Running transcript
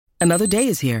Another day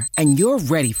is here, and you're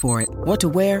ready for it. What to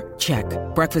wear? Check.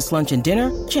 Breakfast, lunch, and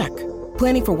dinner? Check.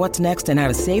 Planning for what's next and how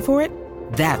to save for it?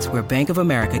 That's where Bank of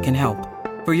America can help.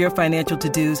 For your financial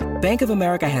to-dos, Bank of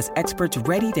America has experts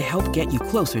ready to help get you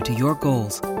closer to your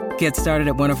goals. Get started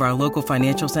at one of our local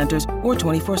financial centers or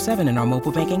 24/7 in our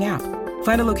mobile banking app.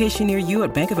 Find a location near you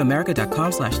at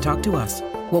bankofamerica.com/talktous.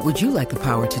 What would you like the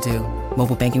power to do?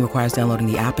 Mobile banking requires downloading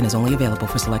the app and is only available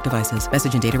for select devices.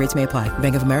 Message and data rates may apply.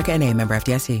 Bank of America N.A., member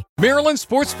FDIC. Maryland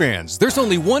sports fans, there's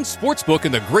only one sports book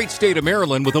in the great state of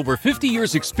Maryland with over 50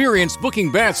 years experience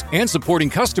booking bets and supporting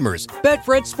customers.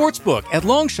 Betfred Sportsbook at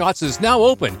Longshots is now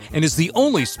open and is the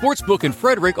only sports book in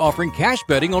Frederick offering cash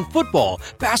betting on football,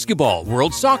 basketball,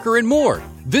 world soccer, and more.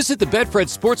 Visit the Betfred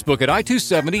Sportsbook at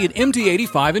I-270 and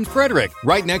MD-85 in Frederick,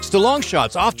 right next to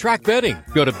Longshots off-track betting.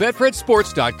 Go to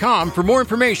betfredsports.com for more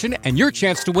information and your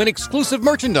chance to win exclusive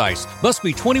merchandise. Must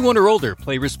be 21 or older.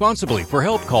 Play responsibly. For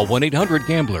help, call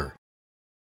 1-800-GAMBLER.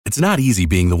 It's not easy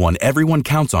being the one everyone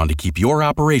counts on to keep your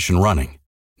operation running,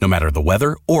 no matter the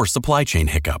weather or supply chain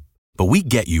hiccup. But we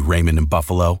get you, Raymond in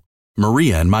Buffalo,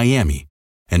 Maria in Miami,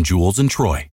 and Jules in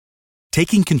Troy.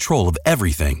 Taking control of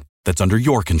everything that's under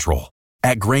your control.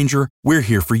 At Grainger, we're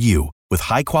here for you with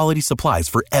high-quality supplies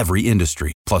for every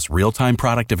industry, plus real-time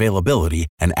product availability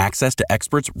and access to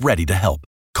experts ready to help.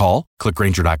 Call, click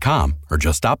Grainger.com, or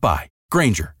just stop by.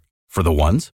 Grainger, for the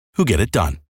ones who get it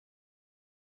done.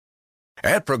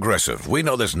 At Progressive, we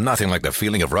know there's nothing like the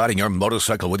feeling of riding your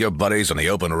motorcycle with your buddies on the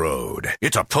open road.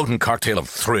 It's a potent cocktail of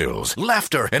thrills,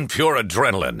 laughter, and pure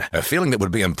adrenaline. A feeling that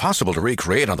would be impossible to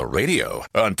recreate on the radio.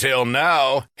 Until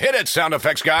now. Hit it, sound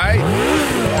effects guy!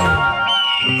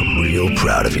 I'm real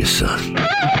proud of you, son.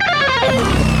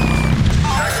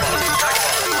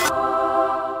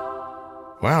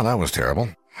 Wow, that was terrible.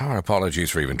 Our apologies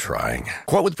for even trying.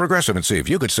 Quote with Progressive and see if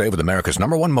you could save with America's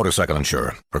 #1 motorcycle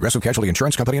insurer. Progressive Casualty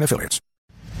Insurance Company and Affiliates.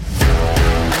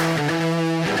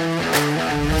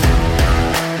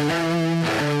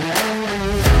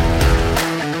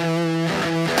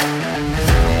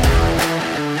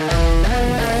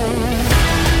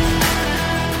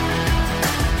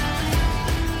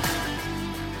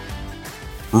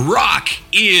 Rock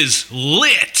is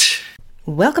lit.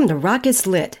 Welcome to Rock is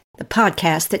Lit, the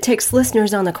podcast that takes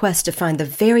listeners on a quest to find the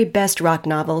very best rock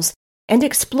novels and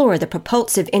explore the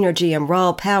propulsive energy and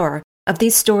raw power of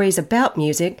these stories about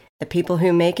music, the people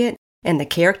who make it, and the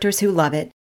characters who love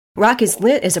it. Rock is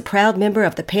Lit is a proud member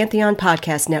of the Pantheon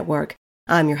Podcast Network.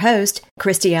 I'm your host,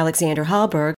 Christy Alexander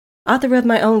Hallberg, author of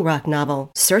my own rock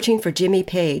novel, Searching for Jimmy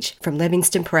Page, from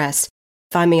Livingston Press.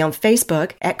 Find me on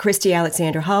Facebook at Christy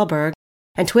Alexander Hallberg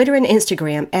and Twitter and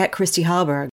Instagram at Christy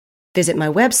Hallberg. Visit my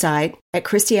website at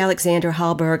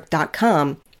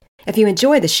ChristyAlexanderHallberg.com. If you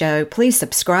enjoy the show, please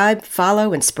subscribe,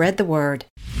 follow, and spread the word.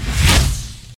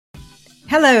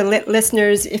 Hello, lit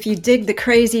listeners. If you dig the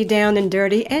crazy, down and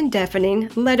dirty, and deafening,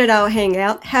 let it all hang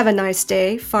out, have a nice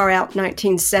day, far out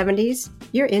 1970s,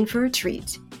 you're in for a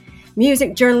treat.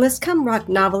 Music journalist cum rock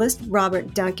novelist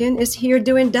Robert Duncan is here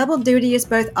doing double duty as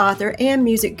both author and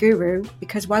music guru,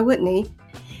 because why wouldn't he?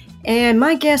 And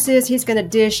my guess is he's going to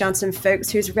dish on some folks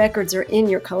whose records are in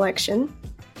your collection.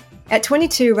 At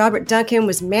 22, Robert Duncan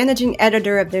was managing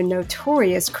editor of the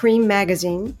notorious Cream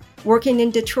magazine, working in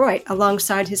Detroit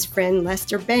alongside his friend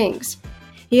Lester Bangs.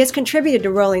 He has contributed to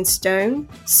Rolling Stone,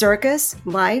 Circus,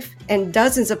 Life, and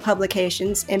dozens of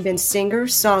publications and been singer,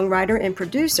 songwriter, and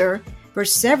producer for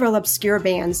several obscure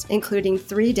bands, including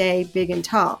 3 Day, Big and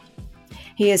Tall.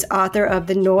 He is author of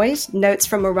The Noise, Notes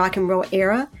from a Rock and Roll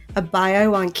Era, a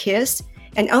bio on Kiss,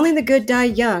 and Only the Good Die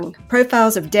Young,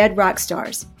 Profiles of Dead Rock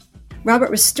Stars.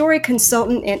 Robert was story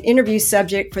consultant and interview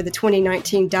subject for the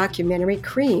 2019 documentary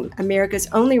Cream, America's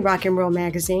only rock and roll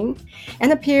magazine,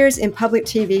 and appears in Public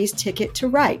TV's Ticket to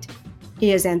Ride.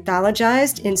 He is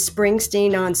anthologized in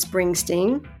Springsteen on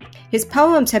Springsteen. His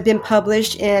poems have been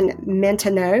published in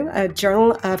Mentano, a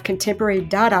journal of contemporary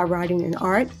Dada writing and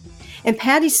art, and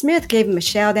Patti Smith gave him a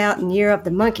shout-out in Year of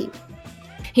the Monkey.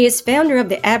 He is founder of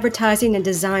the advertising and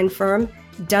design firm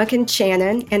Duncan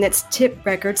Shannon and its Tip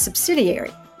Records subsidiary.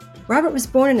 Robert was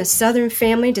born in a Southern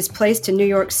family displaced to New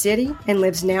York City and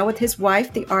lives now with his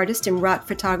wife, the artist and rock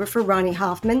photographer Ronnie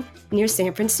Hoffman, near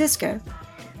San Francisco.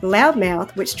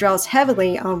 Loudmouth, which draws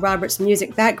heavily on Robert's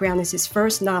music background, is his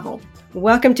first novel.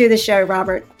 Welcome to the show,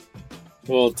 Robert.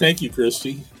 Well, thank you,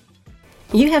 Christy.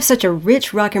 You have such a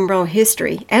rich rock and roll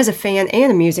history. As a fan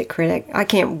and a music critic, I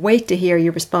can't wait to hear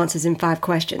your responses in 5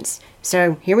 questions.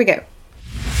 So here we go.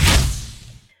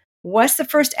 What's the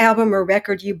first album or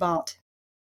record you bought?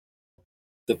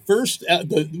 The first,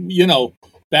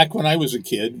 back when I was a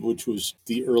kid, which was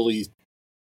the early,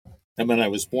 I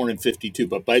was born in 52,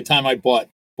 but by the time I bought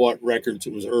bought records.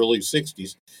 It was early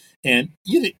 60s. And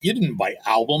you didn't buy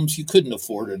albums. You couldn't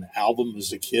afford an album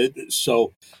as a kid.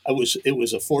 So it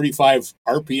was a 45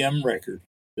 RPM record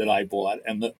that I bought.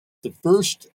 And the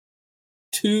first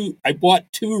I bought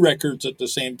two records at the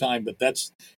same time, but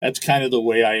that's kind of the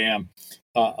way I am,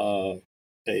 a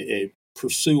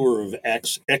pursuer of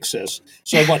excess.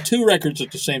 So I bought two records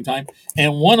at the same time,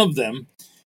 and one of them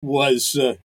was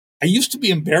I used to be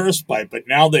embarrassed by it, but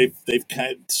now they've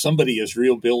somebody has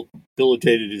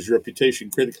rehabilitated his reputation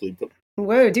critically. But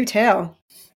whoa, do tell.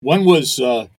 One was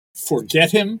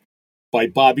 "Forget Him" by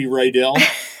Bobby Rydell.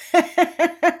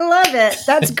 I love it.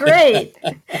 That's great.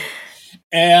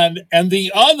 And the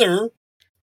other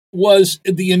was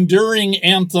the enduring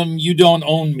anthem "You Don't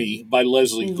Own Me" by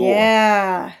Leslie Gore.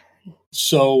 Yeah.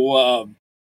 So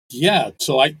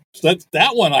so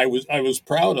that one I was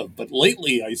proud of. But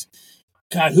lately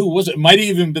God, who was it? It might have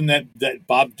even been that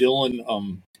Bob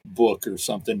Dylan book or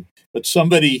something. But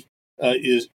somebody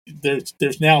there's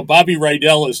now Bobby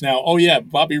Rydell is now. Oh yeah,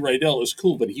 Bobby Rydell is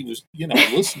cool, but he was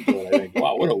listen to it. I think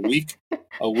wow, what a weak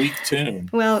tune.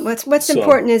 Well, what's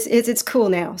important is it's cool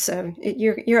now, so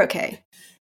you're okay.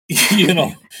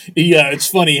 Yeah, it's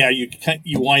funny how you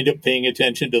wind up paying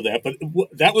attention to that, but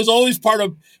that was always part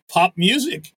of pop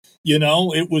music.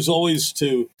 It was always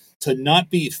to not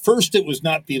be first. It was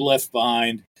not be left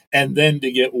behind, and then to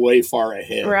get way far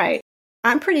ahead. Right.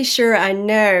 I'm pretty sure I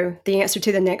know the answer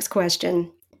to the next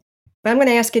question, but I'm going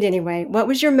to ask it anyway. What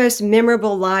was your most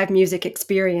memorable live music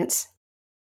experience?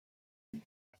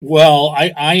 Well,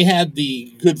 I had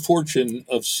the good fortune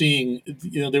of seeing,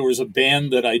 there was a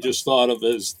band that I just thought of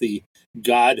as the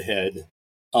Godhead.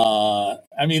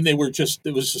 I mean, it was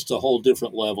just a whole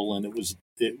different level, and it was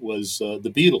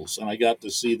the Beatles, and I got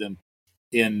to see them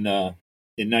in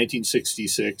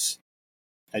 1966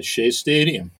 at Shea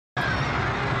Stadium.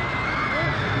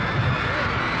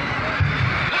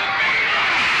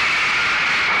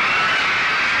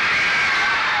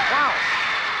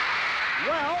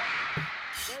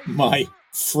 My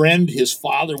friend, his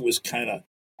father was kind of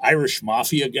Irish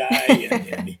mafia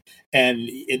guy, and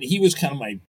he was kind of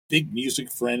my big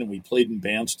music friend, and we played in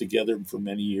bands together for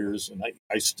many years. And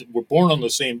we're born on the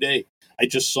same day. I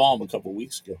just saw him a couple of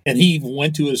weeks ago, and he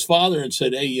went to his father and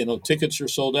said, "Hey, tickets are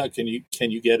sold out. Can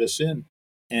you get us in?"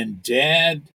 And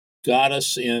Dad got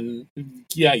us in.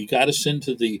 Yeah, he got us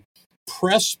into the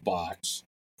press box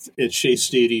at Shea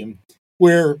Stadium,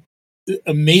 where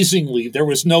amazingly there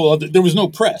was no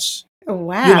press. Oh,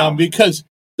 wow. Because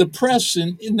the press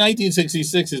in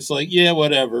 1966, it's like, yeah,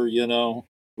 whatever,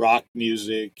 rock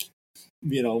music.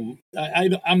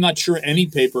 I'm not sure any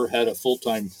paper had a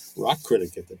full-time rock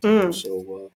critic at the time.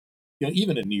 So,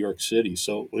 even in New York City.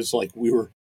 So it was like we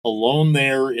were alone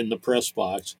there in the press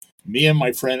box, me and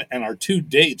my friend and our two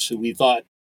dates who we thought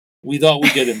we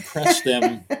could impress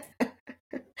them.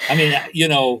 I mean,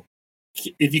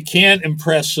 if you can't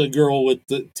impress a girl with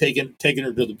taking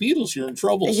her to the Beatles, you're in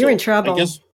trouble. You're in trouble.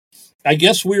 I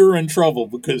guess we were in trouble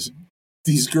because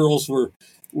these girls were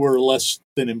less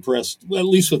than impressed, well, at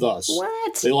least with us.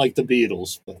 What? They liked the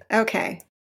Beatles. Okay.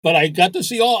 But I got to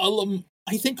see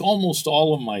I think almost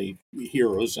all of my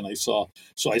heroes, and I saw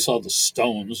the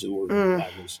Stones, who I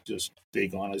was just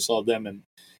big on. I saw them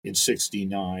in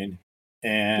 '69,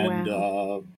 and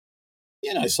wow.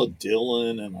 I saw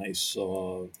Dylan, and I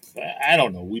saw, I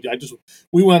don't know,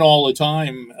 we went all the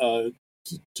time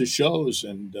to shows,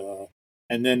 and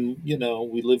then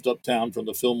we lived uptown from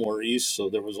the Fillmore East, so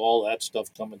there was all that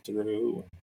stuff coming through.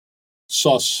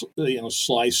 Saw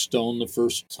Sly Stone the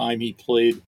first time he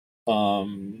played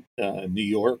New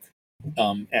York,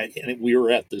 and we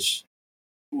were at this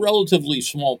relatively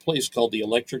small place called the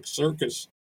Electric Circus.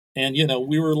 And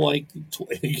we were like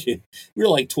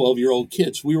 12-year-old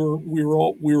kids. We were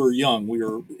young.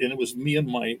 And it was me and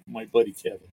my buddy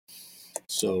Kevin.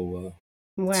 So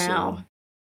wow,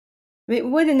 I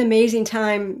mean, what an amazing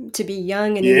time to be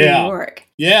young and in New York.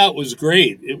 Yeah, it was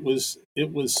great. It was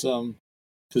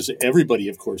because everybody,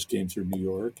 of course, came through New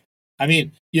York. I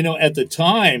mean, at the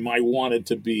time, I wanted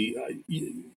to be.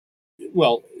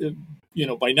 By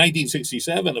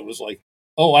 1967, it was like,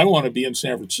 oh, I want to be in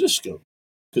San Francisco.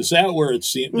 Because that's where it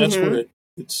seemed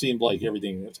like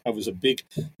everything. I was a big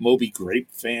Moby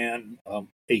Grape fan, a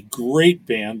great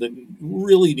band that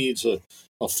really needs a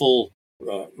full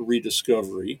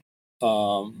rediscovery.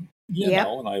 And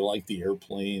I like the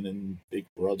Airplane and Big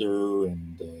Brother,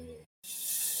 and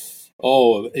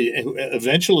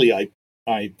eventually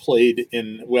I played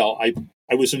in. Well, I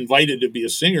was invited to be a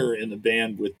singer in the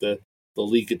band with the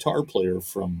lead guitar player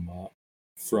from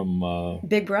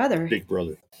Big Brother. Big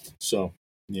Brother. So.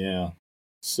 Yeah.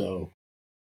 So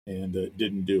and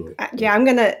didn't do it. Yeah, I'm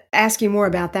going to ask you more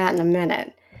about that in a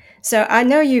minute. So I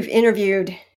know you've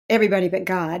interviewed everybody but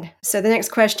God. So the next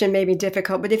question may be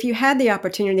difficult, but if you had the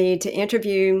opportunity to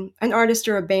interview an artist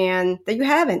or a band that you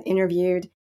haven't interviewed,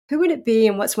 who would it be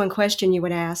and what's one question you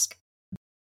would ask?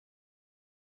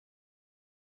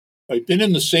 I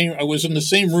was in the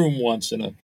same room once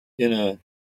in a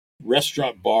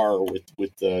restaurant bar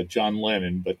with John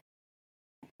Lennon, but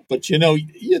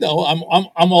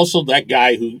I'm also that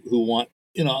guy who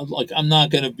like I'm not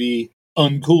going to be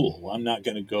uncool. I'm not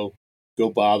going to go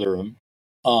bother him.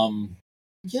 So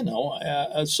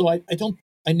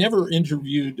I never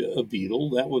interviewed a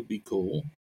Beatle. That would be cool.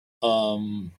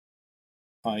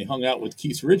 I hung out with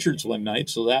Keith Richards one night,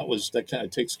 so that kind of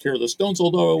takes care of the Stones.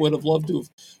 Although I would have loved to have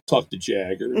talked to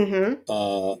Jagger,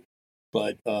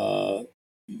 but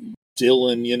Dylan.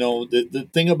 The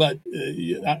thing about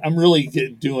I'm really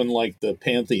doing like the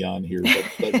pantheon here, but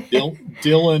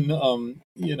Dylan.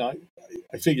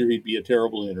 I figure he'd be a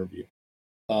terrible interview,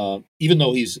 even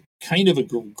though he's kind of a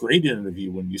great interview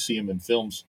when you see him in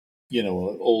films.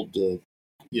 Old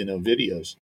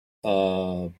videos,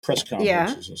 press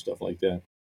conferences and stuff like that.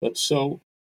 But so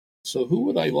who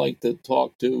would I like to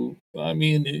talk to? I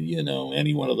mean,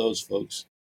 any one of those folks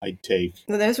I'd take.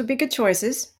 Well, those would be good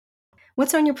choices.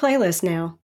 What's on your playlist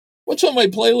now? What's on my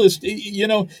playlist?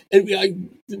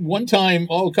 One time,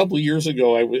 a couple of years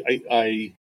ago,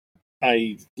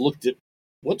 I looked at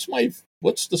what's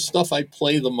the stuff I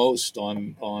play the most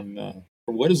on or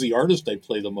what is the artist I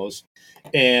play the most,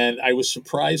 and I was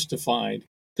surprised to find,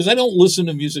 because I don't listen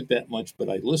to music that much, but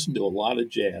I listen to a lot of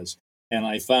jazz. And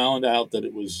I found out that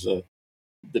it was the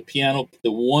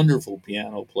wonderful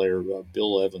piano player,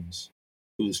 Bill Evans,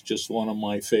 who's just one of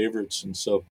my favorites. And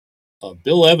so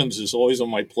Bill Evans is always on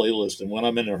my playlist. And when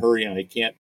I'm in a hurry and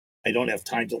I don't have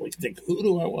time to think, who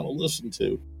do I want to listen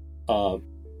to?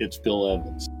 It's Bill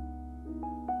Evans.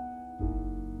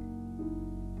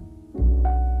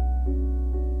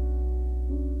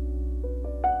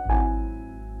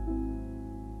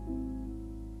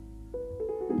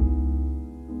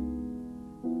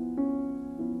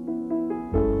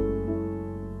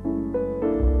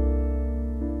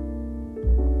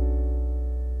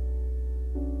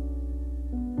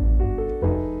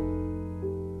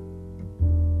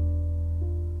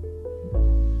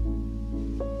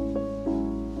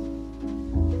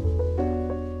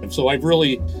 So I've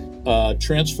really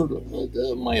transferred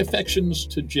my affections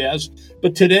to jazz.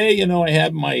 But today, I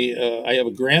have I have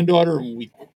a granddaughter, and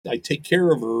I take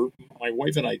care of her. My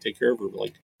wife and I take care of her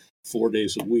like 4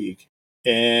 days a week,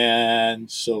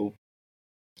 and so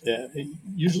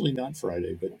usually not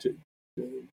Friday, but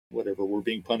whatever. We're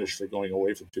being punished for going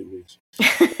away for 2 weeks.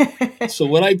 So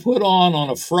what I put on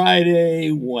a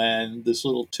Friday, when this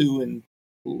little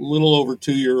over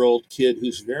 2-year-old kid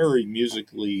who's very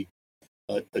musically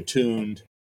attuned,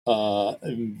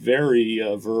 and very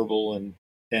verbal,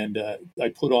 and I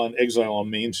put on Exile on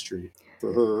Main Street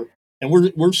for her, and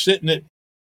we're sitting at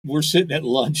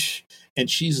lunch, and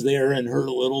she's there in her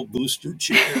little booster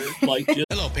chair, like.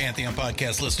 Hello, Pantheon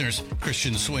podcast listeners.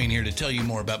 Christian Swain here to tell you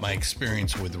more about my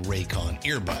experience with Raycon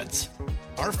earbuds.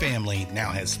 Our family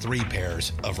now has 3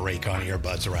 pairs of Raycon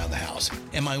earbuds around the house,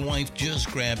 and my wife just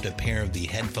grabbed a pair of the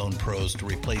Headphone Pros to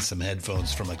replace some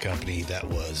headphones from a company that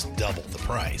was double the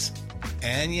price.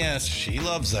 And yes, she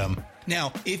loves them.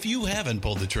 Now, if you haven't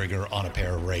pulled the trigger on a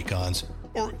pair of Raycons,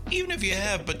 or even if you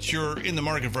have, but you're in the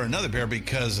market for another pair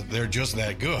because they're just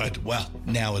that good, well,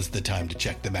 now is the time to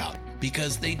check them out,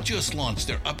 because they just launched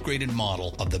their upgraded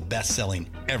model of the best-selling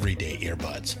everyday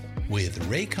earbuds. With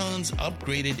Raycon's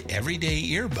upgraded everyday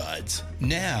earbuds,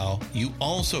 now you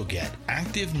also get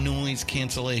active noise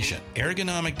cancellation,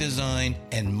 ergonomic design,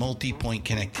 and multi-point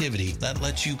connectivity that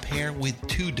lets you pair with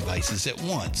 2 devices at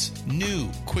once. New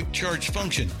quick charge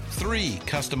function, 3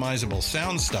 customizable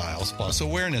sound styles, plus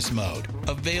awareness mode.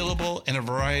 Available in a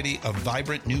variety of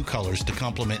vibrant new colors to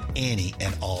complement any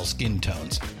and all skin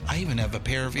tones. I even have a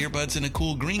pair of earbuds in a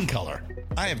cool green color.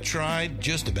 I have tried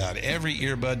just about every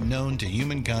earbud known to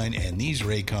humankind, and these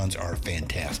Raycons are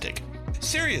fantastic.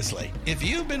 Seriously, if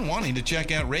you've been wanting to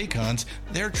check out Raycons,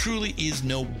 there truly is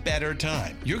no better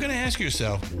time. You're going to ask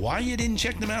yourself why you didn't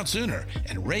check them out sooner,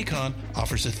 and Raycon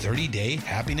offers a 30-day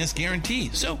happiness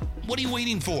guarantee. So what are you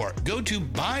waiting for? Go to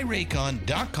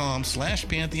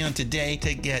buyraycon.com/Pantheon today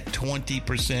to get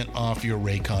 20% off your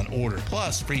Raycon order,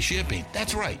 plus free shipping.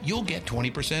 That's right, you'll get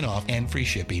 20% off and free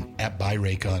shipping at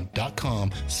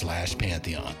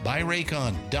buyraycon.com/Pantheon.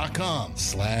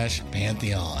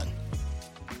 buyraycon.com/Pantheon.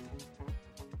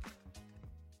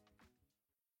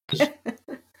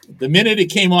 The minute it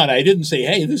came on, I didn't say,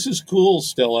 "Hey, this is cool,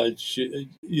 Stella." She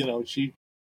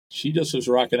she just was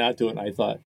rocking out to it, and I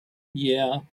thought,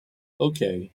 yeah,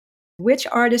 okay. Which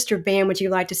artist or band would you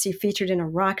like to see featured in a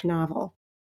rock novel?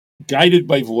 Guided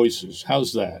by Voices.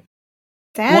 How's that?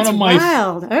 That's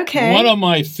wild. Okay. One of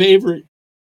my favorite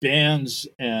bands,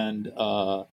 and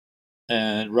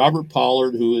Robert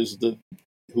Pollard,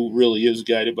 who really is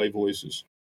Guided by Voices.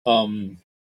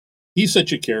 He's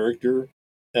such a character.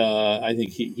 I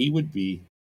think he would be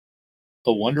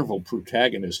a wonderful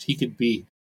protagonist. He could be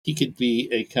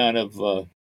a kind of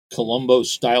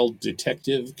Columbo-style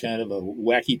detective, kind of a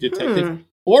wacky detective,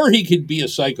 or he could be a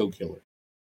psycho killer.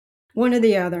 One or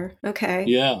the other. Okay.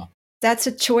 Yeah. That's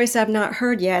a choice I've not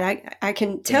heard yet. I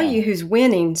can tell you who's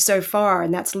winning so far,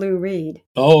 and that's Lou Reed.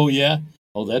 Oh, yeah?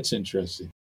 Oh, that's interesting.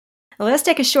 Well, let's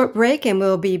take a short break, and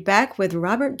we'll be back with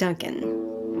Robert Duncan.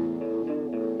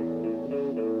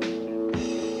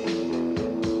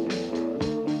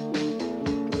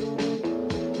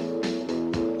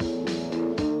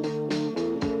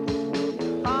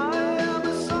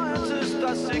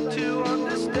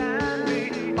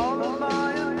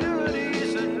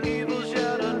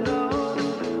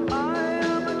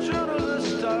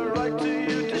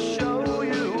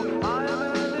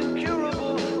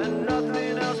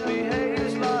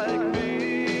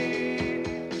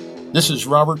 This is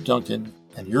Robert Duncan,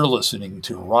 and you're listening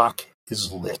to Rock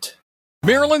is Lit.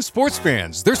 Maryland sports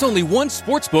fans, there's only one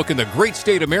sports book in the great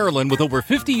state of Maryland with over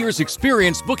 50 years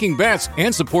experience booking bets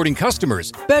and supporting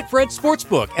customers. Betfred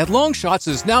Sportsbook at Longshots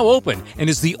is now open and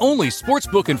is the only sports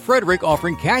book in Frederick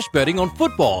offering cash betting on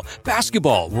football,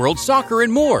 basketball, world soccer,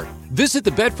 and more. Visit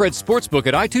the Betfred Sportsbook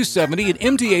at I-270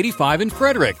 and MD-85 in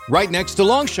Frederick, right next to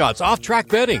Longshots off-track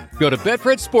betting. Go to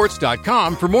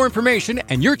betfredsports.com for more information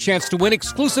and your chance to win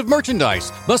exclusive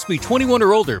merchandise. Must be 21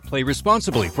 or older. Play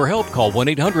responsibly. For help, call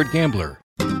 1-800-GAMBLER.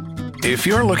 If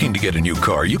you're looking to get a new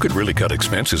car, you could really cut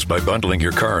expenses by bundling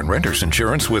your car and renter's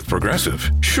insurance with Progressive.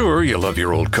 Sure, you love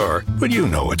your old car, but you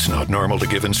know it's not normal to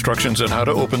give instructions on how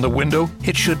to open the window.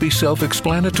 It should be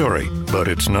self-explanatory, but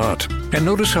it's not. And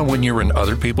notice how when you're in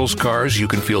other people's cars, you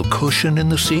can feel cushion in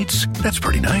the seats? That's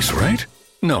pretty nice, right?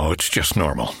 No, it's just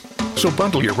normal. So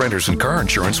bundle your renter's and car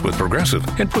insurance with Progressive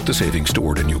and put the savings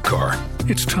toward a new car.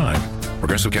 It's time.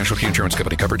 Progressive Casualty Insurance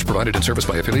Company. Coverage provided and serviced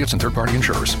by affiliates and third-party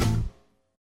insurers.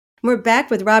 We're back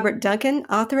with Robert Duncan,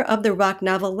 author of the rock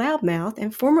novel Loudmouth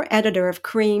and former editor of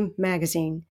Cream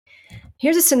magazine.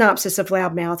 Here's a synopsis of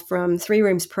Loudmouth from Three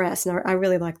Rooms Press, and I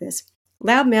really like this.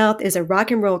 Loudmouth is a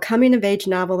rock and roll coming-of-age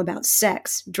novel about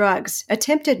sex, drugs,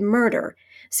 attempted murder,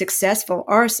 successful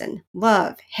arson,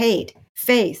 love, hate,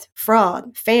 faith,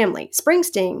 fraud, family,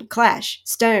 Springsteen, Clash,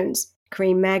 Stones,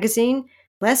 Cream magazine,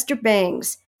 Lester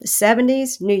Bangs, the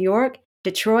 70s, New York,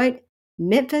 Detroit,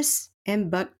 Memphis, and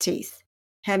buck teeth.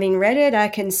 Having read it, I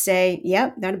can say,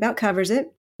 yep, that about covers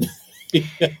it.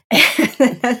 Yeah.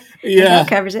 That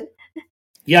covers it.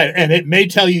 Yeah, and it may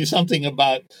tell you something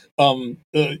about a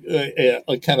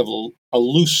kind of a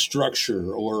loose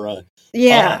structure or a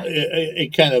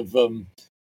kind of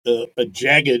a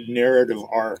jagged narrative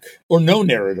arc or no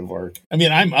narrative arc. I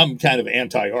mean, I'm kind of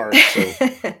anti-arc,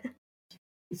 so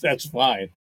that's fine.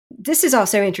 This is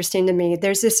also interesting to me.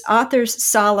 There's this author's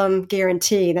solemn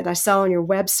guarantee that I saw on your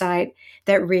website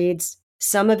that reads,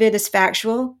 some of it is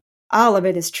factual, all of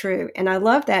it is true. And I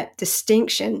love that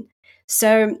distinction.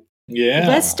 So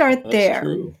let's start there.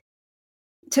 True.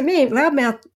 To me,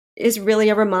 Loudmouth is really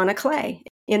a Ramona Clay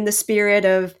in the spirit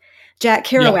of Jack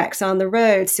Kerouac's On the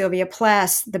Road, Sylvia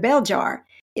Plath's The Bell Jar.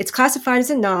 It's classified as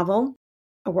a novel,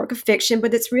 a work of fiction,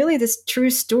 but it's really this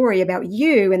true story about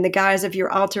you in the guise of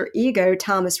your alter ego,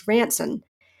 Thomas Ranson,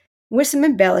 with some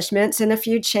embellishments and a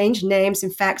few changed names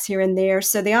and facts here and there.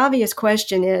 So the obvious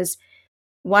question is,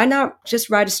 why not just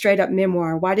write a straight-up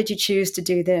memoir? Why did you choose to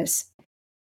do this?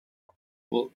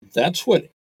 Well, that's what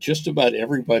just about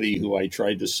everybody who I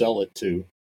tried to sell it to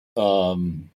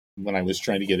when I was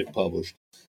trying to get it published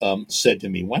said to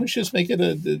me, why don't you just make it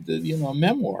a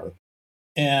memoir?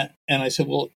 And I said,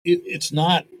 well, it's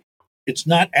not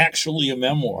actually a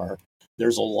memoir.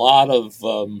 There's a lot of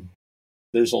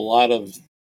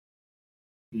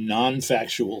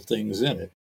non-factual things in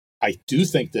it. I do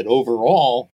think that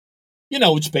overall,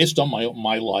 it's based on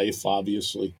my life,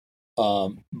 obviously,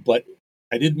 but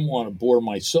I didn't want to bore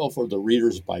myself or the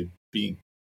readers by being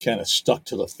kind of stuck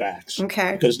to the facts.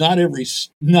 Okay. Because not every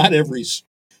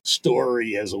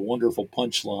story has a wonderful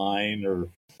punchline or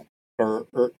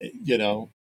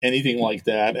anything like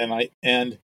that. And I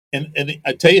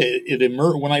tell you, it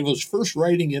emerged when I was first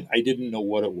writing it. I didn't know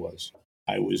what it was.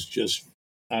 I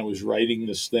was writing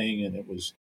this thing, and it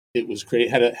was great.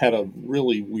 Had a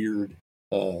really weird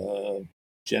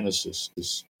genesis.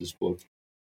 This book,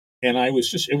 And I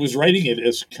was writing it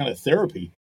as kind of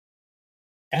therapy.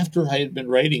 After I had been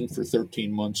writing for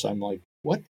 13 months, I'm like,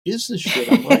 what is this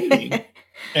shit I'm writing?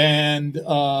 And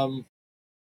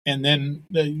then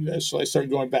so I started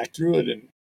going back through it and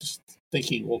just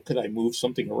thinking, well, could I move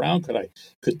something around?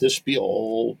 Could this be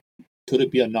could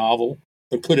it be a novel,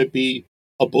 or could it be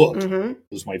a book? Mm-hmm.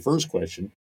 Was my first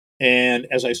question. And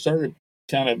as I started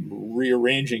kind of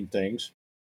rearranging things,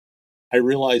 I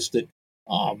realized that,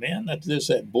 oh man, there's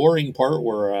that boring part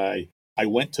where I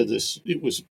went to this. It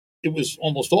was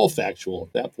almost all factual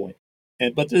at that point.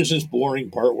 But there's this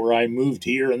boring part where I moved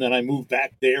here and then I moved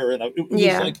back there, and it was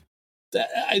like that.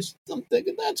 I'm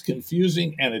thinking that's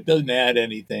confusing and it doesn't add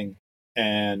anything.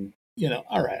 And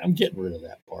all right, I'm getting rid of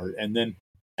that part. And then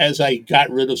as I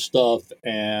got rid of stuff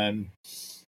and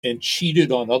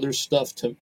cheated on other stuff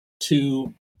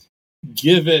to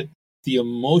give it the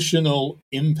emotional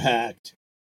impact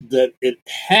that it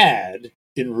had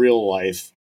in real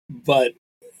life, but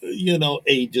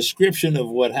a description of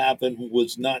what happened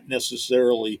was not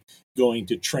necessarily going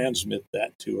to transmit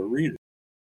that to a reader.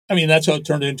 I mean, that's how it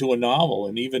turned into a novel.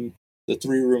 And even the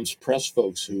Three Rooms Press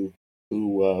folks who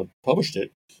published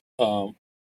it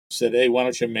said, hey, why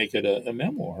don't you make it a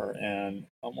memoir? And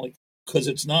I'm like, because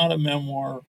it's not a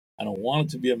memoir. I don't want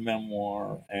it to be a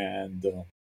memoir. And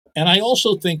I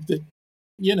also think that,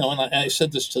 and I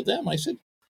said this to them, I said,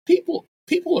 people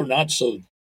are not so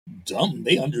dumb.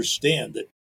 They understand that,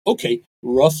 okay,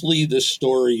 roughly this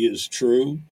story is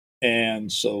true.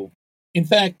 And so, in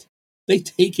fact, they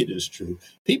take it as true.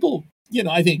 People,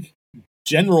 I think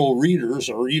general readers,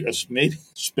 or maybe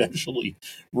especially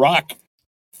rock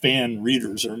fan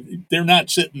readers, they're not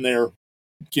sitting there,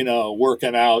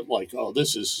 working out like, oh,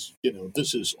 this is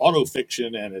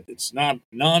autofiction and it's not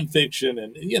nonfiction.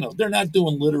 And, they're not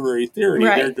doing literary theory.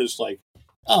 Right. They're just like,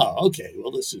 oh, okay,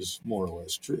 well, this is more or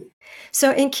less true.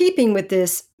 So in keeping with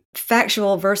this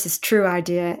factual versus true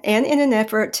idea, and in an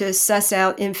effort to suss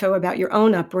out info about your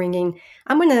own upbringing,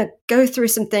 I'm going to go through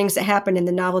some things that happened in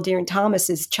the novel during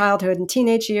Thomas's childhood and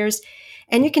teenage years,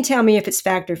 and you can tell me if it's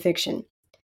fact or fiction.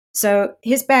 So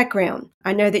his background,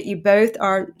 I know that you both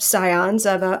are scions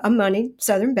of a moneyed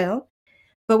Southern belle,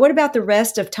 but what about the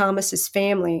rest of Thomas's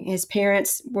family? His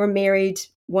parents were married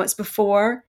once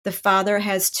before. The father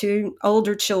has 2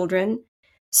 older children.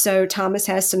 So Thomas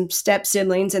has some step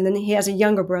siblings, and then he has a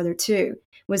younger brother too.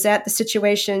 Was that the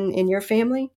situation in your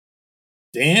family?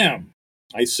 Damn.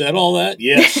 I said all that?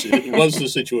 Yes, it was the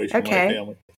situation in my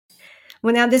family.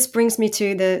 Well, now this brings me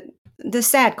to the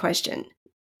sad question.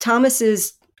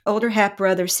 Thomas's older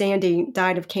half-brother, Sandy,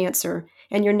 died of cancer,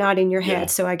 and you're nodding your head,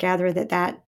 so I gather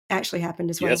that actually happened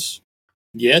as well.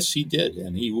 Yes, he did.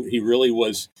 And he really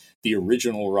was the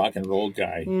original rock and roll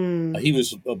guy. He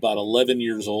was about 11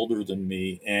 years older than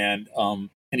me, and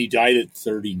he died at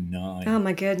 39. Oh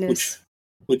my goodness.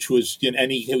 Which was,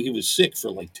 and he was sick for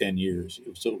like 10 years.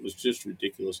 So it was just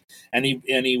ridiculous. And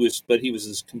he was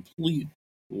this complete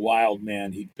wild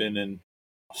man. He'd been in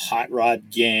a hot rod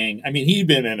gang. I mean, he'd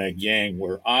been in a gang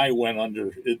where I went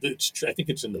under, I think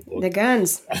it's in the book. The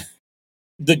Guns.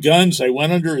 The Guns. I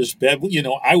went under his bed.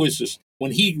 I was just,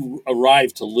 when he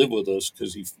arrived to live with us,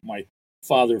 because my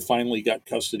father finally got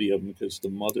custody of him because the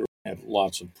mother had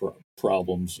lots of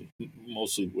problems,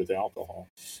 mostly with alcohol.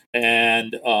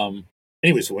 And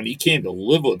anyways, when he came to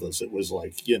live with us, it was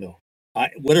like, I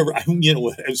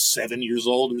was 7 years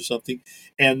old or something.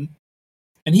 And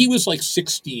he was like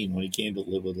 16 when he came to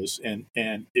live with us. And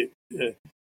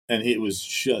it was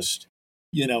just,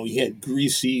 he had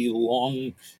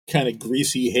long, kind of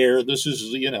greasy hair. This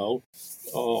is,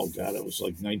 oh God, it was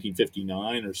like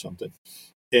 1959 or something.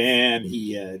 And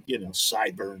he had,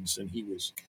 sideburns, and he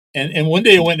was, and one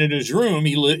day I went in his room.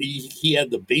 He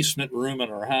had the basement room in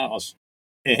our house,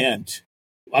 and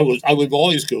I would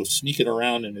always go sneaking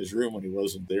around in his room when he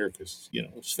wasn't there, because,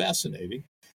 it was fascinating.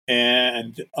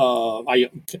 And I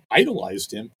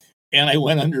idolized him, and I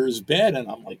went under his bed, and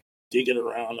I'm like digging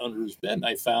around under his bed, and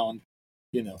I found,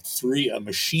 a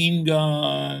machine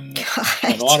gun,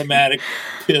 an automatic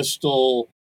pistol,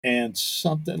 and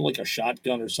something like a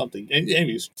shotgun or something.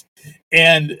 Anyways,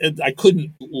 and I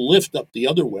couldn't lift up the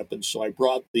other weapons, so I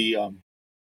brought the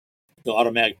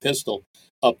automatic pistol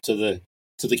up to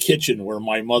the kitchen where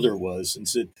my mother was, and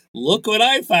said, "Look what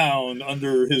I found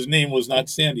under." His name was not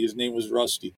Sandy; his name was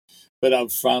Rusty, but I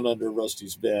found under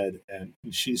Rusty's bed, and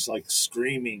she's like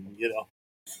screaming,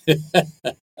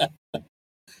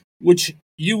 which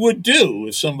you would do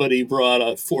if somebody brought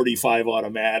a .45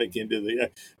 automatic into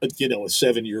the, a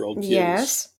 7-year-old kid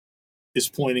is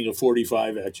pointing a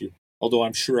 .45 at you. Although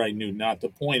I'm sure I knew not to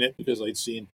point it because I'd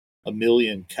seen a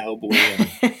million cowboy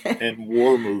and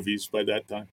war movies by that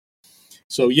time.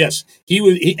 So yes,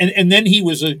 and then he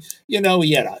was he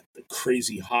had a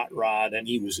crazy hot rod, and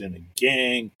he was in a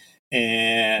gang,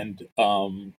 and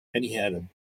he had a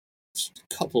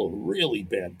couple of really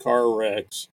bad car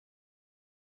wrecks,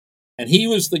 and he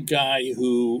was the guy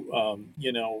who,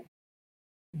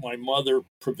 my mother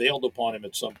prevailed upon him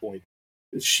at some point.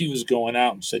 She was going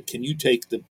out and said, "Can you take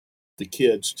the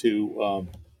kids to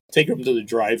take them to the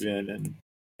drive-in?"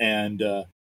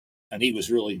 And he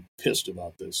was really pissed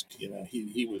about this.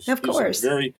 He was, of course,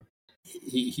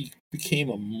 he became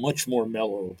a much more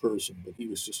mellow person, but he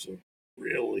was just a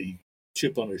really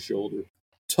chip on his shoulder,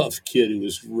 tough kid who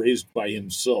was raised by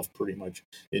himself pretty much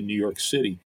in New York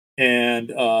City. And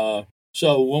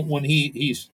so when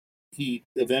he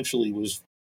eventually was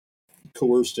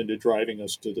coerced into taking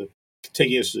us to the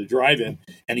drive-in,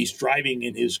 and he's driving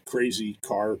in his crazy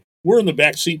car. We're in the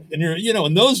back seat, and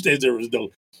in those days there was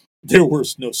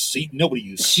no seat. Nobody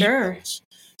used seat belts.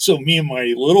 So me and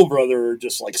my little brother are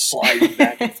just like sliding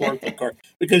back and forth in the car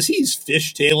because he's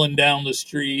fishtailing down the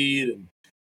street,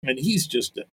 and he's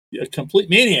just a complete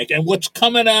maniac. And what's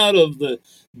coming out of the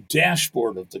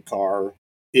dashboard of the car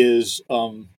is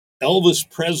Elvis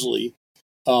Presley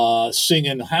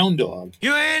singing "Hound Dog."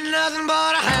 You ain't nothing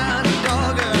but a hound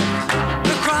dog, girl.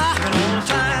 You're crying all the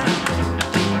time.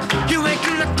 You ain't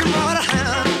nothing but a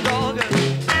hound dog,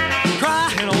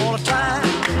 crying all the time.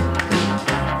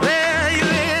 Well, you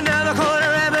ain't never caught a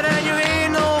rabbit, and you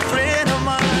ain't no friend of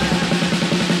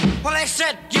mine. Well, they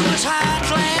said you was high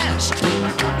class.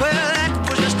 Well, that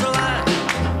was just a lie.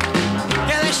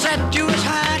 Yeah, they said you was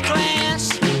high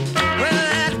class. Well,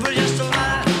 that was just a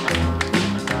lie.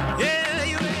 Yeah,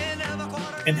 you ain't never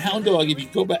caught a... And "Hound Dog," if you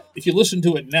go back, if you listen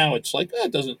to it now, it's like,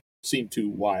 it doesn't seem too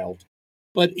wild.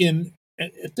 But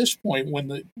at this point, when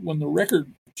the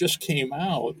record just came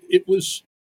out, it was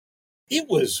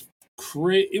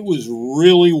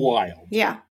really wild.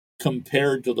 Yeah.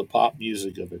 Compared to the pop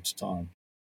music of its time.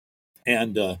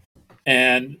 And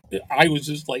I was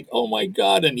just like, oh my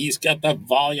God, and he's got that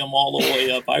volume all the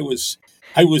way up. I was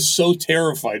so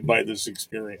terrified by this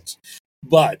experience.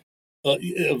 But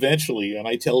eventually, and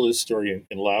I tell this story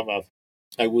in Loudmouth,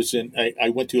 I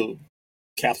went to a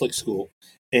Catholic school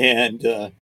and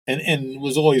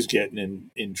was always getting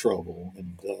in trouble.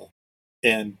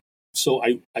 And so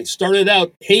I started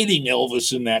out hating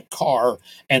Elvis in that car,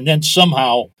 and then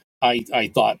somehow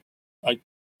I thought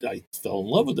I fell in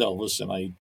love with Elvis,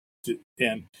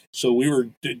 and so we were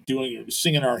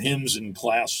singing our hymns in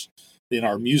class, in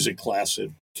our music class at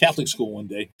Catholic school one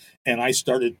day, and I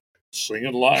started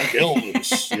singing like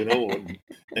Elvis,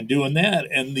 and doing that,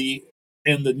 and the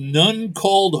nun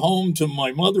called home to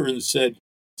my mother and said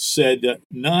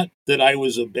not that I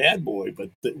was a bad boy,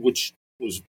 but which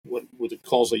was what the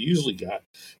calls I usually got,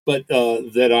 but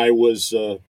that I was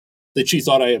that she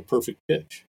thought I had perfect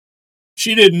pitch.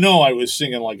 She didn't know I was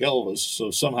singing like Elvis,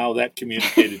 so somehow that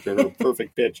communicated to her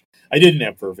perfect pitch. I didn't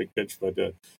have perfect pitch,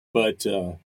 but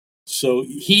so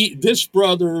this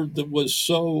brother that was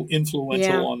so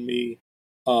influential on me,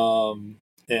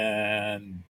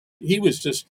 and he was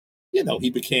just, he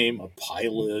became a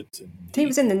pilot. And he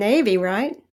was in the Navy,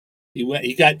 right?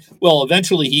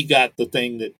 Eventually he got the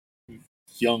thing that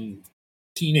young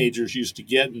teenagers used to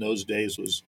get in those days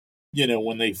was,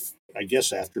 when I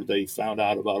guess after they found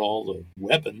out about all the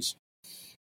weapons,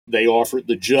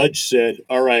 the judge said,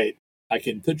 all right, I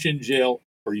can put you in jail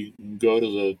or you can go to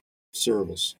the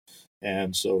service.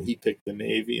 And so he picked the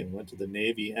Navy and went to the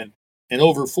Navy. And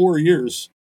over 4 years,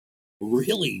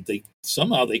 really, they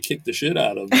kicked the shit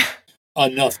out of him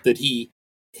enough that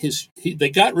they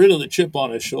got rid of the chip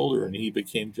on his shoulder and he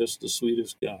became just the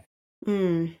sweetest guy.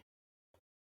 Mm.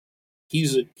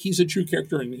 He's a true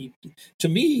character, and to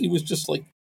me he was just like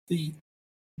the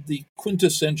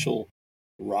quintessential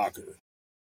rocker.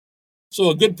 So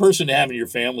a good person to have in your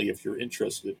family if you're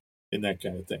interested in that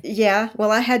kind of thing. Yeah, well,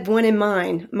 I had one in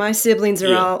mind. My siblings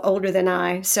are all older than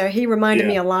I, so he reminded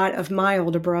me a lot of my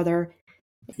older brother.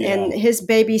 Yeah. And his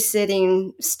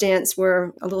babysitting stints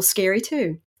were a little scary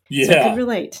too. Yeah, so I could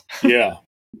relate. Yeah,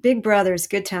 big brothers,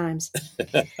 good times.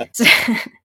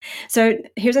 So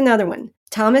here's another one.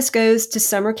 Thomas goes to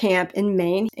summer camp in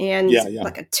Maine and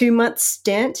like a 2-month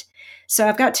stint. So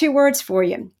I've got 2 words for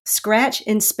you. Scratch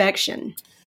inspection.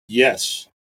 Yes.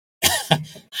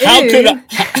 How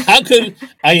could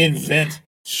I invent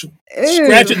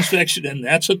scratch inspection? And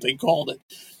that's what they called it.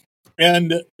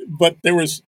 But it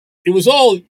was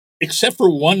all, except for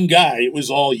one guy, it was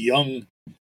all young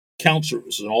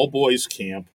counselors, an all boys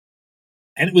camp.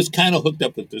 And it was kind of hooked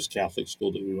up with this Catholic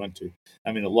school that we went to.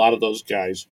 I mean, a lot of those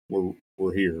guys were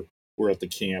here. Were at the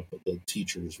camp. The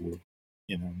teachers were,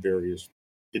 various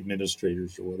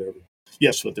administrators or whatever.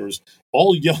 Yes, but there was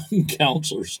all young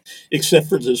counselors except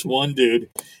for this one dude,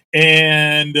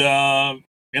 and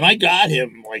I got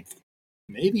him like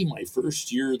maybe my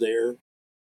first year there,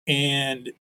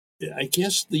 and I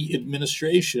guess the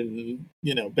administration,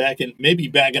 back in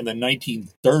the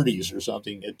 1930s or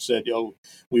something, it said, "Oh,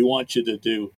 we want you to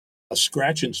do a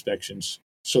scratch inspections."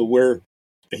 So where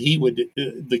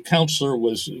the counselor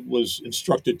was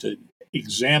instructed to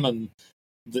examine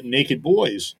the naked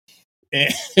boys.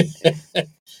 And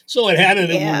so it had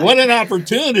what an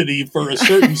opportunity for a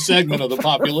certain segment of the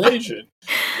population,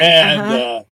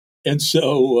 and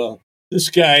so this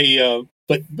guy,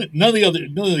 but none of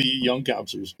the young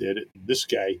counselors did it. This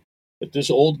guy, but this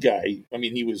old guy, I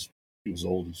mean, he was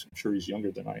old. I'm sure he's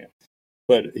younger than I am,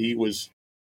 but he was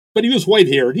white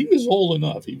haired. He was old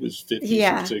enough. He was 50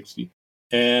 or 60,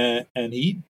 and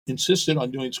he insisted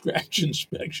on doing scratch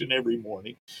inspection every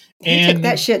morning. He took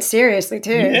that shit seriously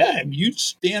too. Yeah, and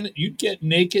you'd get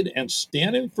naked and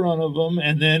stand in front of him,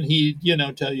 and then he'd,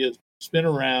 tell you spin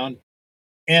around.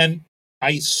 And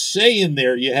I say in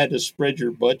there you had to spread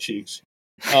your butt cheeks,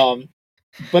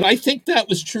 but I think that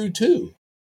was true too.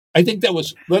 I think that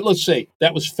was, let's say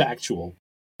that was factual.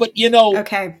 But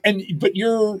okay. But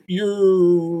you're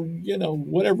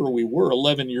whatever we were,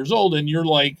 11 years old, and you're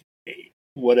like,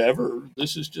 whatever,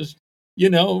 this is just,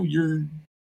 you're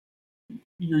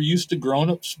used to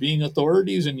grown-ups being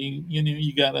authorities, and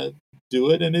you gotta do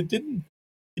it. And it didn't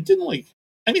like,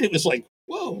 I mean, it was like,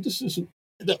 whoa, this is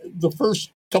the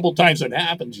first couple times it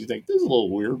happens, you think this is a little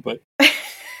weird, but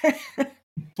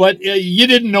you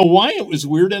didn't know why it was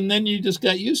weird, and then you just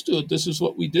got used to it. This is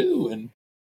what we do.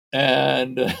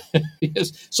 And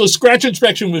yes, so scratch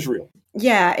inspection was real.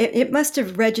 Yeah, it must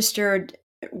have registered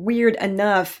weird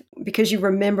enough because you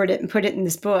remembered it and put it in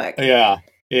this book. Yeah.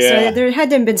 So there had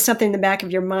to have been something in the back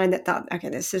of your mind that thought, okay,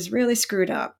 this is really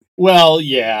screwed up. Well,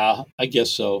 yeah, I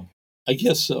guess so.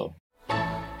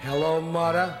 Hello,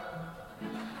 mother.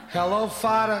 Hello,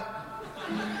 father.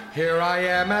 Here I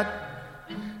am at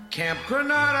Camp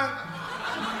Granada.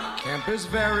 Camp is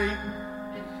very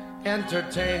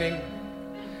entertaining,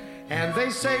 and they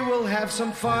say we'll have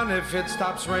some fun if it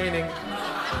stops raining.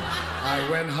 I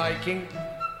went hiking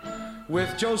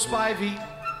with Joe Spivey.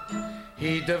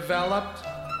 He developed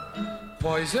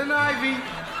poison ivy.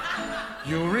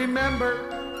 You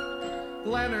remember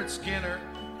Leonard Skinner.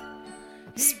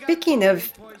 Speaking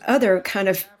of other kind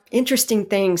of interesting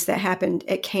things that happened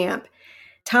at camp,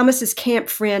 Thomas's camp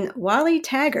friend Wally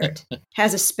Taggart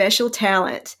has a special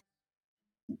talent.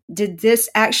 Did you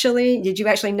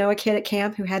actually know a kid at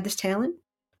camp who had this talent?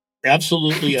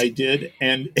 Absolutely, I did.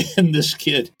 And this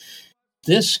kid,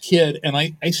 and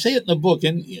I say it in the book,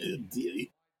 and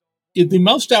the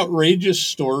most outrageous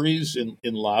stories in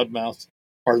Loudmouth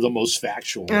are the most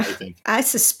factual, I think. I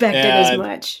suspected as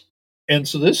much. And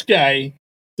so this guy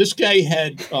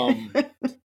had,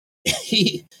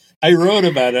 I wrote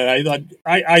about it. I thought,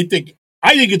 I think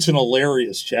it's an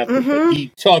hilarious chapter.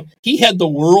 Mm-hmm. But he had the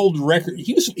world record.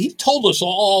 He told us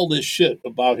all this shit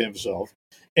about himself,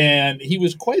 and he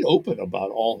was quite open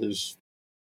about all his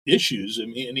issues. I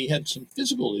mean, and he had some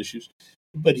physical issues,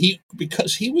 but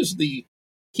because he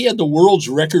had the world's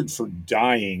record for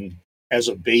dying as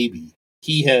a baby.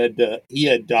 He had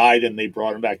died, and they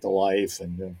brought him back to life,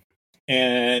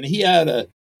 and he had a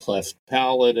cleft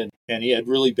palate, and he had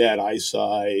really bad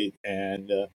eyesight,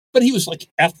 but he was like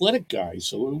athletic guy,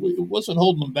 so it wasn't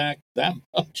holding him back that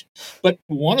much. But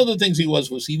one of the things he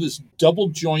was double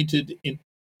jointed in,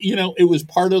 it was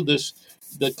part of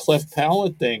the cleft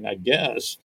palate thing, I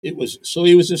guess. He was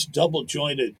just double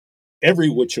jointed every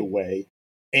which way,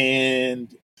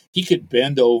 and he could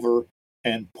bend over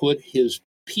and put his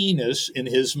penis in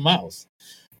his mouth,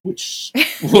 which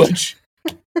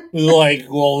like,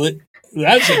 well,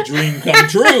 that's a dream come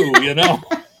true,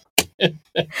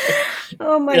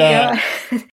 Oh my God.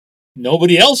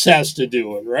 Nobody else has to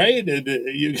do it, right?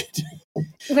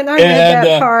 When I read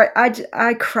that part,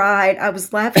 I cried. I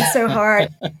was laughing so hard.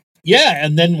 Yeah,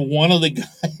 and then one of the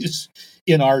guys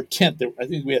in our tent, I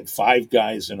think we had 5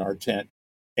 guys in our tent,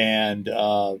 and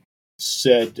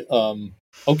said,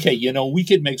 okay, we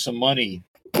could make some money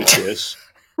with this.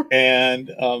 And,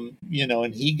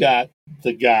 and he got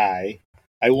the guy,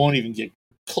 I won't even get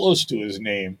close to his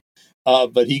name,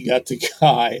 but he got the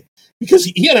guy, because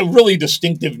he had a really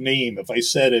distinctive name. If I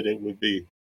said it, it would be,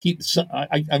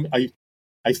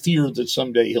 I fear that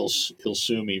someday he'll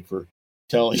sue me for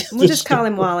telling. We'll just call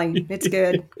him Wally. It's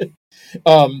good.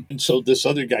 And so this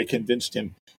other guy convinced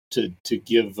him to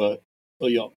give,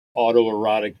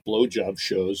 autoerotic blowjob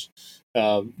shows,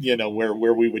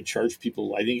 where we would charge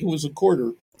people, I think it was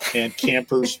 $0.25, and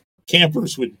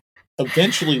campers would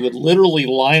eventually would literally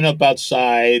line up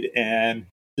outside, and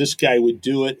this guy would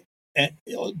do it. And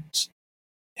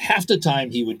half the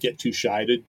time he would get too shy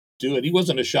to do it. He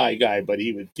wasn't a shy guy, but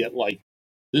he would get like,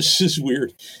 this is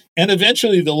weird. And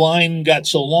eventually the line got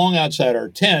so long outside our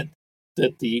tent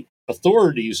that the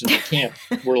authorities in the camp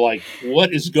were like,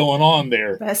 what is going on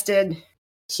there? Busted.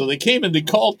 So they came and they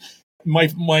called my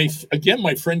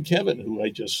friend Kevin, who I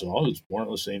just saw, was born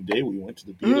on the same day. We went to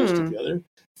the Beatles together.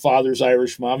 Father's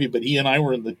Irish Mafia, but he and I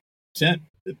were in the tent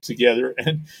together.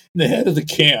 And the head of the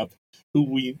camp, who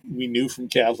we knew from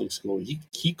Catholic school,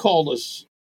 he called us,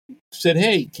 said,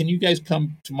 hey, can you guys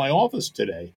come to my office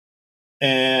today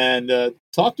and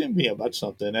talk to me about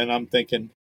something? And I'm thinking,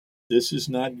 this is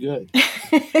not good.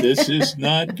 This is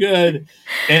not good.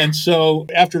 And so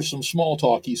after some small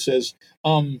talk, he says,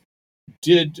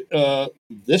 did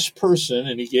this person,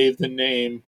 and he gave the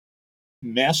name,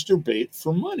 masturbate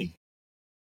for money?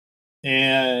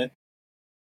 And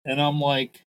I'm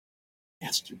like,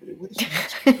 masturbate? What is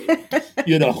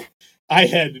masturbate? I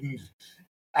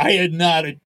had not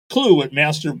a clue what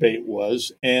masturbate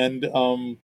was, and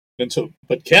so,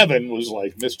 but Kevin was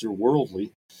like Mr.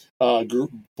 Worldly,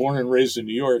 born and raised in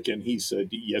New York, and he said,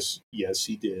 yes,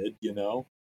 he did,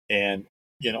 and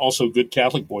also good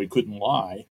Catholic boy, couldn't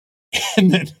lie.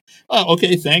 And then,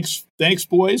 okay, thanks,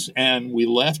 boys, and we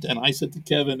left. And I said to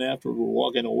Kevin after we were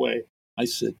walking away, I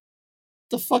said,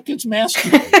 the fuck is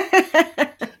masturbate?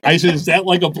 I said, is that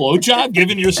like a blowjob?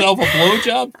 Giving yourself a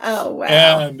blowjob? Oh, wow.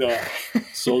 And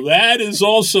so that is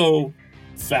also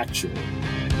factual.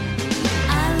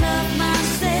 I love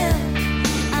myself.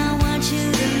 I want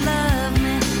you to love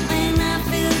me. When I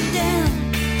feel down,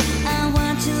 I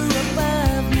want you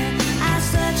above me. I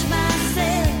search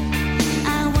myself.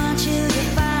 I want you to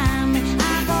find me.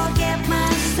 I forget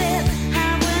myself.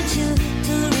 I want you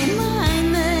to remind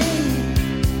me.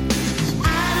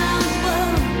 I don't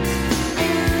want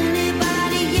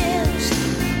anybody else.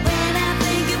 When I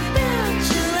think about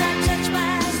you, I touch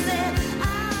myself.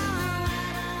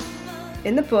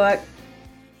 In the book,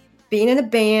 being in a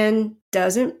band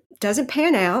doesn't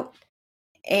pan out,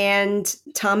 and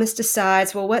Thomas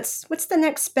decides, well, what's the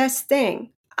next best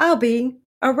thing? I'll be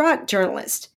a rock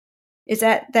journalist. Is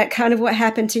that kind of what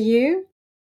happened to you?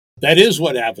 That is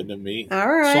what happened to me.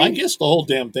 All right. So I guess the whole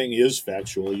damn thing is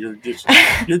factual. You're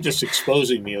just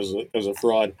exposing me as a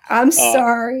fraud. I'm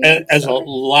sorry. As a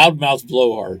loudmouth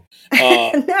blowhard.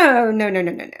 No.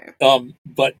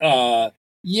 But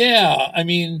yeah, I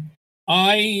mean,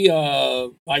 I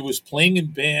was playing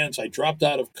in bands. I dropped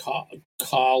out of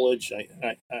college.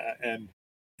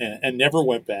 And never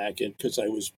went back, because I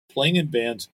was playing in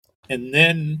bands, and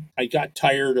then I got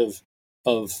tired of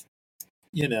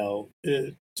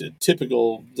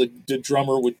typical. The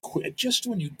drummer would quit just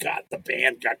when the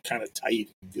band got kind of tight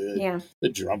and good. Yeah. The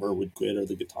drummer would quit, or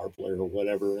the guitar player, or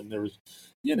whatever. And there was,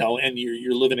 and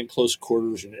you're living in close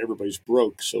quarters, and everybody's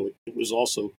broke, so it was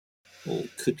also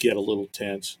could get a little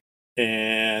tense.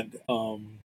 And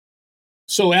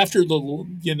so after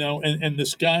and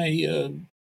this guy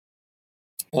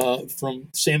from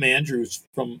Sam Andrew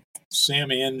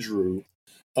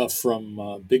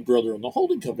from Big Brother and the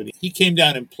Holding Company, he came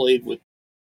down and played with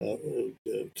the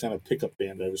kind of pickup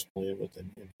band I was playing with,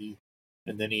 and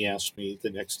then he asked me the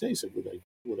next day, said,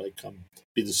 would I come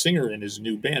be the singer in his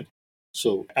new band?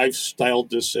 So I've styled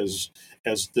this as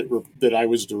that I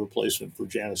was the replacement for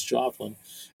Janis Joplin,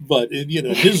 but in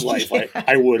his life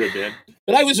I would have been.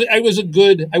 But I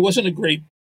wasn't a great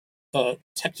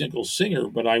technical singer,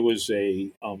 but I was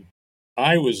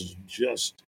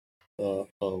just a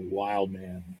wild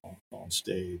man on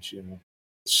stage,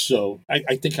 So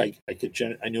I think I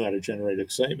knew how to generate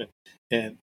excitement,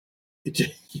 and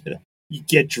you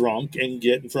get drunk and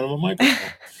get in front of a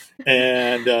microphone.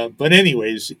 And but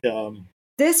anyways,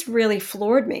 this really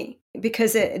floored me,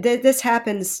 because this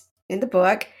happens in the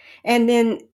book, and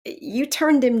then you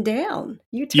turned him down.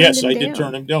 Yes, I did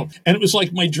turn him down, and it was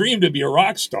like my dream to be a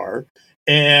rock star,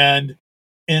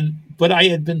 but I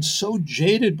had been so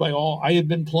jaded by I had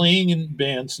been playing in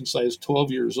bands since I was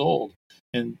 12 years old,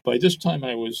 and by this time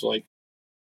I was like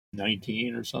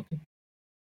 19 or something,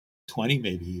 20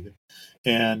 maybe even,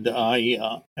 and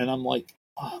I'm like,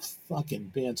 fucking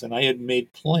bands. And I had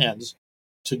made plans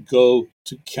to go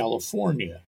to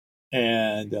California,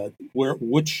 and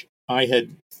which I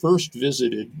had first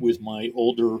visited with my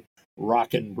older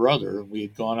rockin' brother. We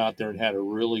had gone out there and had a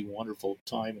really wonderful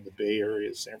time in the Bay Area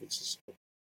of San Francisco,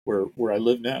 where I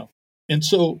live now. And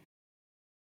so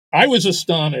I was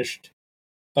astonished.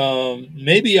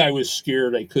 Maybe I was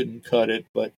scared I couldn't cut it,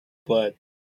 but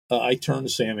I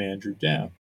turned Sam Andrew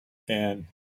down. And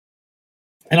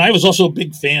I was also a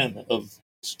big fan of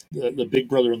the Big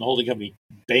Brother and the Holding Company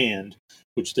band,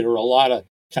 which there were a lot of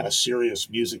kind of serious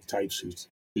music types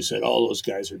who said, "Oh, those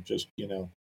guys are just,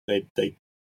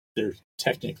 they're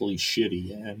technically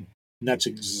shitty," and that's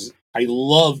I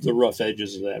love the rough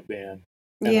edges of that band.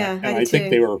 And I think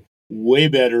they were way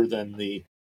better than the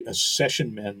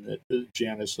session men that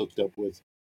Janice hooked up with,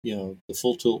 the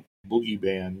Full Tilt Boogie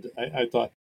Band. I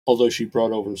thought, although she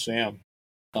brought over Sam,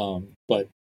 but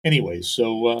anyway,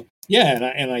 so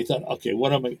and I thought, okay,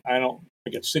 what am I? I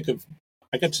got sick of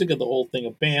the whole thing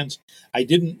of bands. I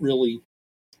didn't really,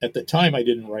 at the time, I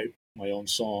didn't write my own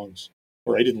songs,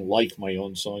 or I didn't like my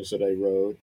own songs that I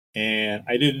wrote, and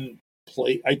I didn't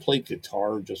play. I played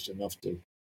guitar just enough to.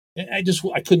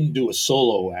 I couldn't do a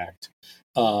solo act,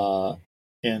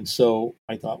 and so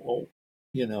I thought, well,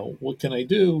 what can I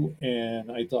do?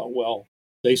 And I thought, well,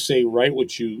 they say write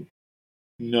what you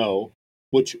know,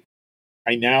 which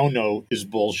I now know is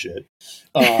bullshit.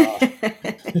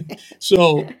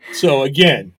 So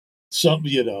again,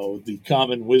 the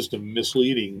common wisdom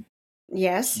misleading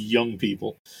young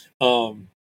people.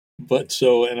 But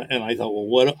so, and I thought, well,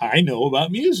 what do I know about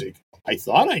music? I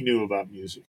thought I knew about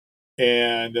music.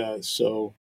 And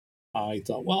so I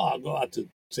thought, well, I'll go out to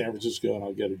San Francisco and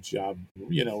I'll get a job.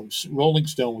 Rolling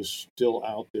Stone was still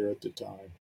out there at the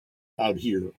time, out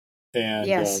here. And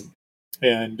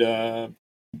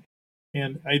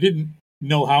and I didn't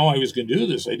know how I was going to do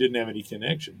this. I didn't have any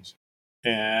connections.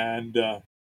 And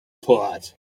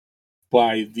but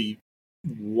by the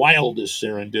wildest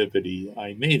serendipity,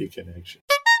 I made a connection.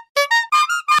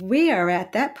 We are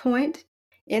at that point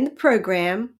in the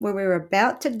program where we were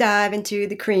about to dive into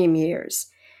the cream years,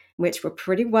 which were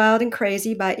pretty wild and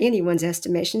crazy by anyone's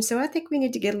estimation. So I think we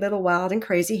need to get a little wild and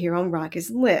crazy here on Rock is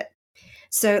Lit.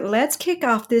 So let's kick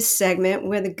off this segment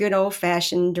with a good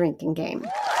old-fashioned drinking game.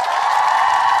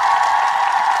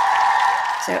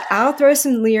 So I'll throw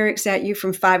some lyrics at you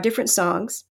from 5 different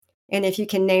songs. And if you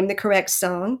can name the correct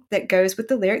song that goes with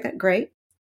the lyric, that's great.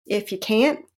 If you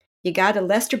can't, you got to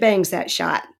Lester Bangs that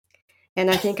shot. And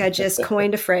I think I just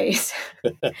coined a phrase.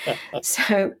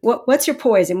 So what's your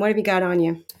poison? What have you got on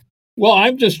you? Well,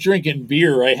 I'm just drinking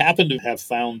beer. I happen to have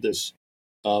found this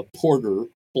porter,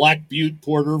 Black Butte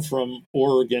Porter from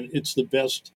Oregon. It's the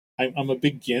best. I'm a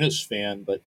big Guinness fan,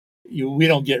 but we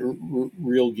don't get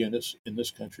real Guinness in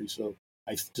this country. So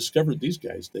I discovered these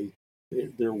guys.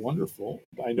 They're wonderful.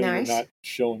 I know You're not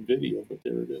showing video, but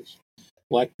there it is.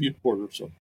 Black Butte Porter.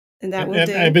 So. And that will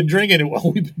do. I've been drinking it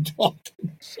while we've been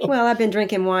talking. So. Well, I've been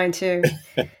drinking wine too.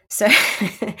 So,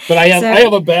 but I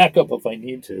have a backup if I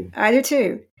need to. I do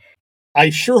too.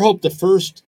 I sure hope the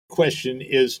first question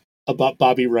is about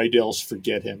Bobby Rydell's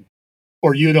 "Forget Him,"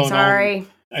 or "You Don't Sorry.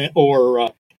 Know," or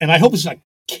and I hope it's not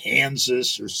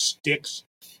Kansas or Styx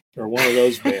or one of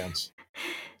those bands.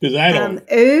 Because I don't.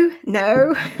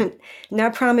 No, I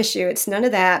promise you, it's none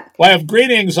of that. Well, I have great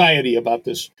anxiety about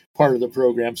this part of the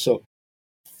program, so.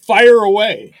 Fire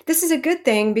away. This is a good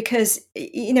thing because,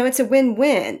 it's a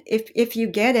win-win. If you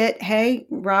get it, hey,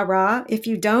 rah-rah. If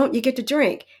you don't, you get to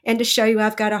drink. And to show you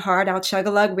I've got a heart, I'll chug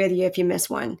a lug with you if you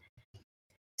miss one.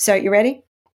 So, you ready?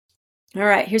 All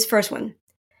right, here's the first one.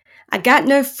 I got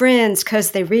no friends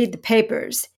because they read the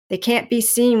papers. They can't be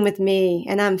seen with me,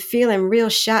 and I'm feeling real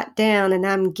shot down, and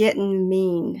I'm getting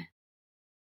mean.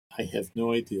 I have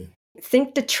no idea.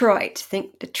 Think Detroit.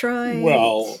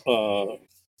 Well,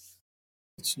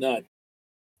 it's not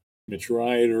Mitch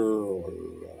Ryder or,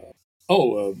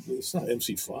 it's not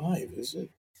MC5, is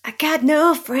it? I got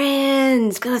no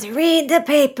friends because I read the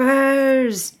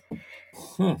papers.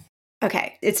 Huh.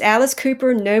 Okay, it's Alice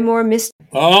Cooper, No More Mr.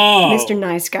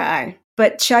 Nice Guy.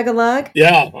 But chug-a-lug?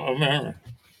 Yeah, I remember.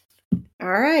 All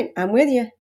right, I'm with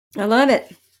you. I love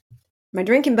it. My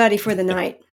drinking buddy for the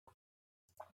night.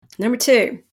 Number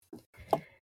 2.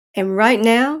 And right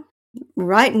now,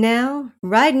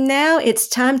 it's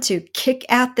time to kick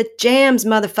out the jams,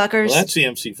 motherfuckers. Well, that's the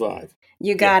MC5.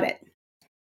 You got it.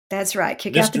 That's right.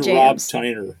 Kick out the jams. Mr. Rob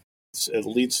Tyner, the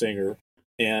lead singer,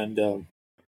 and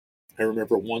I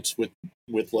remember once with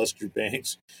Lester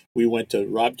Bangs, we went to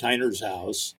Rob Tyner's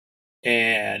house,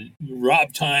 and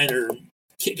Rob Tyner,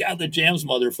 kick out the jams,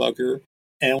 motherfucker,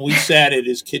 and we sat at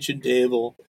his kitchen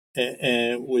table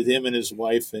and with him and his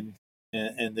wife, and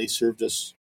they served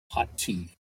us hot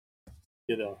tea.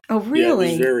 Oh,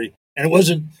 really? Yeah, and it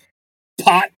wasn't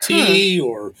pot tea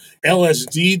or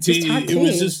LSD tea. It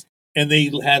was just, and they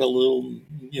had a little,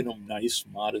 nice,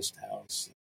 modest house,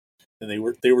 and they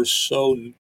were so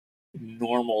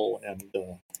normal and,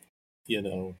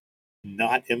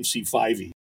 not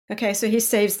MC5-y. Okay, so he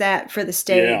saves that for the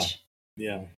stage.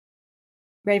 Yeah.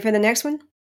 Ready for the next one?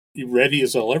 Ready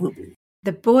as I'll ever be.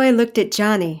 The boy looked at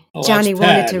Johnny. Oh, Johnny that's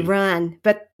wanted to Patty. run,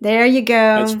 but there you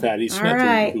go. That's Patti Smith. All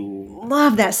right. Who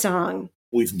Love that song.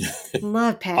 we've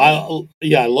Love Patty.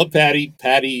 I love Patty.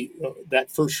 Patty,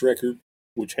 that first record,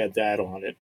 which had that on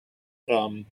it,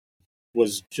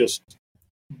 was just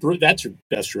that's her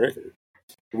best record.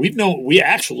 We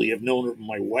actually have known her.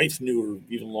 My wife knew her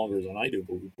even longer than I do,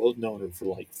 but we've both known her for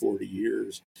like 40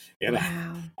 years. And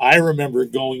Wow. I remember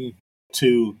going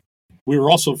to. We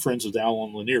were also friends with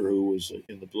Alan Lanier, who was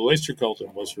in the Blue Oyster Cult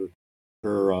and was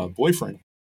her boyfriend.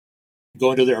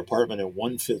 Going to their apartment at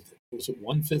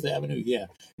 1/5 Avenue? Yeah, it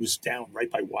was down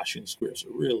right by Washington Square. It's a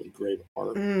really great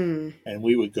apartment. And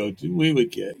we would get,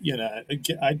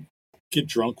 I'd get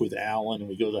drunk with Alan, and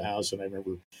we go to the house. And I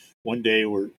remember one day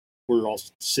we're all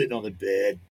sitting on the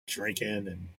bed drinking,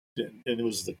 and it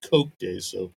was the Coke days,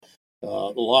 so a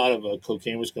lot of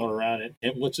cocaine was going around.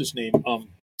 And what's his name?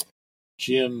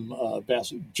 Jim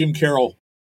Carroll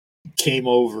came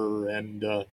over, and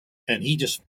he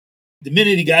just, the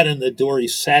minute he got in the door, he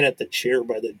sat at the chair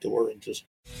by the door and just.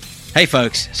 Hey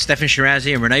folks, Stefan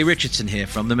Shirazi and Renee Richardson here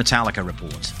from the Metallica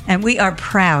Report. And we are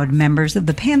proud members of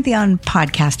the Pantheon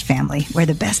podcast family, where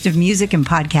the best of music and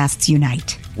podcasts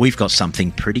unite. We've got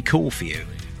something pretty cool for you.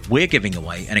 We're giving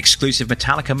away an exclusive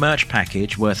Metallica merch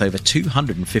package worth over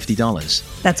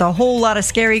 $250. That's a whole lot of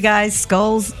Scary Guys,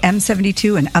 skulls,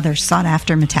 M72, and other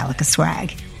sought-after Metallica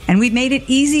swag. And we've made it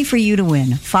easy for you to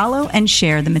win. Follow and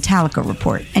share the Metallica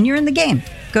Report, and you're in the game.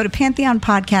 Go to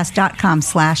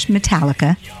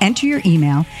pantheonpodcast.com/Metallica, enter your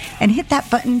email, and hit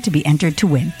that button to be entered to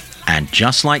win. And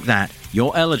just like that,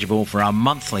 you're eligible for our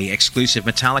monthly exclusive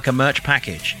Metallica merch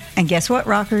package. And guess what,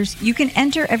 rockers? You can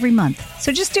enter every month,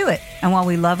 so just do it. And while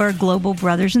we love our global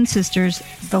brothers and sisters,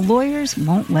 the lawyers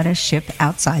won't let us ship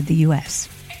outside the U.S.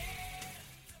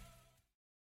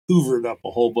 Hoovered up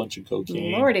a whole bunch of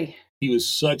cocaine. Lordy. He was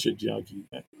such a junkie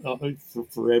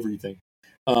for everything.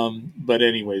 But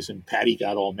anyways, and Patty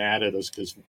got all mad at us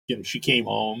because she came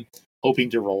home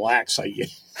hoping to relax, I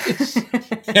guess.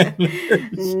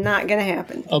 Not gonna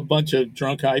happen. A bunch of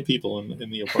drunk high people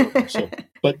in the apartment. So,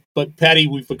 but Patty,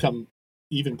 we've become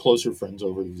even closer friends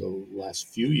over the last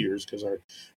few years because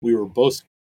we were both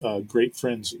great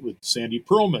friends with Sandy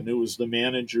Pearlman, who was the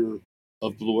manager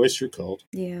of Blue Oyster Cult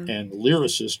and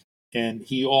lyricist, and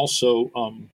he also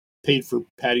paid for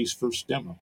Patty's first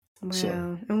demo. Wow.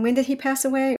 So, and when did he pass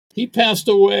away? He passed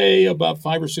away about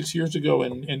 5 or 6 years ago,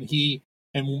 and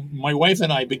my wife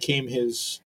and I became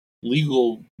his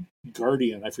legal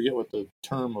guardian. I forget what the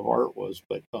term of art was,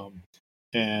 but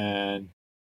and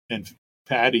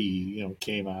Patty,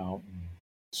 came out, and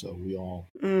so we all.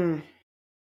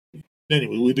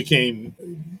 Anyway, we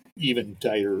became even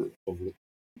tighter over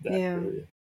that area.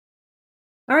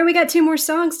 All right, we got 2 more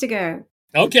songs to go.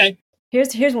 Okay.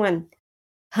 Here's one.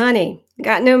 Honey,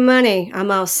 got no money.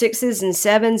 I'm all 6s and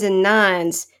 7s and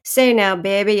 9s. Say now,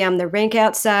 baby, I'm the rink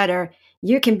outsider.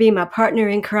 You can be my partner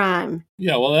in crime.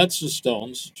 Yeah, well, that's the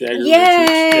Stones. Jagger.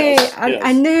 Yay! Richards. Yes,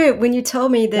 I knew when you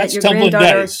told me that that's your Tumbling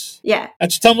granddaughter. Dice. Yeah.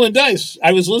 That's Tumbling Dice.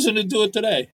 I was listening to it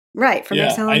today. Right, from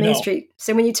Exile on Main know. Street.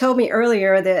 So when you told me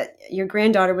earlier that your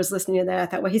granddaughter was listening to that, I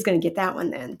thought, well, he's going to get that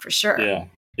one then, for sure.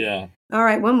 Yeah. All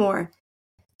right, one more.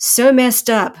 So messed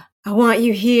up. I want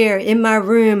you here in my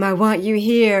room. I want you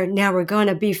here. Now we're going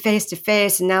to be face to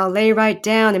face, and I'll lay right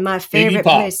down in my favorite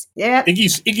place. Yeah.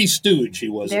 Iggy Stooge, he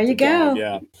was. There you go.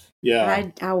 Dog. Yeah.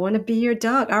 I want to be your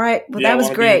dog. All right. Well, Yeah, that was I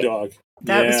wanna great. be your dog.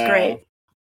 That was great.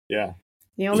 Yeah.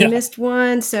 You only missed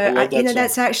one. So, I love that song.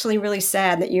 that's actually really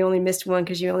sad that you only missed one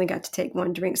because you only got to take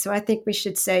one drink. So I think we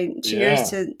should say cheers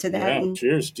to that. Yeah, and,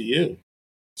 cheers to you.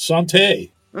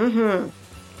 Santé. Mm-hmm.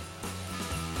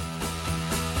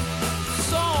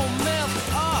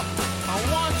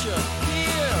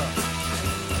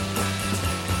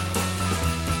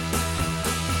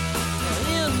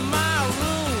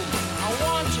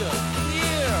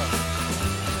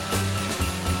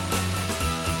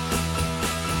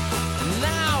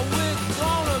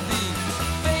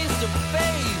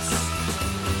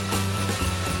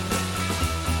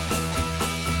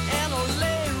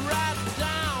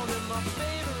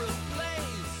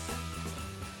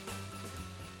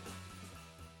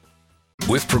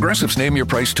 With Progressive's Name Your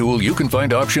Price tool, you can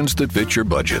find options that fit your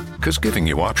budget, because giving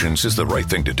you options is the right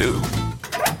thing to do.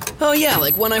 Oh yeah,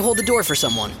 like when I hold the door for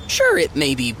someone. Sure, it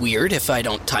may be weird if I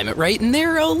don't time it right, and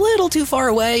they're a little too far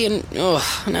away, and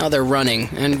now they're running.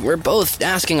 And we're both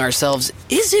asking ourselves,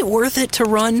 is it worth it to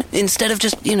run instead of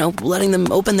just, letting them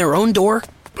open their own door?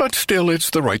 But still, it's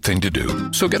the right thing to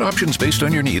do. So get options based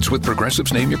on your needs with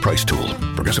Progressive's Name Your Price tool.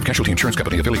 Progressive Casualty Insurance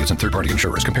Company, affiliates, and third-party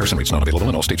insurers. Comparison rates not available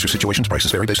in all states or situations.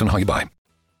 Prices vary based on how you buy.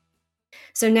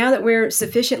 So now that we're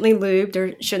sufficiently lubed,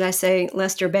 or should I say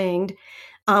Lester banged,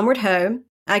 onward ho,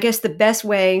 I guess the best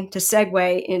way to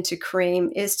segue into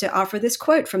Cream is to offer this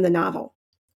quote from the novel.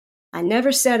 I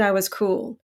never said I was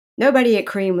cool. Nobody at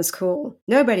Cream was cool.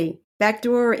 Nobody,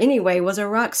 backdoor anyway, was a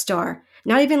rock star.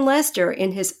 Not even Lester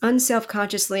in his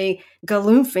unselfconsciously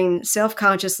galoofing,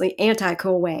 self-consciously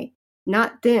anti-cool way.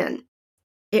 Not then.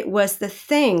 It was the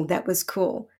thing that was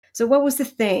cool. So what was the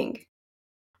thing?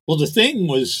 Well, the thing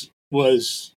was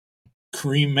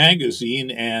Cream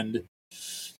magazine, and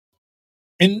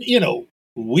you know,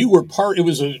 we were part. It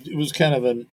was kind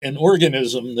of an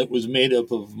organism that was made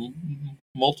up of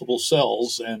multiple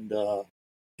cells, and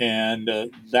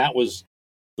that was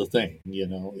the thing. You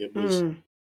know, it was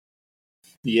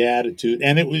the attitude,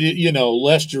 and it was, you know,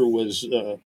 Lester was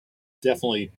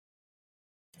definitely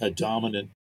a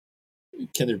dominant.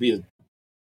 Can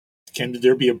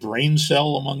there be a brain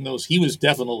cell among those? He was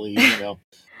definitely, you know,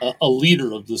 a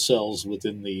leader of the cells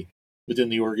within the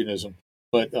organism.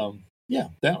 But yeah,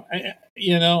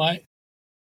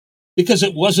 because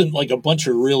it wasn't like a bunch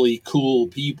of really cool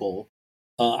people.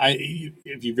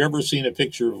 If you've ever seen a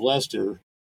picture of Lester,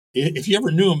 if you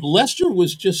ever knew him, Lester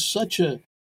was just such a.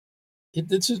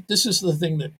 This is the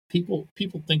thing that people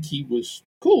think he was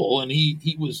cool, and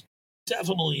he was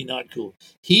definitely not cool.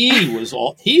 He was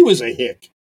a hick.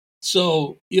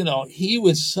 So, you know, he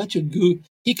was such a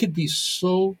he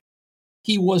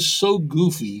was so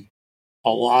goofy a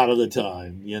lot of the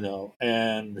time, you know,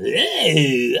 and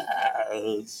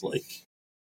it's like,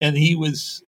 and he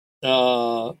was,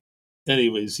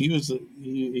 anyways, he was,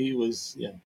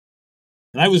 yeah.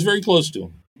 And I was very close to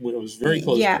him. I was very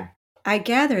close to him. I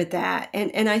gathered that.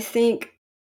 And I think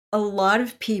a lot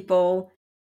of people,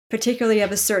 particularly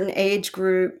of a certain age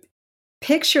group,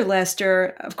 picture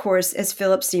Lester, of course, as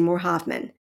Philip Seymour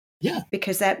Hoffman. Yeah.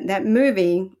 Because that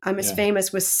movie, I'm As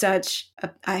Famous, was such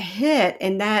a hit.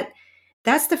 And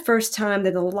that's the first time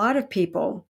that a lot of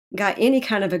people got any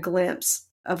kind of a glimpse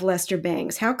of Lester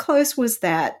Bangs. How close was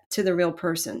that to the real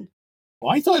person?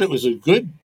 Well, I thought it was a good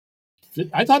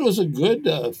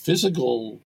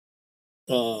physical,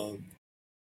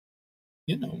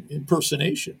 you know,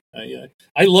 impersonation.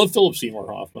 I love Philip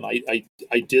Seymour Hoffman. I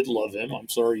did love him. I'm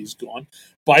sorry he's gone.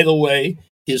 By the way,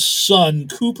 his son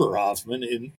Cooper Hoffman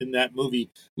in that movie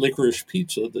Licorice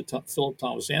Pizza, the Philip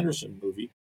Thomas Anderson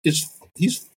movie, he's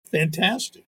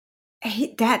fantastic.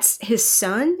 That's his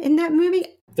son in that movie?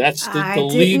 That's the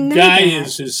lead guy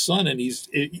is his son, and he's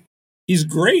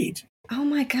great. Oh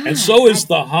my God! And so is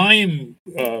the Haim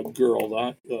girl,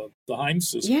 the Haim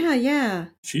sister. Yeah.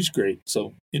 She's great.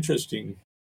 So interesting.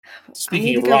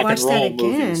 Speaking of rock and roll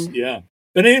movies, yeah.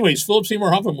 But anyways, Philip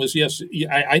Seymour Hoffman was I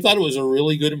thought it was a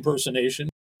really good impersonation.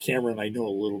 Cameron, I know a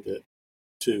little bit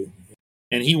too,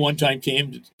 and he one time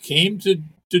came to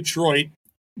Detroit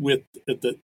with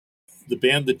the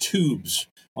band The Tubes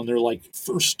on their like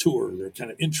first tour, their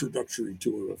kind of introductory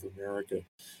tour of America,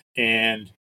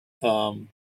 and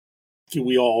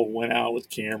we all went out with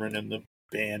Cameron and the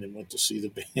band and went to see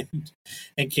the band.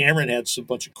 And Cameron had a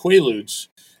bunch of Quaaludes,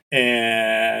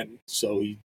 and so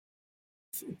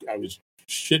I was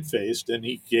shit-faced, and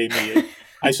he gave me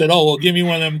I said, "Oh, well, give me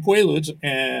one of them Quaaludes,"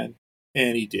 and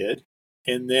he did.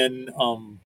 And then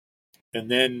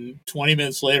 20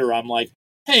 minutes later, I'm like,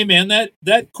 "Hey, man, that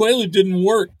Quaalude didn't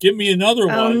work. Give me another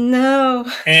one." Oh no!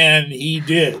 And he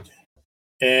did,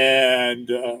 and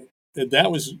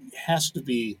that has to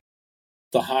be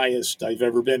the highest I've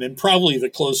ever been, and probably the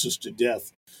closest to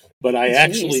death. But I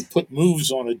actually put moves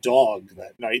on a dog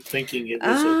that night, thinking it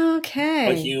was a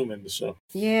human. So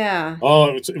yeah.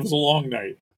 Oh, it was a long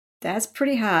night. That's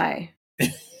pretty high.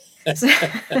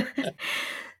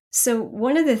 So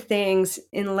one of the things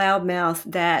in Loudmouth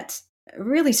that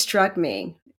really struck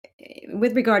me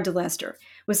with regard to Lester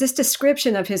was this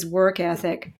description of his work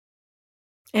ethic.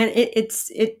 And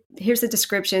here's the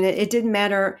description. It didn't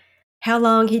matter how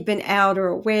long he'd been out or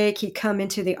awake. He'd come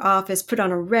into the office, put on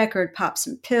a record, pop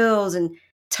some pills, and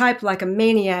type like a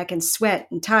maniac and sweat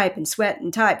and type and sweat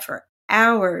and type for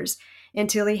hours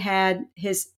until he had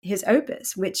his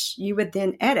opus, which you would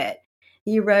then edit.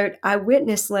 He wrote, "I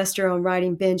witnessed Lester on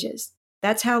writing binges.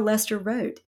 That's how Lester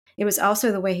wrote. It was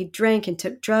also the way he drank and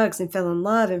took drugs and fell in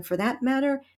love, and for that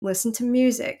matter, listened to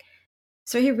music."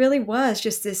 So he really was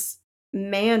just this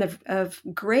man of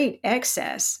great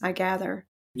excess, I gather.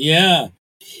 Yeah.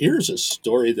 Here's a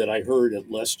story that I heard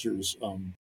at Lester's,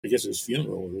 I guess his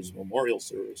funeral or his memorial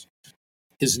service.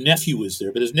 His nephew was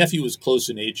there, but his nephew was close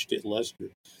in age to Lester.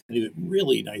 And he was a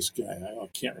really nice guy. I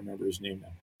can't remember his name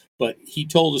now. But he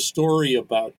told a story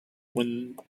about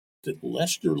when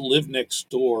Lester lived next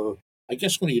door, I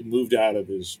guess when he had moved out of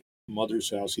his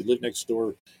mother's house. He lived next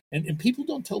door, and people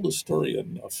don't tell the story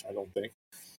enough, I don't think.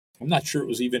 I'm not sure it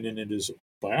was even in his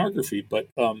biography, but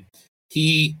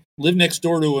he lived next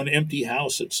door to an empty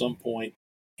house at some point,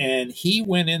 and he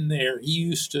went in there. He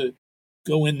used to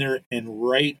go in there and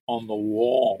write on the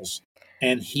walls,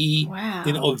 and he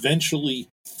eventually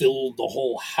filled the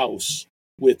whole house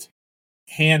with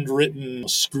handwritten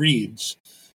screeds,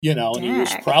 and he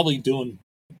was probably doing,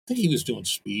 I think he was doing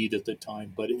speed at the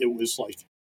time, but it was like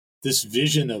this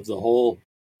vision of the whole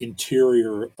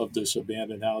interior of this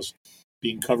abandoned house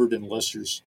being covered in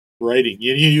Lester's writing.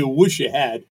 You wish you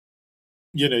had,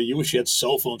 you wish you had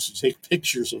cell phones to take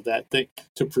pictures of that thing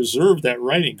to preserve that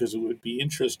writing, because it would be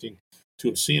interesting to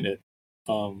have seen it.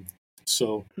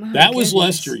 So that was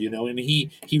Lester, and he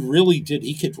really did.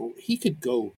 He could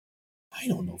go, I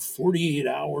don't know, 48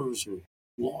 hours or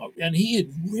long, and he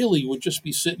would just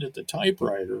be sitting at the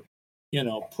typewriter,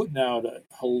 putting out a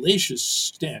hellacious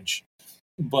stench.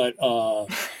 But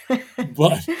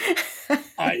but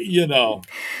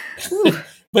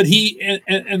but he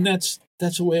and that's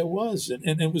the way it was,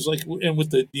 and it was like, and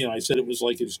with the I said it was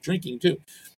like his drinking too.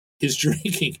 His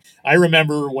drinking, I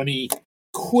remember when he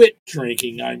quit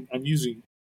drinking. I'm using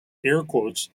air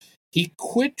quotes. He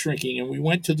quit drinking, and we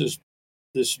went to this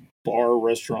bar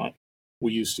restaurant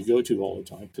we used to go to all the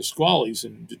time, Pasquale's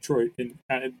in Detroit, in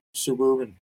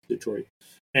suburban Detroit.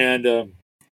 And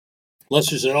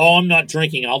Lester said, "Oh, I'm not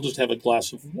drinking. I'll just have a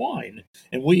glass of wine."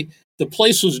 And the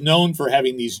place was known for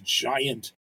having these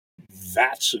giant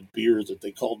vats of beer that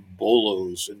they called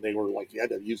bolos, and they were like, you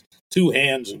had to use two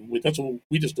hands, and that's what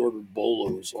we just ordered,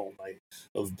 bolos all night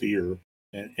of beer,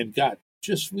 and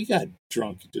we got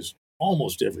drunk just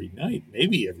almost every night,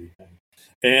 maybe every night.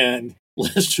 And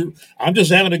Lester, I'm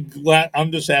just having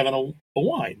a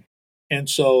wine, and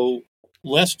so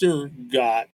Lester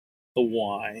got a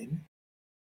wine,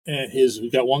 and he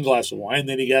got one glass of wine,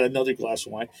 then he got another glass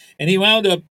of wine, and he wound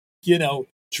up,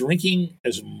 drinking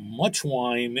as much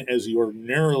wine as he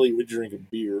ordinarily would drink of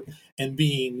beer, and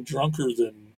being drunker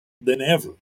than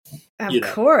ever. Of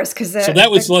course, because so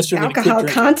that was Lester alcohol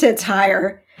content's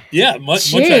higher. Yeah,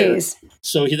 much higher.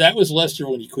 So that was Lester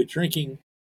when he quit drinking.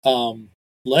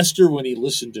 Lester, when he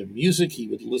listened to music, he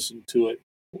would listen to it,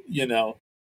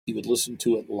 he would listen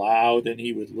to it loud, and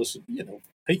he would listen,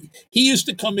 he used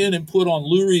to come in and put on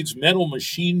Lou Reed's Metal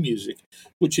Machine music,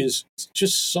 which is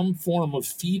just some form of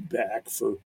feedback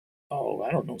for,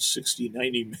 60,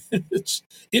 90 minutes.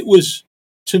 It was,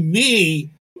 to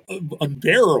me,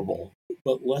 unbearable,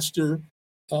 but Lester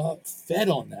fed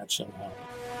on that somehow.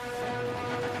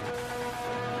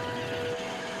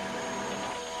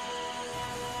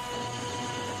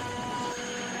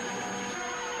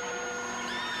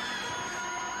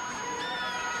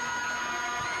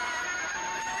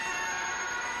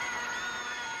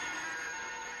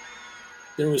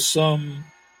 There was some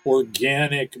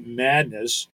organic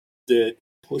madness that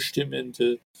pushed him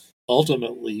into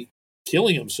ultimately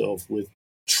killing himself with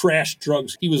trash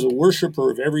drugs. He was a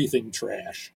worshiper of everything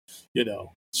trash,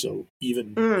 so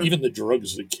even the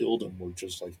drugs that killed him were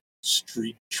just like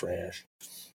street trash.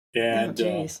 And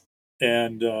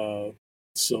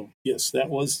so yes, that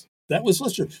was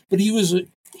Lester. But he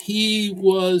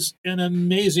was an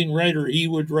amazing writer. He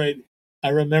would write. I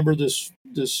remember this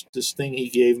thing he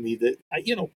gave me that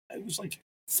it was like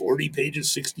 40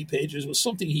 pages, 60 pages. It was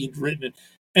something he had written,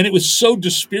 and it was so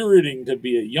dispiriting to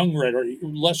be a young writer.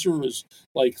 Lester was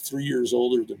like 3 years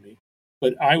older than me,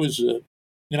 but I was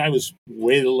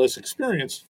way less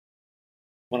experienced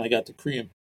when I got to Cream.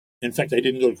 In fact, I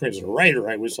didn't go to Cream as a writer.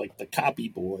 I was like the copy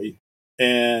boy,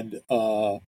 and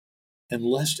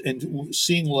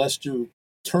seeing Lester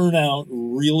turn out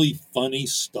really funny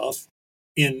stuff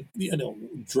in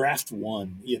draft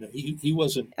one. He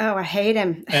wasn't. Oh, I hate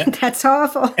him. That's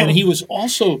awful. And he was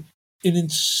also an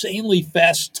insanely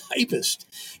fast typist.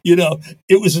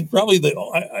 It was probably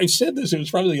I said this. It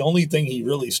was probably the only thing he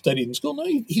really studied in school. No,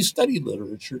 he studied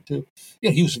literature too.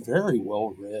 He was very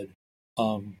well read.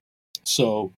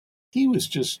 So he was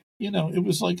just it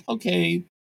was like, okay,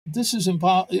 this is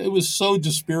impossible. It was so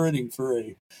dispiriting for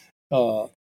a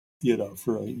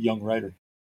young writer.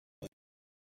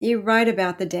 You write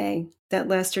about the day that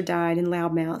Lester died in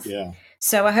Loudmouth. Yeah.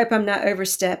 So I hope I'm not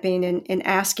overstepping and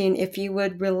asking if you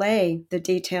would relay the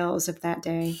details of that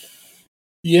day.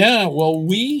 Yeah, well,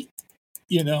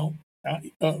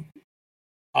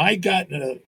 I got in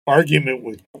an argument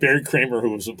with Barry Kramer,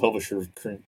 who was the publisher of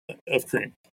Cream.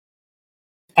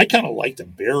 I kind of liked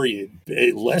him.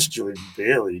 Lester and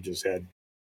Barry just had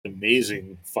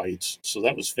amazing fights, so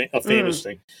that was a famous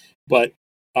thing. But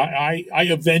I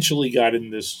eventually got in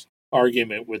this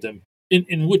argument with him,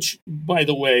 in which, by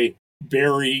the way,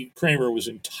 Barry Kramer was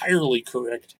entirely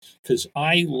correct, because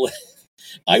I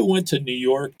went to New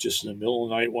York just in the middle of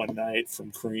the night one night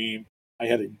from Cream. I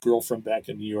had a girlfriend back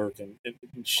in New York, and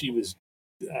she was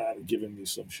giving me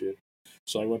some shit.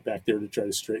 So I went back there to try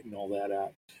to straighten all that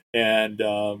out. And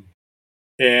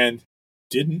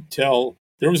didn't tell,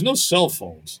 there was no cell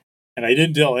phones. And I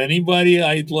didn't tell anybody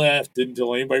I'd left, didn't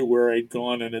tell anybody where I'd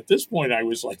gone. And at this point, I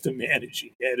was like the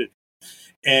managing editor.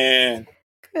 And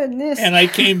goodness. And I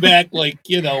came back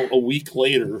a week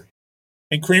later,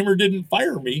 and Kramer didn't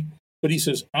fire me, but he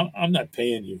says, I'm not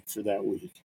paying you for that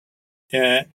week.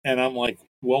 And I'm like,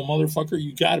 well, motherfucker,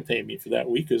 you got to pay me for that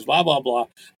week, because blah, blah, blah.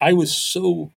 I was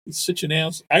such an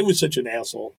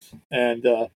asshole.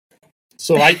 And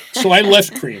so I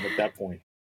left Cream at that point.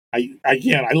 I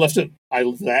left it.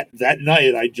 That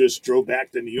night, I just drove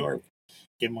back to New York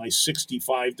in my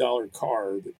 $65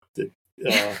 car that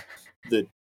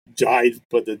died,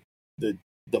 but the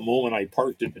moment I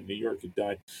parked it in New York, it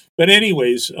died. But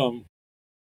anyways, and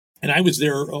I was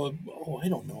there. I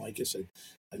don't know. I guess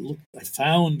I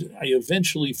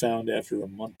eventually found after a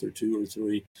month or two or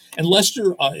three. And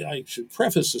Lester, I should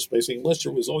preface this by saying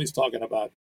Lester was always talking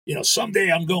about, someday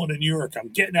I'm going to New York. I'm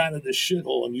getting out of this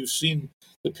shithole. And you've seen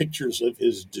the pictures of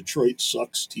his Detroit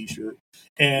Sucks T-shirt,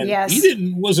 and yes.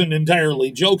 He wasn't entirely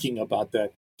joking about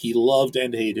that. He loved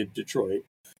and hated Detroit.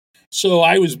 So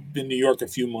I was in New York a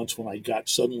few months when I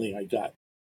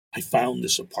found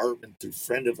this apartment through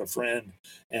friend of a friend,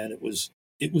 and it was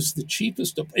the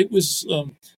cheapest. It was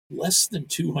less than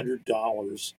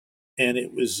 $200, and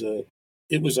it was a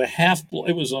half block.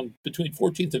 It was on between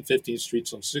 14th and 15th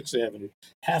Streets on 6th Avenue,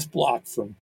 half block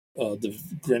from the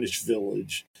Greenwich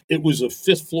Village. It was a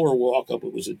 5th floor walk up.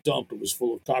 It was a dump. It was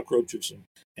full of cockroaches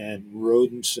and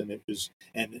rodents, and it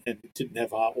didn't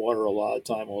have hot water a lot of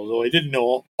time. Although I didn't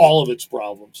know all of its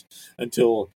problems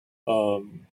until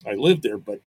I lived there.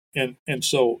 But and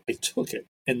so I took it,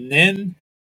 and then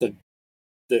the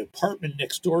apartment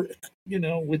next door,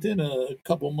 within a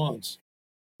couple months,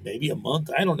 maybe a month,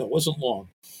 I don't know, it wasn't long.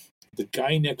 The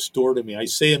guy next door to me, I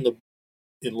say in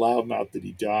loudmouth that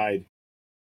he died.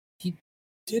 He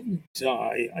didn't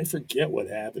die. I forget what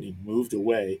happened. He moved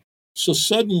away. So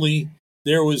suddenly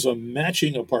there was a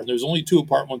matching apartment. There was only 2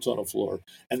 apartments on a floor,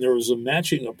 and there was a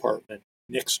matching apartment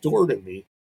next door to me.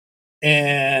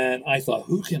 And I thought,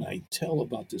 who can I tell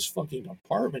about this fucking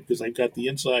apartment? Because I've got the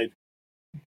inside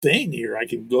thing here. I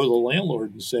can go to the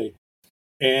landlord and say.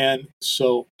 And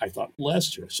so I thought,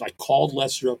 Lester. So I called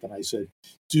Lester up and I said,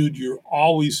 dude, you're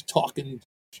always talking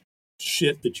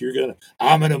shit that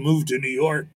I'm going to move to New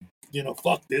York.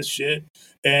 Fuck this shit.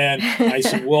 And I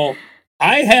said, well,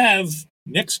 I have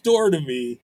next door to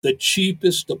me the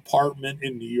cheapest apartment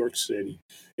in New York City.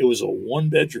 It was a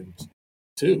 1-bedroom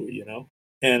too,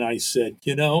 And I said,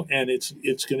 and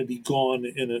it's going to be gone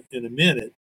in a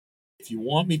minute. If you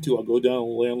want me to, I'll go down to the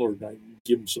landlord and I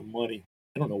give him some money.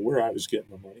 I don't know where I was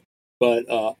getting the money, but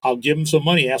I'll give him some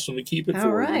money, ask him to keep it All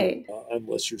for right. you. And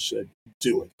Lester said,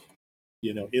 do it,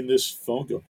 in this phone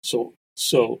call.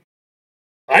 So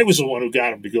I was the one who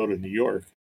got him to go to New York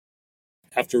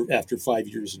after 5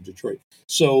 years in Detroit.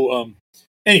 So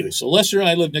anyway, so Lester and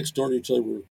I lived next door to each other.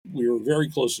 We were very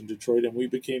close in Detroit, and we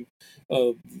became,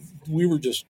 we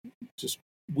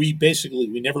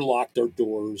never locked our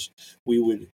doors. We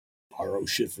would borrow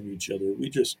shit from each other. We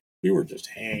were just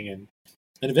hanging.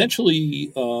 And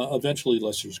eventually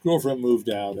Lester's girlfriend moved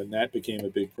out, and that became a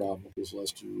big problem because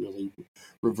Lester really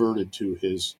reverted to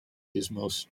his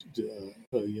most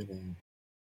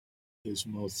his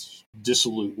most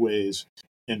dissolute ways.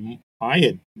 And I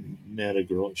had met a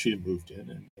girl, and she had moved in,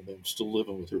 and I'm still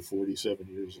living with her 47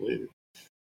 years later.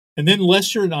 And then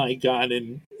Lester and I got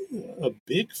in a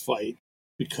big fight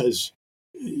because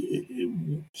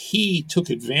he took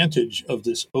advantage of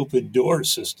this open door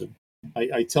system.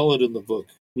 I tell it in the book.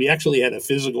 We actually had a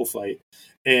physical fight,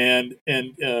 and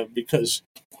because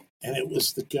it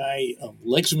was the guy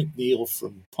Legs McNeil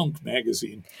from Punk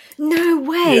magazine. No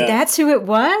way, Yeah. That's who it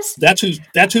was. That's who.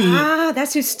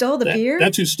 That's who stole the beer.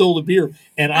 That's who stole the beer.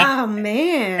 And oh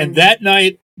man! And that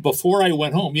night before I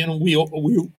went home,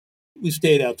 we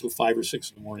stayed out till 5 or 6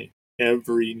 in the morning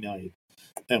every night,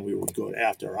 and we would go to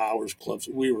after hours clubs.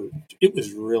 It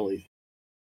was really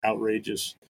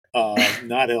outrageous,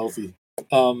 not healthy.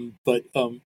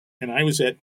 And I was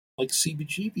at like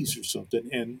CBGB's or something,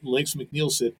 and Legs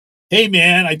McNeil said, "Hey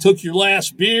man, I took your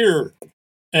last beer,"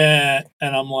 and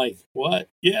I'm like, "What?"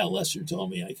 "Yeah, Lester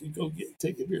told me I could go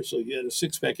take a beer." So you had a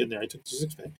 6-pack in there. I took the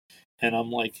 6-pack, and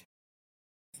I'm like,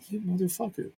 "You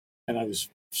motherfucker!" And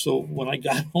so when I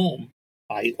got home,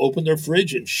 I opened their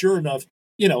fridge, and sure enough,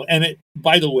 and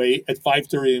by the way, at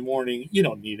 5:30 in the morning, you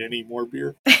don't need any more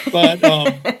beer. But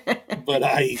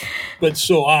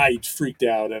so I freaked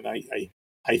out, and I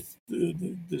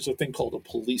there's a thing called a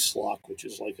police lock, which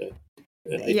is like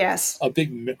a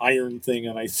big iron thing,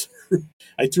 and I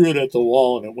threw it at the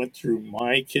wall, and it went through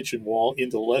my kitchen wall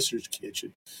into Lester's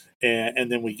kitchen,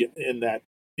 and then we get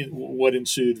what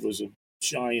ensued was a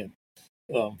giant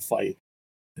fight.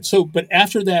 And so, but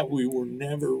after that, we were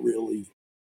never really.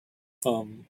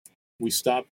 We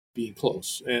stopped being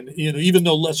close, and even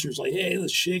though Lester's like, "Hey,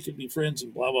 let's shake and be friends,"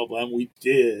 and blah blah blah, and we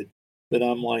did. But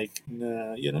I'm like,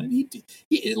 nah,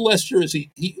 Lester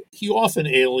he often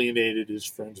alienated his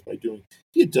friends by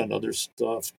he had done other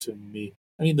stuff to me.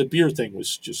 I mean, the beer thing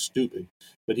was just stupid,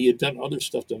 but he had done other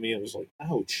stuff to me. It was like,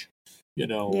 ouch,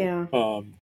 Yeah.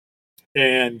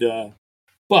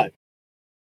 But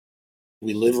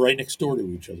we live right next door to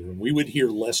each other, and we would hear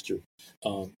Lester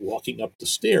walking up the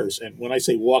stairs. And when I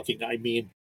say walking, I mean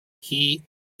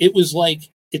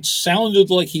it sounded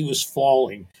like he was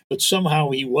falling, but somehow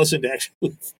he wasn't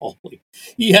actually falling.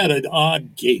 He had an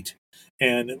odd gait,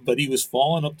 but he was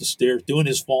falling up the stairs, doing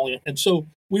his falling. And so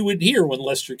we would hear when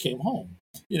Lester came home,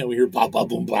 we hear ba ba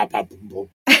boom, ba ba boom boom,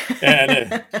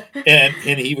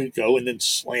 and he would go and then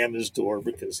slam his door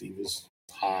because he was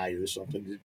high or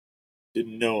something,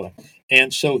 didn't know it.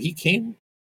 And so he came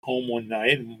home one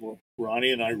night, and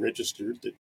Ronnie and I registered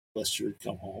that Lester had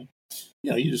come home.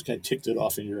 You just kind of ticked it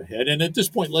off in your head. And at this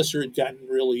point, Lester had gotten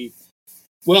really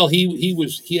well.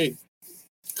 He had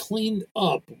cleaned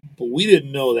up, but we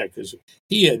didn't know that because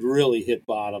he had really hit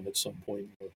bottom at some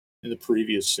point in the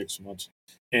previous 6 months.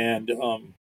 And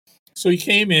so he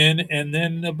came in, and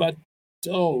then about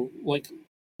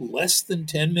less than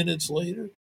 10 minutes later,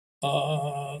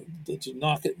 there's a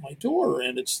knock at my door,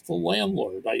 and it's the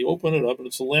landlord. I open it up, and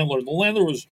it's the landlord. The landlord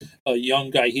was a young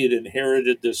guy. He had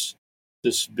inherited this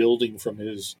building from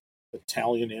his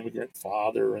Italian immigrant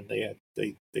father, and they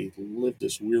lived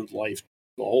this weird life,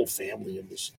 the whole family, in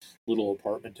this little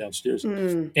apartment downstairs.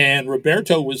 And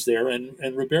Roberto was there,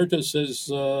 and Roberto says,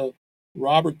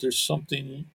 Robert, there's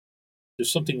something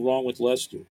wrong with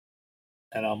Lester.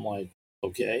 And I'm like,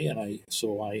 okay. And I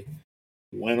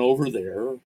went over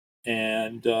there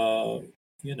and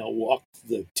walked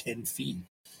the 10 feet.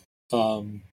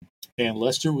 And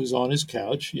Lester was on his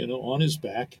couch, on his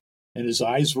back, and his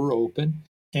eyes were open,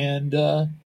 and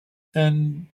I'm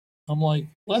like,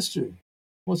 Lester,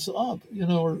 what's up?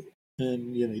 And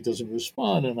he doesn't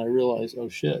respond, and I realize, oh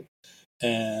shit.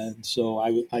 And so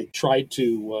I tried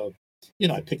to,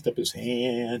 I picked up his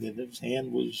hand, and his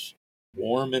hand was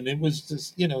warm, and it was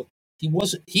just, it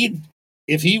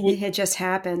had just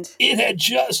happened. It had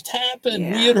just happened.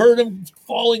 Yeah. We had heard him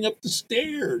falling up the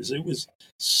stairs. It was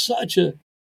such a,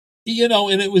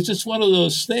 and it was just one of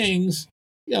those things.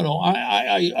 A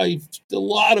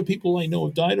lot of people I know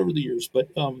have died over the years, but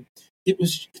it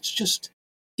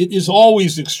is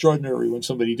always extraordinary when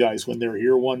somebody dies, when they're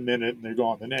here 1 minute and they're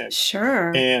gone the next.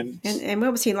 Sure. And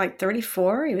what was he, like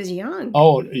 34? He was young.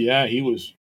 Oh yeah, he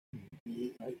was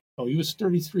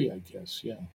 33, I guess.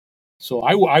 Yeah. So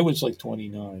I was like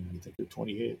 29, I think, or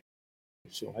 28.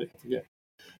 So I forget.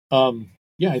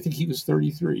 Yeah, I think he was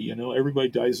 33. Everybody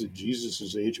dies at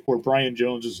Jesus's age or Brian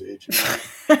Jones's age.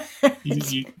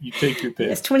 you take your pick.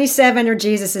 It's 27 or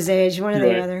Jesus's age, one or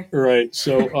the other. Right.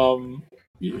 So,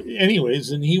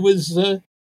 anyways, and he was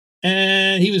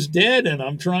dead, and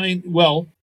I'm trying. Well,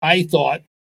 I thought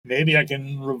maybe I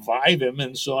can revive him,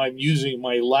 and so I'm using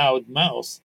my loud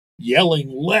mouth,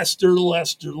 yelling, "Lester,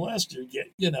 Lester, Lester!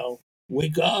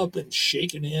 Wake up!" and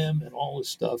shaking him and all this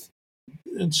stuff.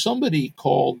 And somebody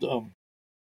called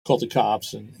the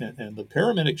cops, and the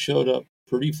paramedics showed up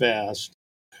pretty fast.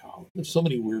 There's so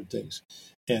many weird things.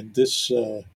 And this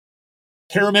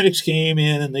paramedics came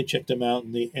in, and they checked him out,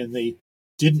 and they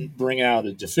didn't bring out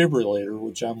a defibrillator,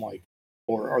 which I'm like,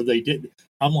 or they did.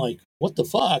 I'm like, what the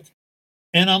fuck?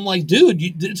 And I'm like, dude,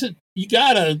 you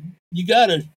gotta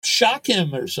shock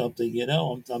him or something,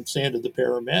 I'm saying to the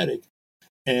paramedic,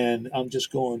 and I'm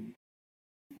just going.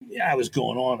 Yeah, I was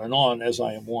going on and on, as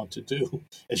I am wont to do.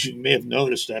 As you may have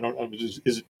noticed, I don't know, is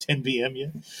it 10 p.m. yet?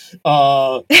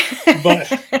 But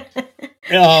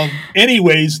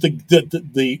anyways,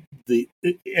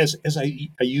 as I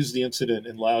used the incident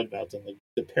in loudmouth, and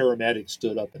the paramedic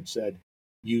stood up and said,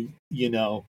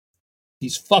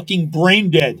 he's fucking brain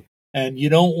dead, and you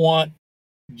don't want,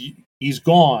 he's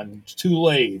gone, it's too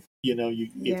late.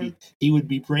 If he would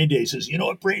be brain dead. He says, you know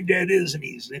what brain dead is? And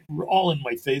he's all in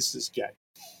my face, this guy.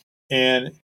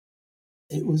 And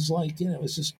it was like, it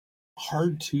was just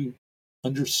hard to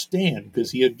understand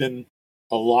because he had been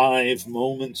alive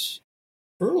moments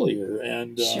earlier.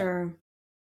 And sure.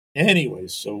 anyway,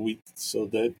 so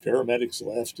the paramedics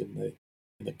left, and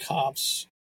the cops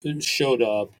showed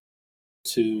up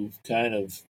to kind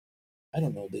of, I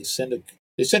don't know, they sent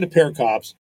a pair of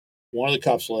cops. One of the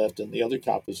cops left, and the other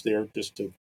cop was there just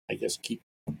to, I guess,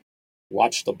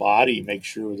 watch the body, make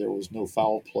sure there was no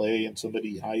foul play, and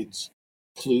somebody hides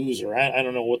clues, or I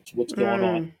don't know what's going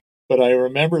on. But I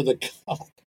remember the cop.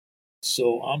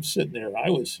 So I'm sitting there. I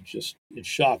was just in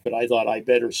shock, but I thought I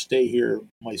better stay here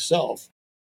myself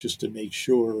just to make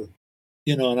sure,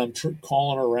 and I'm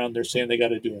calling around. They're saying they got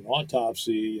to do an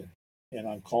autopsy, and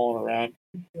I'm calling around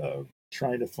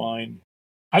trying to find.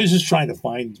 I was just trying to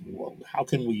find, well, how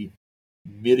can we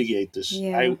mitigate this?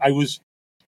 Yeah. I was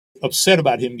upset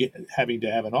about him having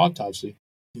to have an autopsy.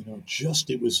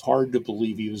 It was hard to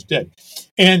believe he was dead.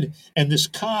 And this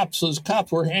cops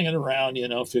were hanging around,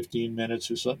 15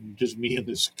 minutes or something, just me and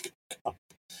this cop.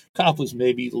 Cop was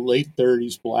maybe late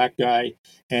 30s, black guy.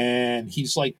 And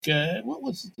he's like,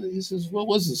 he says, what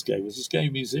was this guy? Was this guy a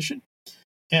musician?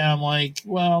 And I'm like,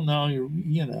 well,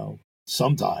 no,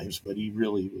 sometimes, but he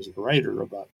really was a writer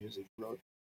about music,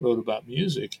 wrote about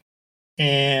music.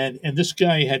 And this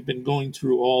guy had been going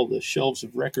through all the shelves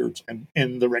of records,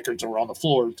 and the records were on the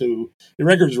floor too. The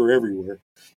records were everywhere.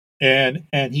 And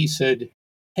he said,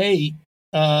 hey,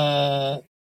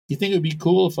 you think it would be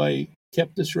cool if I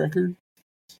kept this record?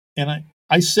 And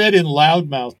I said in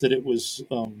loudmouth that it was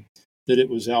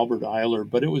Albert Ayler,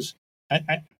 but it was,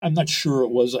 I'm not sure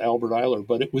it was Albert Ayler,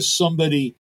 but it was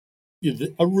somebody,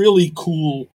 a really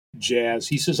cool jazz.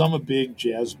 He says, I'm a big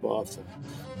jazz buff.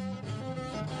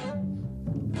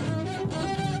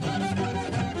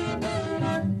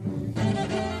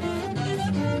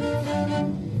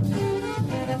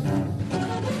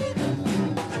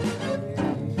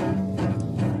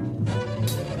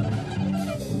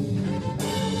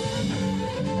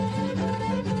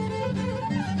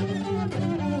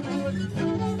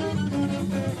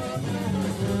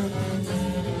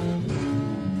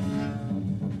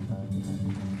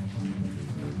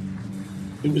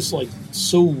 It was like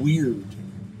so weird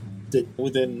that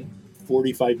within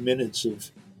 45 minutes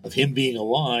of him being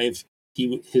alive,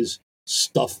 his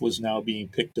stuff was now being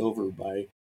picked over by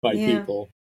people.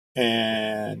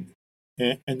 And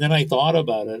then I thought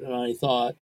about it, and I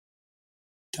thought,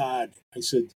 God, I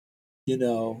said,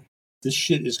 this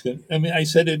shit is going to, I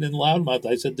said it in loudmouth.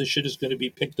 I said, this shit is going to be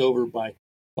picked over by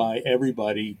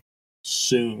everybody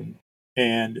soon.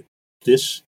 And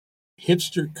this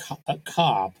hipster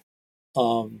cop,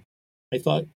 I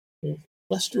thought, well,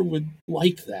 Lester would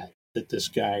like that this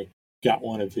guy got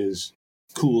one of his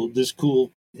cool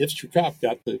hipster cop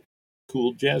got the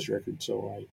cool jazz record.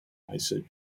 So I said,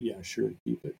 yeah, sure,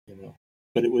 keep it,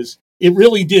 But it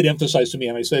really did emphasize to me,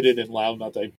 and I said it in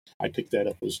loudmouth. I picked that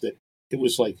up, was that it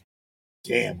was like,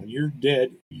 damn, when you're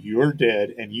dead,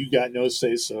 and you got no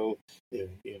say so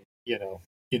in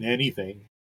anything.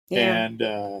 Yeah. And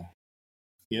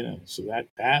so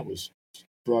that was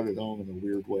brought it home in a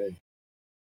weird way.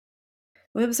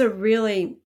 Well, it was a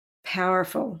really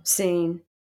powerful scene.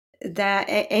 That,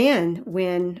 and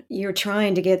when you're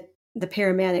trying to get the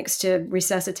paramedics to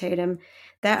resuscitate him,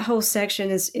 that whole section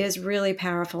is really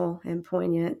powerful and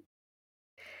poignant.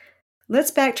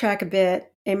 Let's backtrack a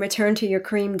bit and return to your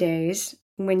Cream days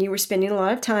when you were spending a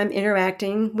lot of time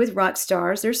interacting with rock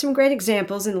stars. There's some great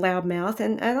examples in Loudmouth,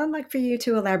 and I'd like for you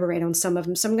to elaborate on some of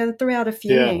them. So I'm going to throw out a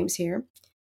few names here,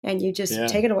 and you just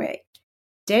take it away.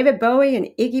 David Bowie and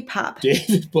Iggy Pop.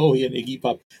 David Bowie and Iggy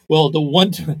Pop. Well,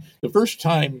 the first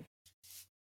time,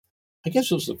 I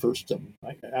guess it was the first time.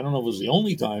 I don't know if it was the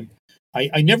only time.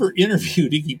 I never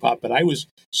interviewed Iggy Pop, but I was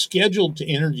scheduled to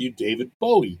interview David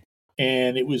Bowie.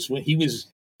 And it was when he was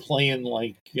playing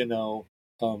Cobo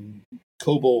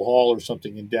Hall or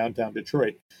something in downtown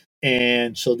Detroit.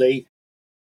 And so it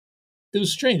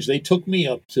was strange. They took me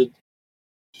up to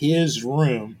his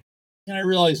room, and I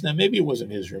realized now maybe it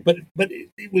wasn't his room, but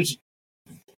it was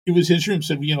his room.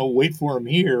 Said, wait for him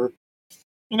here.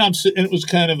 And it was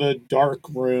kind of a dark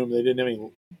room. They didn't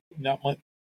have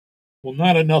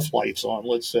not enough lights on,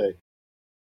 let's say.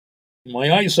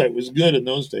 My eyesight was good in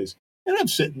those days. And I'm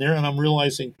sitting there and I'm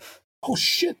realizing, oh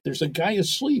shit, there's a guy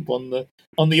asleep on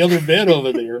the other bed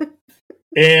over there.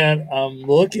 And I'm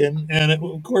looking, and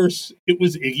of course it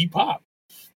was Iggy Pop.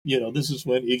 This is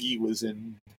when Iggy was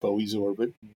in Bowie's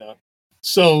orbit.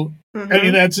 So,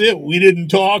 that's it. We didn't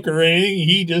talk or anything.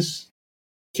 He just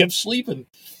kept sleeping.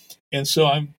 And so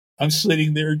I'm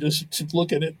sitting there just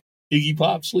looking at Iggy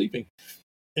Pop sleeping.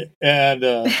 And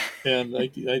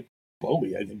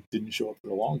Bowie, I think, didn't show up for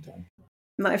a long time.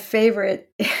 My favorite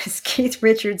is Keith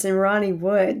Richards and Ronnie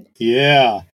Wood.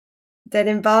 Yeah. That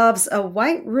involves a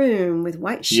white room with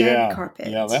white shag carpet.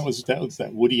 Yeah, that was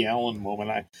that Woody Allen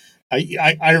moment.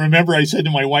 I remember I said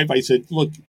to my wife, I said,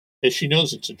 look, as she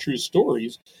knows it's a true story,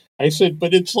 I said,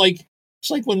 but it's like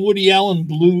when Woody Allen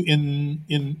blew in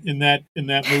that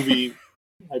movie,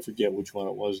 I forget which one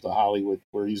it was, the Hollywood,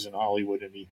 where he's in Hollywood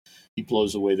and he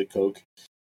blows away the Coke.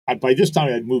 By this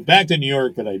time I'd moved back to New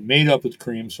York, but I'd made up with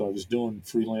Cream, so I was doing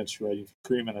freelance writing for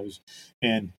Cream,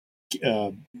 and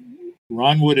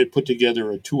Ron Wood had put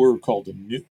together a touring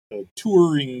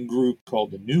group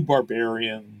called the New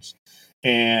Barbarians,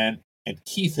 and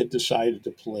Keith had decided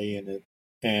to play in it,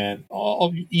 and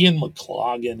Ian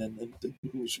McLagan and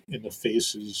who was in the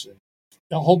Faces, and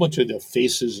a whole bunch of the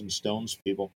Faces and Stones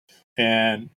people,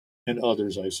 and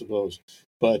others, I suppose.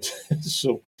 But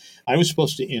so I was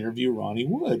supposed to interview Ronnie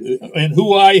Wood, and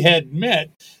who I had met,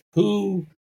 who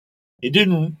he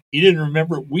didn't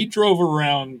remember. We drove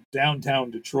around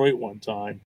downtown Detroit one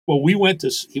time. Well, we went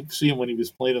to see him when he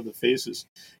was playing on the Faces,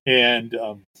 and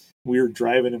we were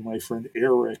driving in my friend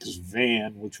Eric's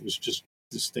van, which was just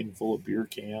this thing full of beer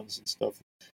cans and stuff,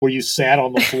 where you sat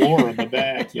on the floor in the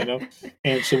back,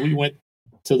 And so we went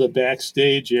to the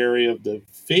backstage area of the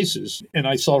Faces, and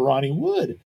I saw Ronnie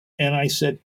Wood. And I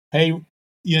said, hey,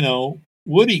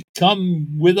 Woody,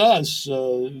 come with us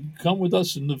in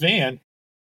the van.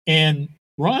 And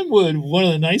Ron Wood, one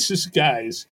of the nicest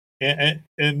guys, and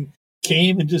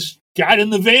came and just got in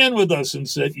the van with us and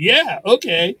said, yeah,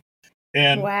 okay.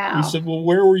 And we said, well,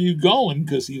 where were you going?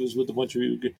 Because he was with a bunch of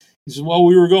people. He said, well,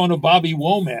 we were going to Bobby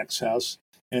Womack's house,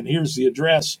 and here's the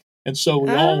address. And so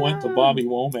we all went to Bobby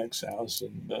Womack's house.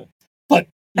 And but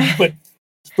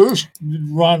first,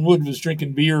 Ron Wood was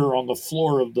drinking beer on the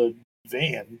floor of the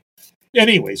van.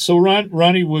 Anyway, so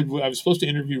Ronnie Wood, I was supposed to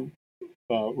interview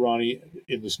Ronnie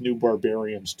in this New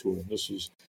Barbarians tour, and this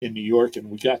was in New York, and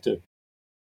we got to.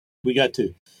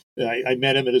 I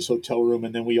met him at his hotel room,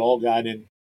 and then we all got in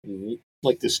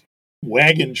like this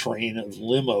wagon train of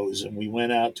limos, and we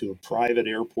went out to a private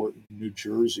airport in New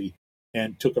Jersey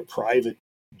and took a private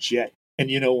jet. And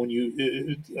when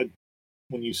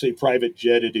you say private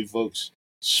jet, it evokes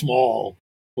small,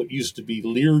 what used to be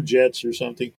Lear jets or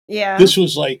something. Yeah. This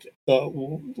was like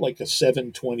a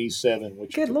 727,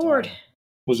 which good Lord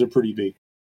was a pretty big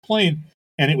plane,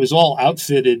 and it was all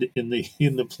outfitted in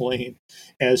the plane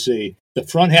as the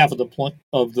front half of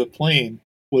the plane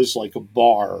was like a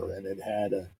bar, and it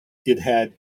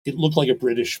looked like a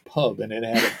British pub, and it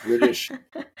had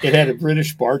a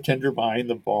British bartender behind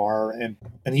the bar, and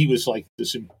he was like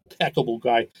this impeccable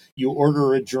guy. You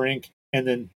order a drink, and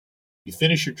then you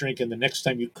finish your drink, and the next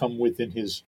time you come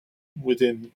within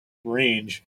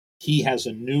range, he has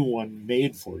a new one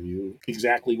made for you,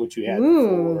 exactly what you had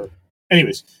before.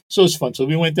 Anyways, so it's fun. So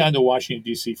we went down to Washington,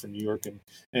 D.C. from New York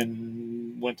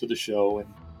and went to the show. And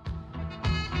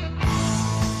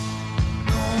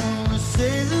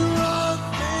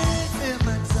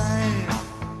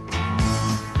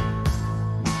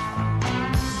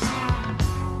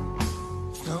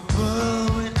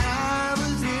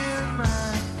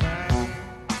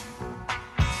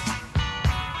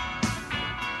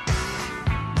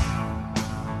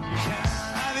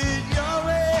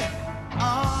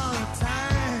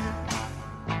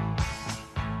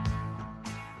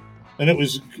And it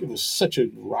was such a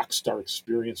rock star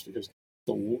experience because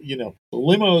the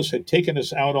limos had taken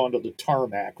us out onto the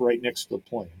tarmac right next to the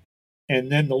plane,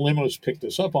 and then the limos picked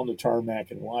us up on the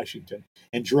tarmac in Washington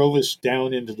and drove us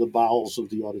down into the bowels of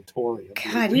the auditorium.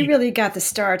 God, you really got the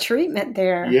star treatment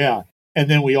there. Yeah, and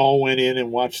then we all went in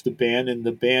and watched the band, and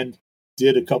the band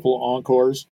did a couple of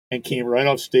encores and came right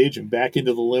off stage and back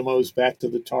into the limos, back to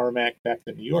the tarmac, back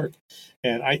to New York.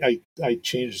 And I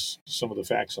changed some of the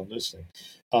facts on this thing.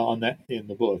 On that in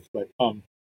the book, but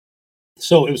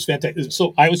so it was fantastic.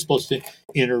 So I was supposed to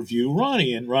interview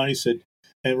Ronnie, and Ronnie said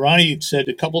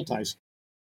a couple of times,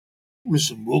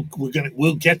 "Listen, we'll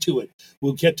get to it.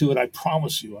 We'll get to it. I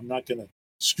promise you. I'm not going to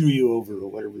screw you over,"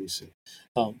 or whatever he said.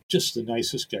 Just the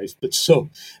nicest guys. But so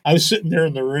I was sitting there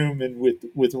in the room and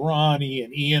with Ronnie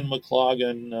and Ian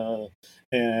McLagan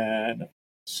and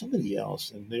somebody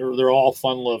else, and they're all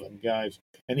fun-loving guys.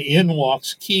 And in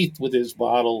walks Keith with his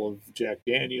bottle of Jack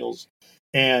Daniels,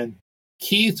 and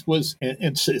Keith was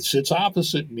and sits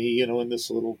opposite me, in this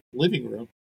little living room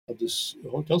of this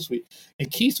hotel suite.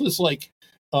 And Keith was like,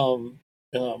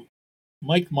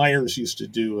 Mike Myers used to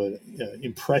do an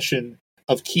impression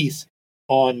of Keith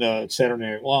on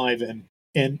Saturday Night Live,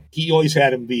 and he always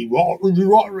had him be right,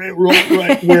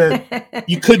 where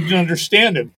you couldn't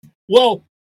understand him. Well,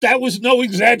 that was no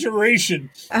exaggeration.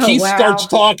 Keith starts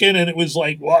talking, and it was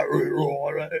like, what?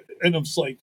 And I was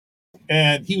like,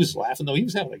 And he was laughing, though. He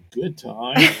was having a good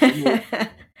time. We were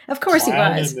Of course he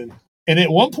was. And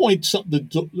at one point,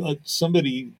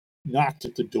 somebody knocked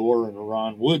at the door, and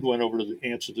Ron Wood went over to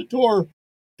answer the door.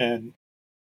 And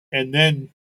then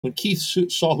when Keith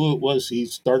saw who it was, he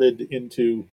started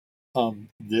into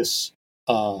this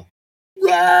rah,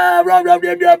 rah, rah,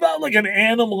 rah, rah, rah, like an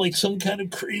animal, like some kind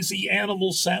of crazy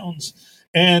animal sounds.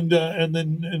 And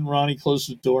then Ronnie closed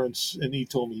the door, and he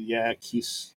told me, yeah,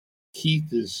 Keith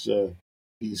is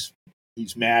he's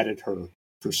mad at her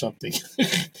for something.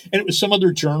 And it was some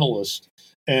other journalist,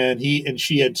 and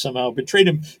she had somehow betrayed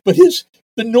him. But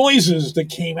the noises that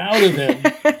came out of him,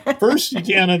 first you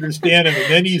can't understand him,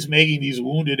 and then he's making these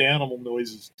wounded animal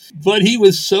noises. But he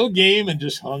was so game and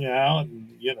just hung out, and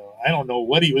I don't know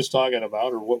what he was talking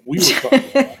about or what we were talking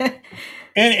about.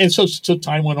 And so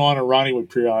time went on, and Ronnie would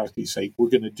periodically say, "We're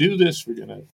going to do this. We're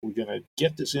going to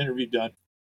get this interview done."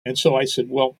 And so I said,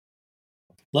 "Well,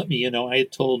 let me." I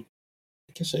had told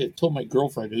my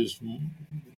girlfriend, who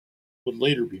would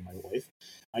later be my wife.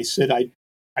 I said I'd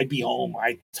be home.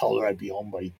 I told her I'd be home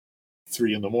by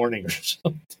 3 a.m. or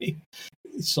something.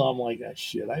 So I'm like, oh,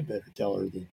 shit, I better tell her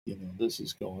that this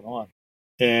is going on.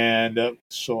 And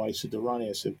so I said to Ronnie,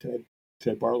 I said, could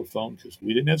I borrow the phone? Because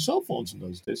we didn't have cell phones in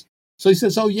those days. So he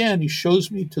says, oh yeah, and he shows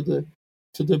me to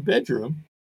the bedroom,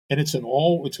 and it's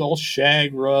all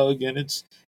shag rug, and it's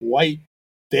white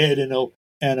bed and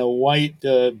a white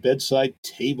bedside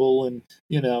table, and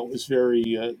it was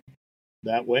very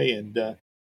that way.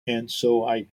 And so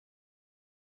I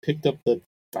picked up the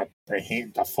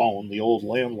phone, the old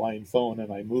landline phone,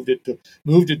 and I moved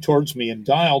it towards me and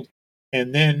dialed,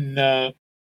 and then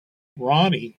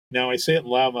Ronnie. Now I say it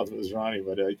in loudmouth, it was Ronnie,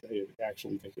 but I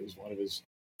actually think it was one of his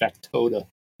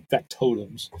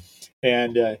factotums,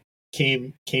 and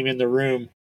came in the room,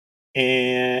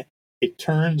 and it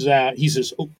turns out he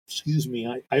says, "Oh, excuse me,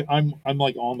 I'm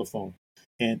like on the phone,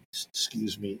 and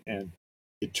excuse me," and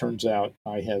it turns out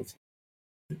I have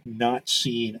not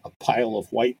seen a pile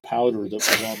of white powder that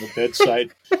was on the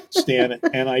bedside stand,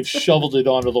 and I've shoveled it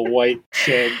onto the white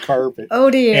shag carpet.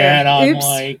 Oh dear! And I'm Oops.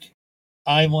 like,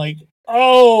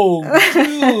 oh,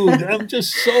 dude, I'm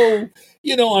just so,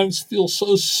 I feel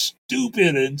so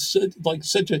stupid and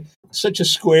such a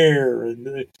square,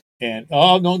 and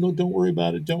oh no, don't worry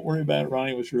about it,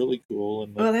 Ronnie was really cool,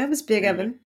 and Well, that was big of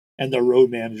him. And the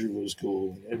road manager was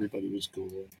cool, and everybody was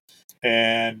cool,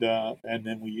 and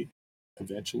then we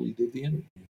eventually did the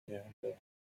interview, and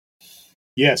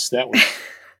yes, that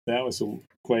was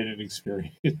quite an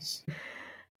experience.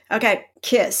 Okay,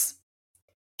 Kiss.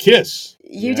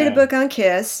 You did a book on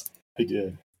Kiss. I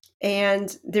did.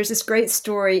 And there's this great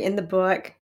story in the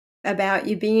book about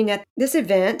you being at this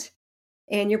event,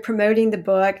 and you're promoting the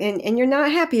book, and you're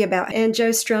not happy about it. And Joe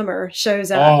Strummer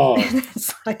shows up. Oh.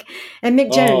 It's like, and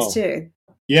Mick Jones, too.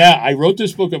 Yeah, I wrote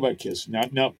this book about Kiss. Now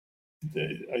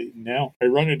I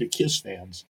run into Kiss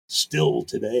fans still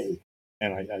today,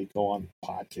 and I go on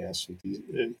podcasts with these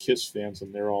Kiss fans,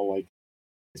 and they're all like,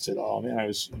 I said, oh man, I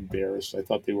was embarrassed. I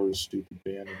thought they were a stupid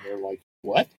band. And they're like,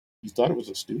 what? You thought it was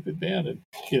a stupid band? And,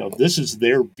 this is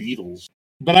their Beatles.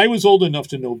 But I was old enough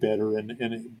to know better.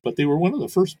 But they were one of the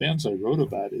first bands I wrote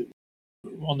about. It.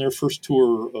 On their first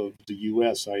tour of the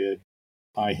U.S., I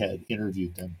had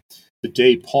interviewed them. The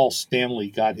day Paul Stanley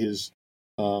got his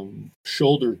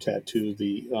shoulder tattoo,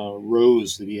 the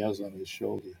rose that he has on his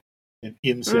shoulder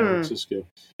in San Francisco.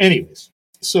 Anyways,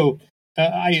 so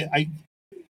I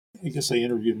guess I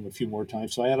interviewed him a few more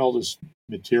times. So I had all this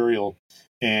material,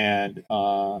 and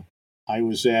I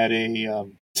was at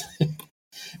an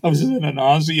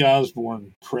Ozzy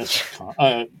Osbourne press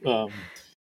party,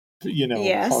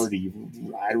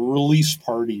 a release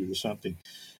party or something.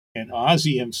 And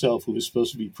Ozzy himself, who was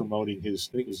supposed to be promoting I think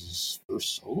it was his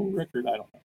first solo record, I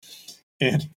don't know.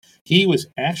 And he was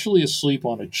actually asleep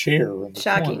on a chair in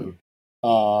the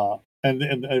corner.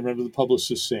 And I remember the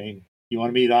publicist saying, you want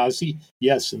to meet Ozzy?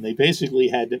 Yes. And they basically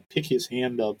had to pick his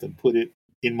hand up and put it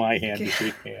in my hand to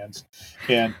shake hands.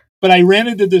 But I ran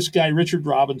into this guy, Richard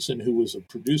Robinson, who was a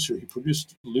producer. He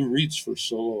produced Lou Reed's first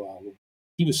solo album.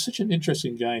 He was such an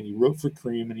interesting guy, and he wrote for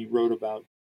Cream, and he wrote about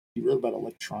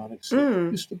electronics. He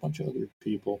produced a bunch of other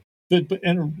people. But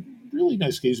a really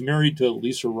nice guy. He's married to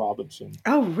Lisa Robinson.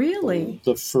 Oh, really?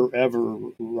 The forever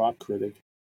rock critic.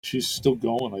 She's still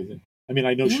going, I think. I mean,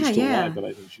 I know she's still alive, but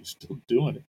I think she's still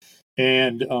doing it.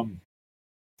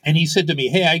 And he said to me,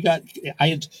 "Hey, I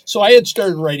had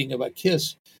started writing about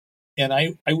Kiss, and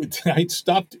I'd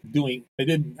stopped doing. I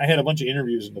had a bunch of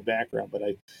interviews in the background, but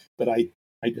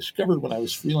I discovered when I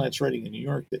was freelance writing in New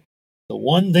York that the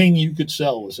one thing you could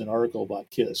sell was an article about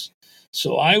Kiss.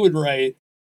 So I would write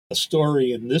a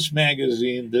story in this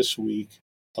magazine this week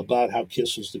about how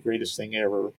Kiss was the greatest thing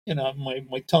ever.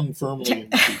 My tongue firmly in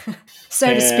cheek.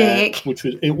 So to speak. Which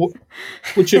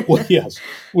it was, yes,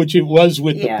 which it was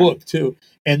with the book too.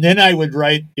 And then I would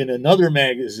write in another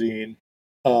magazine,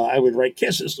 I would write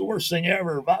Kiss is the worst thing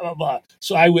ever, blah, blah, blah.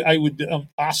 So I would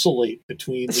oscillate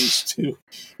between these two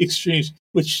extremes,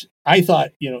 which I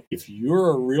thought, if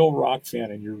you're a real rock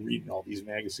fan and you're reading all these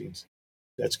magazines,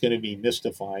 that's going to be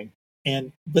mystifying.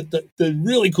 But the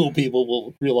really cool people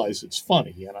will realize it's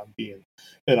funny, and I'm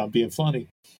being funny.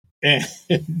 And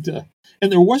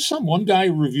there was one guy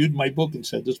who reviewed my book and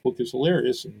said this book is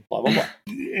hilarious and blah blah blah.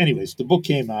 Anyways, the book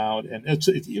came out, and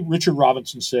Richard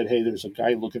Robinson said, "Hey, there's a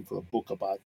guy looking for a book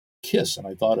about Kiss, and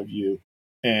I thought of you,"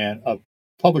 and a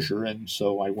publisher, and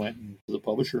so I went to the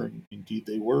publisher, and indeed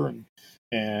they were, and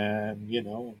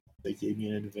they gave me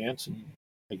an advance, and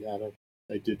I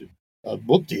did a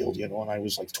book deal, when I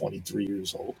was like 23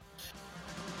 years old.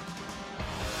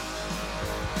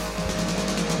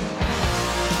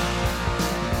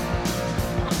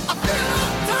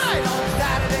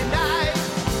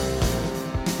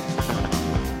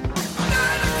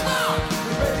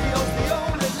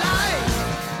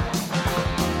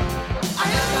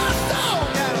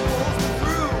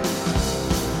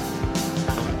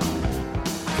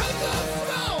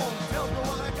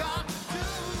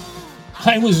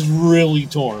 I was really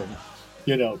torn,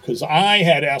 because I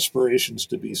had aspirations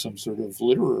to be some sort of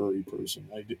literary person.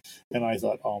 And I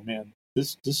thought, oh man,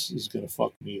 this is going to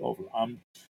fuck me over.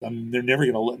 They're never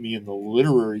going to let me in the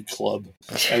literary club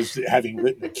as having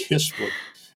written a Kiss book.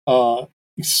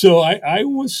 So I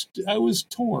was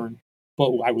torn,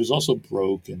 but I was also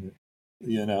broke, and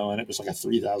and it was like a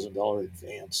 $3,000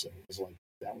 advance, and it was like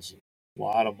that was a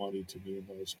lot of money to me in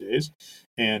those days.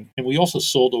 And we also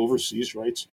sold overseas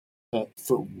rights.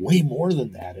 For way more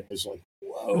than that. It was like,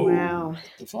 whoa, wow. What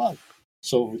the fuck?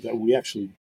 So that we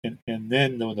actually, and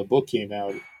then when the book came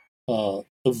out,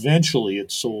 eventually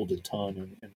it sold a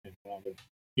ton, and wound up,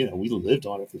 we lived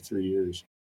on it for 3 years,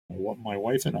 my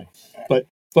wife and I. But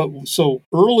so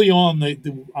early on,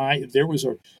 there was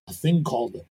a thing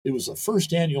called, it was the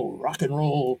first annual rock and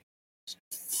roll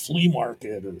flea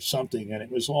market or something, and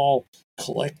it was all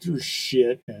collector's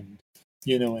shit and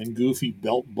goofy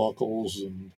belt buckles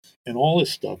and all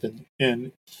this stuff. And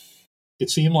it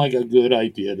seemed like a good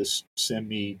idea to send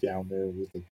me down there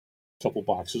with a couple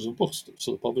boxes of books.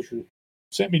 So the publisher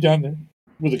sent me down there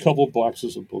with a couple of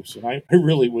boxes of books. And I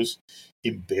really was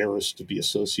embarrassed to be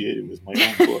associated with my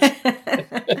own book.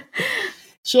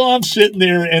 So I'm sitting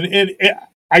there, and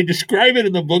I describe it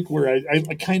in the book where I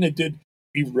kind of did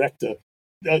erect a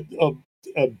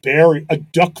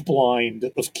duck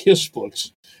blind of Kiss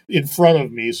books in front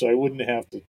of me, so I wouldn't have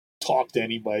to talk to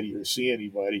anybody or see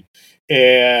anybody,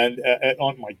 and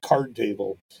on my card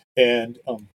table, and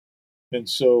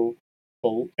so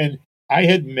I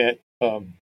had met 6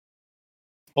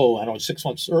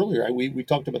 months earlier. We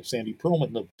talked about Sandy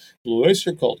Pearlman, the Blue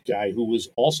Oyster Cult guy, who was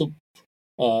also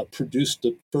produced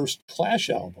the first Clash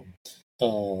album,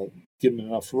 Give 'Em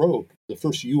Enough Rope, the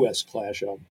first U.S. Clash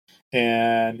album.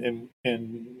 And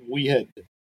we had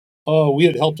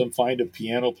helped him find a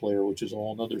piano player, which is a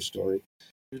whole other story.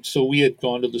 So we had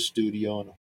gone to the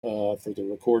studio for the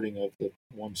recording of the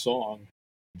one song.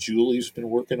 Julie's been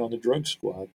working on the Drug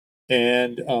Squad,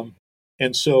 and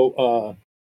so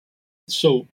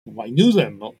I knew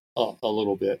them a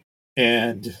little bit,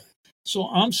 and so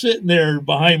I'm sitting there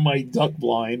behind my duck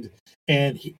blind,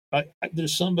 and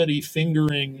there's somebody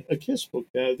fingering a Kiss book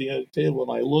at the end of the table,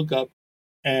 and I look up.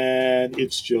 And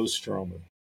it's Joe Strummer,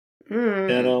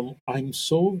 and I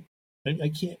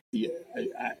can't.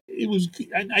 It was.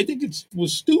 I think it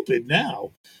was stupid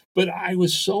now, but I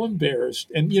was so embarrassed.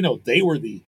 And they were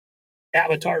the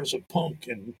avatars of punk,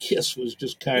 and Kiss was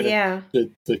just kind of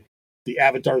the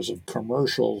avatars of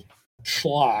commercial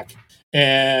schlock.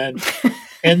 And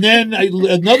then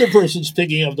another person's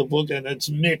picking up the book, and it's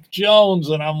Mick Jones,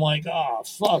 and I'm like, oh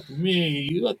fuck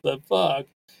me, what the fuck.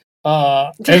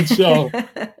 And so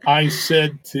I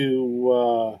said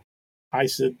to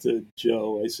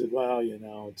Joe, I said, well,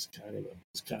 it's kind of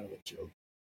a joke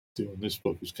doing this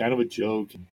book. It's kind of a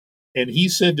joke. And he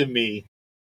said to me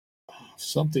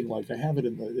something like, I have it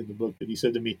in the book, but he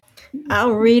said to me,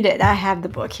 I'll read it. I have the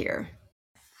book here.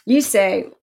 You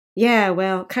say, yeah,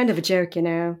 well, kind of a joke,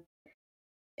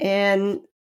 And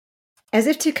as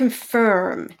if to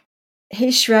confirm, he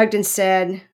shrugged and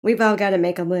said, we've all got to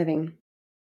make a living.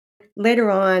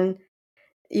 Later on,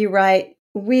 you write,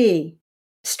 we,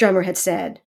 Strummer had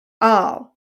said,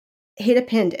 all. He'd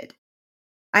appended.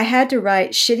 I had to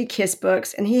write shitty Kiss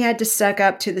books, and he had to suck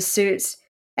up to the suits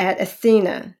at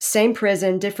Athena, same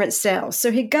prison, different cells.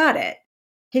 So he got it.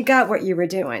 He got what you were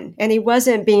doing, and he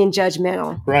wasn't being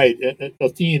judgmental. Right.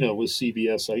 Athena was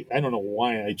CBS. I don't know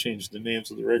why I changed the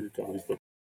names of the record companies, but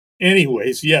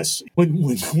anyways, yes.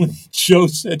 When Joe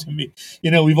said to me,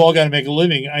 we've all got to make a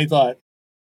living, I thought,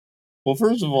 well,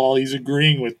 first of all, he's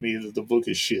agreeing with me that the book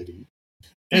is shitty.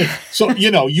 And so,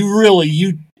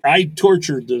 I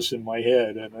tortured this in my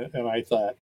head, and I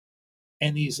thought,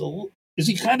 and is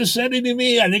he condescending to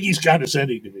me? I think he's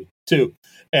condescending to me, too.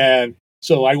 And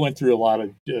so I went through a lot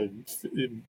of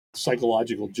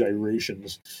psychological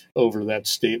gyrations over that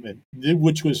statement,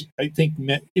 which was, I think,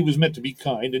 meant to be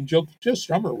kind. And Joe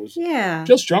Strummer was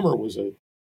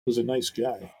a nice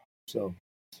guy. So,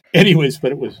 anyways,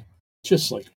 but it was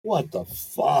just like, what the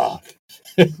fuck?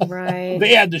 Right.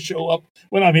 They had to show up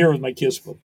when I'm here with my Kiss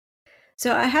book.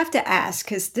 So I have to ask,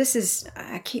 because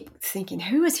I keep thinking,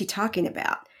 who is he talking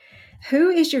about? Who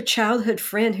is your childhood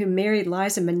friend who married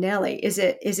Liza Minnelli? Is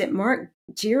it Mark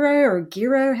Giro,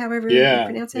 however you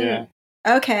pronounce it? Yeah.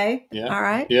 Okay. Yeah. All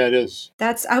right. Yeah, it is.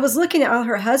 I was looking at all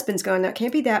her husbands going, that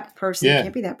can't be that person. Yeah.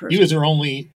 Can't be that person. He was her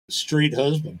only straight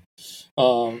husband.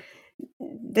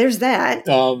 There's that.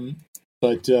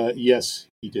 But yes,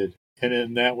 he did. And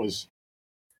then that was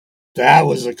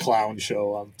a clown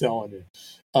show, I'm telling you.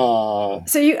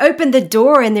 So you opened the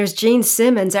door and there's Gene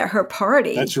Simmons at her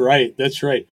party. That's right.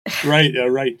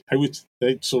 Right.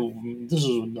 So this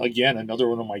is, again, another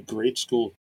one of my grade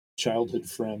school childhood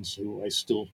friends who I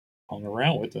still hung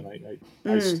around with, and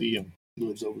I see him. He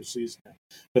lives overseas now,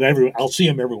 but I'll see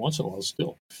him every once in a while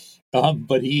still.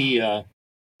 But he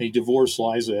divorced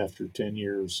Liza after 10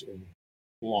 years,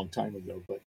 a long time ago.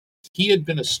 But he had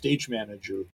been a stage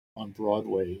manager on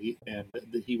Broadway, and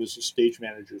he was a stage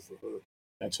manager for her.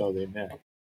 That's how they met.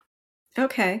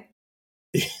 Okay.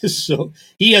 So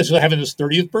he was having his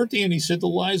 30th birthday, and he said to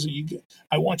Liza,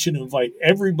 I want you to invite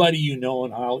everybody you know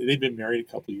in Hollywood. They'd been married a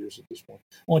couple of years at this point.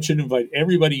 I want you to invite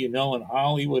everybody you know in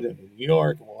Hollywood and in New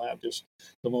York, and we'll have just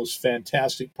the most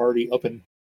fantastic party up in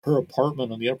her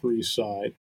apartment on the Upper East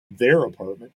Side, their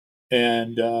apartment.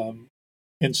 And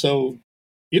so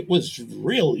it was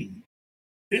really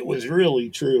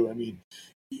true. I mean,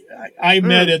 I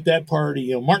met at that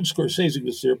party, Martin Scorsese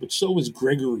was there, but so was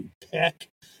Gregory Peck,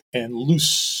 and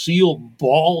Lucille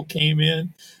Ball came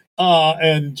in,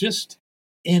 and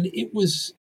it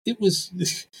was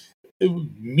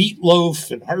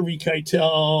Meatloaf and Harvey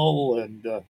Keitel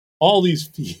and all these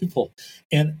people,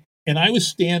 and I was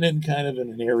standing kind of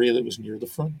in an area that was near the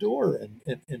front door,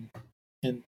 and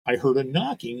I heard a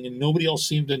knocking, and nobody else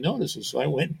seemed to notice it. So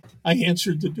I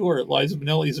answered the door at Liza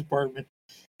Minnelli's apartment,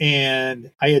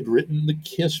 and I had written the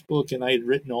Kiss book, and I had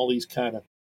written all these kind of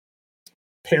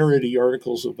parody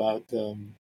articles about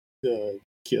the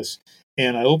Kiss.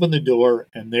 And I opened the door,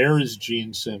 and there is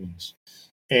Gene Simmons.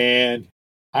 And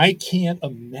I can't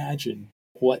imagine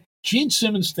what Gene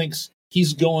Simmons thinks.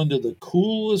 He's going to the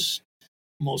coolest,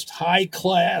 most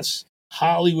high-class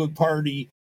Hollywood party,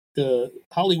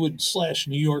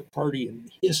 Hollywood/New York party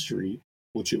in history,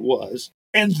 which it was.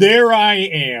 And there I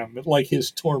am, like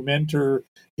his tormentor,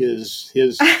 his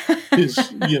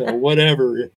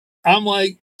whatever. I'm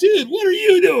like, dude, what are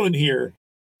you doing here?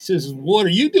 He says, what are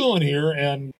you doing here?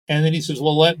 And then he says,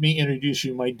 well, let me introduce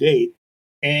you my date.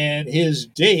 And his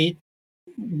date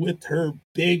with her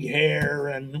big hair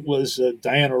and was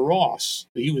Diana Ross.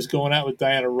 He was going out with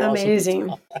Diana Ross.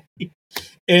 Amazing.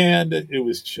 And it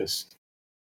was just,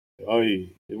 it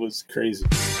was crazy.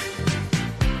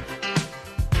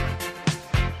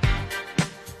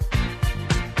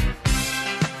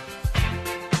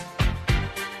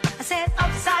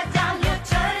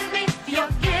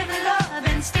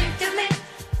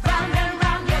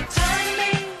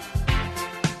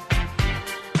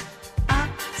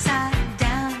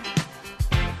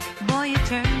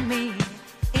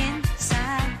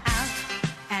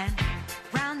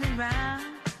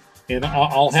 And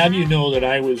I'll have you know that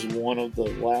I was one of the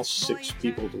last 6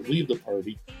 people to leave the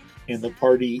party. And the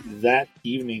party that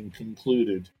evening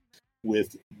concluded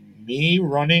with me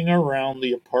running around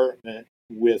the apartment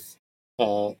with,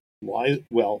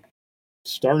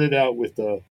 started out with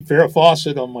Farrah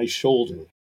Fawcett on my shoulder.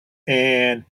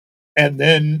 And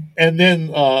then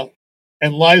Liza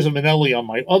Minnelli on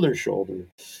my other shoulder.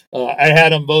 I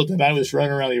had them both, and I was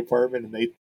running around the apartment,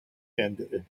 and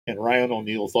Ryan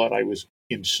O'Neal thought I was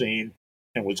insane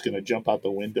and was going to jump out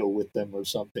the window with them or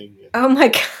something. Oh my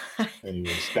God!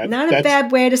 Anyways, not a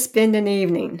bad way to spend an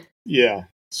evening. Yeah.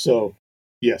 So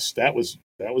yes, that was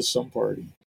some party.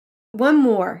 One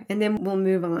more, and then we'll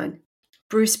move on.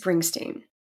 Bruce Springsteen.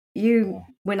 You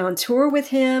went on tour with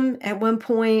him at one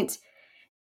point,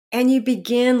 and you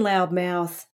began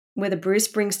Loudmouth with a Bruce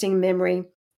Springsteen memory,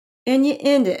 and you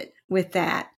end it with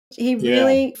that. He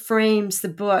really frames the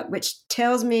book, which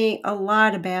tells me a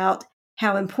lot about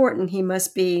how important he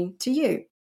must be to you.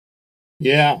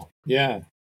 Yeah,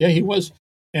 he was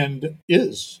and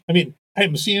is. I mean, I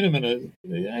haven't seen him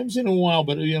in a while,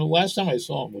 but last time I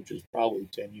saw him, which was probably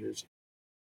 10 years,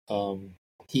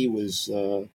 he was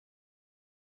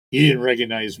he didn't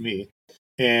recognize me,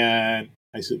 and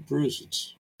I said,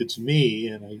 Bruce, it's me,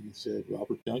 and I said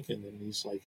Robert Duncan, and he's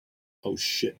like, oh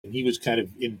shit, and he was kind of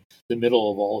in the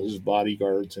middle of all his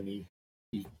bodyguards, and he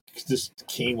just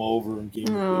came over and gave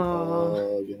me a big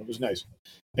hug, and it was nice,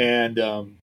 and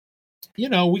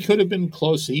we could have been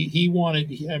close. He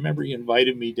wanted. I remember he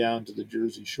invited me down to the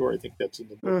Jersey Shore. I think that's in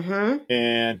the book. Mm-hmm.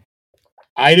 And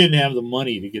I didn't have the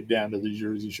money to get down to the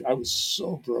Jersey Shore. I was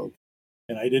so broke,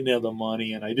 and I didn't have the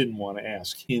money, and I didn't want to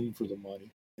ask him for the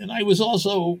money. And I was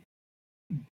also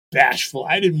bashful.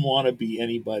 I didn't want to be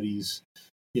anybody's,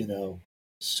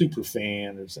 super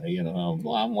fan or say,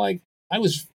 I'm like, I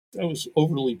was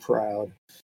overly proud.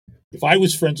 If I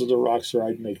was friends with a rock star,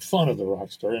 I'd make fun of the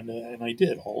rock star, and I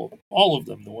did. All of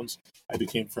them, the ones I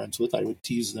became friends with, I would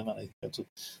tease them, and I think that's what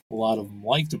a lot of them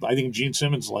liked. I think Gene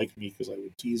Simmons liked me because I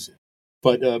would tease him.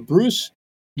 But Bruce,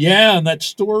 and that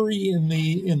story in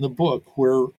the book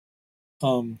where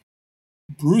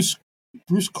Bruce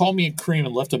called me at Cream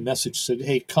and left a message, said,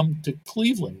 "Hey, come to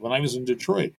Cleveland," when I was in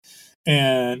Detroit,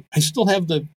 and I still have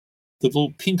the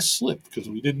little pink slip because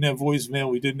we didn't have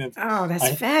voicemail. We didn't have. Oh,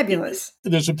 that's fabulous.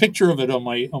 There's a picture of it on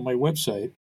my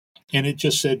website, and it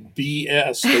just said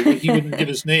BS. So he wouldn't give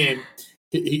his name.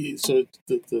 So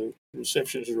the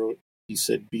receptionist wrote, he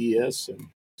said BS and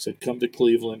said, come to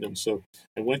Cleveland. And so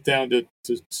I went down to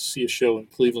see a show in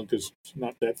Cleveland because it's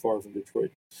not that far from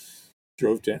Detroit.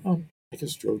 Drove down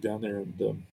there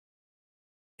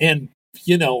and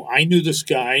I knew this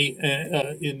guy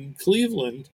in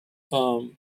Cleveland.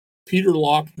 Peter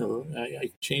Lochner,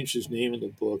 I changed his name in the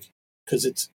book because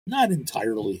it's not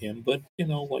entirely him, but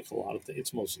like a lot of things,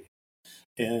 it's mostly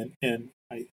him. And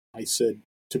I said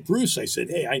to Bruce, I said,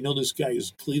 hey, I know this guy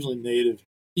is Cleveland native.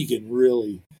 He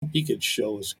could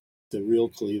show us the real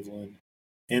Cleveland.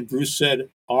 And Bruce said,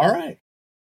 all right.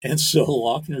 And so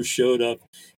Lochner showed up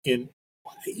in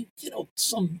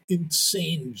some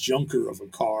insane junker of a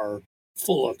car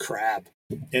full of crap,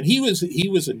 and he was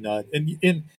a nut,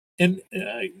 and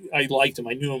I liked him.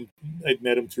 I knew him. I'd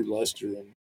met him through Lester,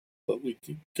 but we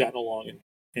got along,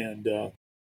 and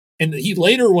he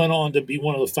later went on to be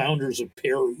one of the founders of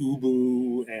Pere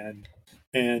Ubu,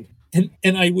 and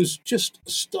I was just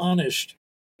astonished.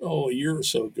 A year or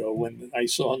so ago, when I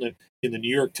saw in the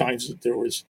New York Times that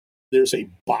there's a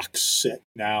box set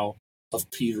now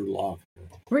of Peter Lochner.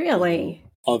 Really?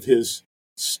 Of his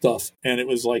stuff, and it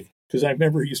was like, because I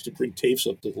remember he used to bring tapes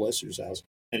up to Lester's house,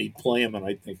 and he'd play them, and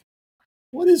I'd think,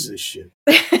 what is this shit?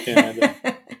 And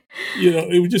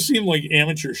it would just seem like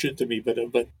amateur shit to me. But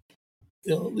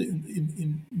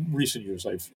in recent years,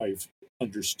 I've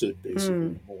understood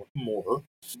basically more.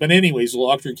 But anyways,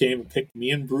 Lochner came and picked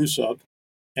me and Bruce up,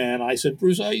 and I said,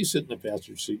 Bruce, you sit in the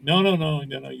passenger seat. No,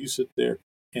 you sit there.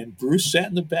 And Bruce sat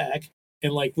in the back,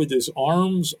 and like with his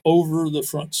arms over the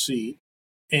front seat,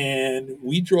 and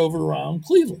we drove around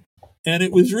Cleveland. And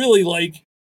it was really like,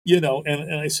 and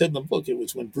I said in the book, it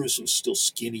was when Bruce was still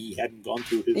skinny. He hadn't gone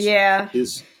through his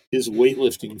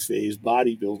weightlifting phase,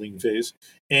 bodybuilding phase.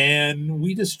 And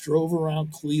we just drove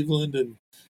around Cleveland,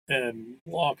 and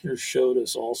Lochner showed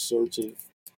us all sorts of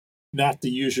not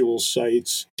the usual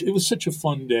sights. It was such a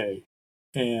fun day.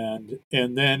 And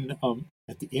then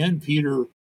at the end, Peter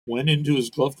went into his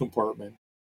glove compartment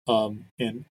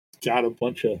and got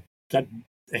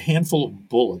a handful of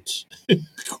bullets.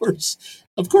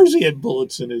 Of course he had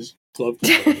bullets in his glove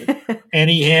compartment. And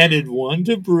he handed one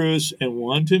to Bruce and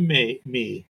one to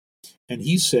me. And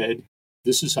he said,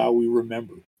 this is how we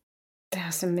remember.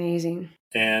 That's amazing.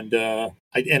 And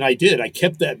I did. I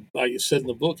kept that, I said in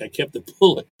the book, I kept the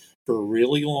bullet for a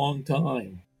really long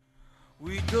time.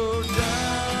 We go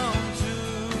down to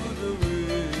the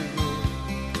river,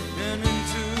 and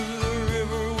into the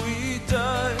river we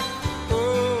dive.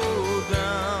 Oh,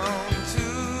 down to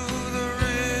the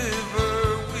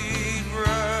river we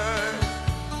ride.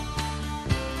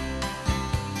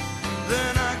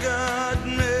 Then I got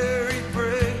Mary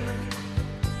pregnant,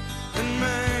 and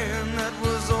man, that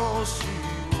was all she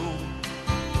wrote.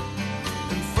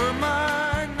 And for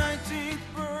my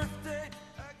 19th birthday,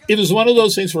 it was one of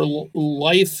those things where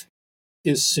life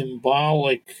is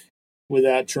symbolic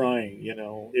without trying.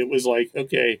 It was like,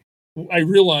 okay, I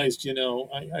realized,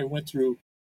 I went through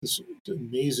this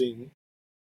amazing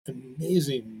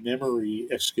memory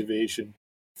excavation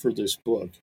for this book.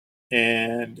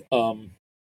 And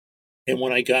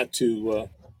when I got to,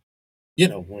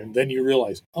 when then you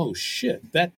realize, oh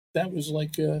shit, that was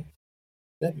like,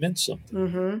 that meant something.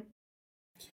 Mm-hmm.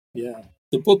 Yeah.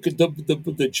 The book,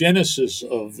 the genesis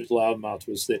of Loudmouth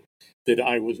was that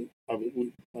my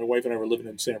wife and I were living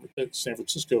in San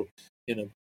Francisco in a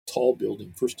tall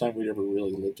building. First time we'd ever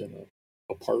really lived in an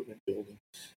apartment building.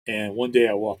 And one day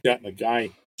I walked out and a guy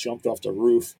jumped off the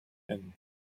roof and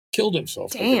killed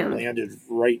himself. Damn. Like, it landed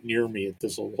right near me.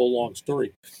 This whole long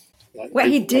story. Well,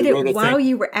 he did it while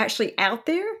you were actually out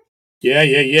there? Yeah.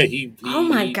 He oh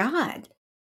my God.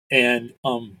 And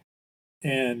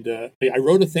I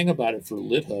wrote a thing about it for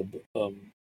LitHub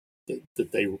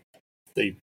that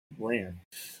they ran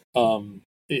on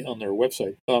their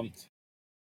website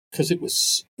because it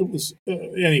was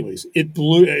anyways,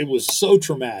 it was so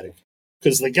traumatic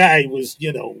because the guy was,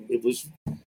 he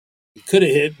could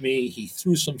have hit me. He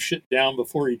threw some shit down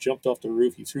before he jumped off the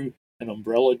roof. He threw an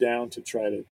umbrella down to try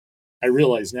to, I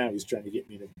realize now he's trying to get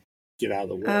me to get out of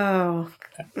the way. Oh.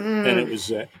 And it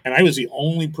was and I was the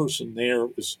only person there.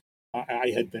 It was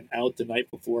I had been out the night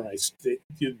before and I stayed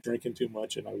drinking too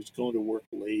much and I was going to work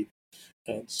late.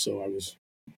 So I was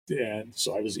the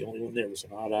only one there. It was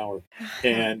an odd hour.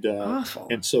 And awful.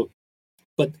 And so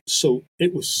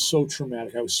it was so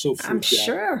traumatic. I was so freaked out. I'm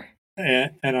sure.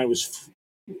 And I was,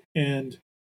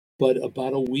 but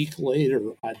about a week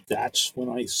later, that's when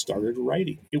I started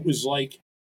writing. It was like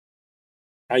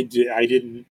I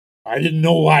didn't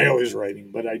know why I was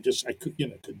writing, but I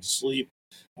couldn't sleep.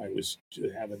 I was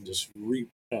having this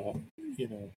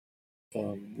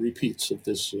repeats of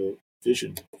this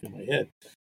vision in my head,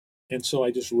 and so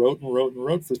I just wrote and wrote and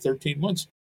wrote for 13 months.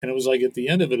 And it was like at the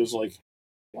end of it, it was like,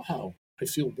 wow, I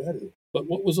feel better. But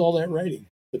what was all that writing?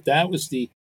 But that was the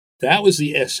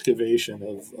excavation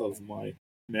of my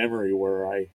memory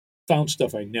where I found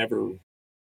stuff I never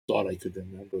thought I could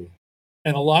remember.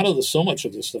 And so much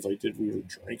of the stuff I did, we were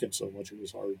drinking so much, it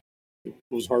was hard. It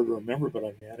was hard to remember, but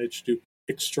I managed to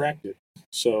extract it.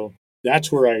 So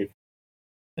that's where I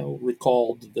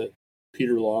recalled the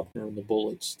Peter Lochner and the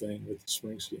Bullets thing with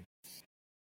Springsteen.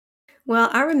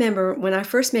 Well, I remember when I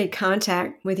first made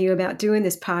contact with you about doing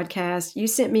this podcast, you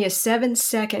sent me a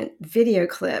 7-second video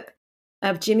clip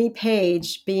of Jimmy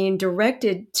Page being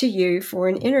directed to you for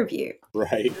an interview.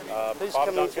 Right. Bob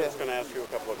Duncan's going to ask you a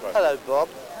couple of questions. Hello, Bob.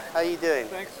 How are you doing?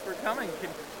 Thanks for coming.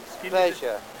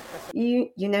 Pleasure.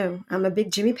 You know, I'm a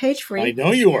big Jimmy Page freak. I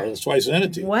know you are. That's why I sent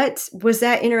it to you. What was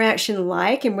that interaction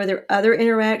like? And were there other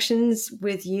interactions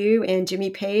with you and Jimmy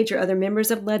Page or other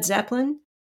members of Led Zeppelin?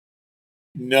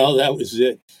 No, that was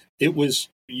it. It was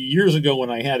years ago when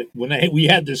we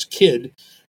had this kid.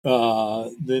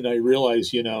 Then I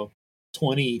realized,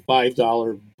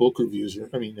 $25 book reviews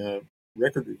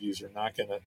record reviews are not going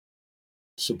to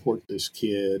support this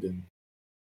kid, and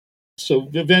so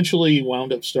eventually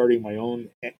wound up starting my own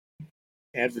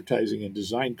advertising and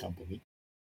design company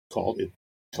called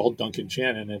Duncan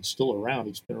Chen, and it's still around.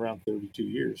 It's been around 32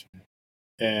 years,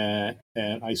 and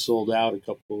I sold out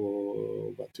about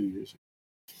 2 years ago.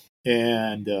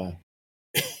 And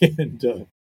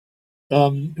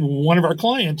one of our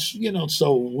clients,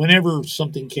 so whenever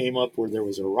something came up where there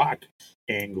was a rock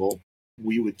angle,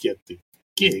 we would get the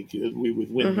gig. We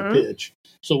would win the pitch.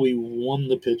 So we won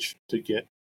the pitch to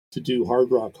do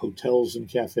Hard Rock hotels and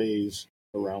cafes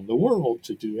around the world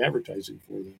to do advertising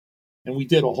for them. And we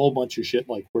did a whole bunch of shit,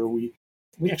 like where we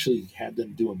actually had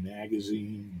them do a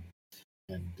magazine,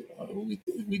 and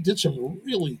we did some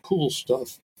really cool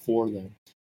stuff for them.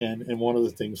 And one of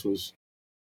the things was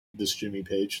this Jimmy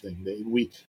Page thing.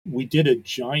 We did a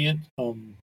giant.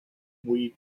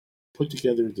 We put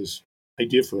together this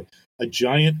idea for a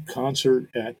giant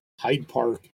concert at Hyde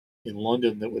Park in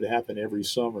London that would happen every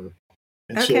summer.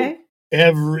 And so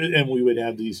we would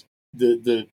have these.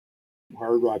 The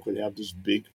Hard Rock would have this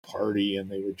big party, and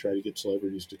they would try to get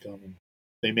celebrities to come. And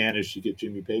they managed to get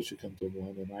Jimmy Page to come to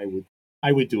one, and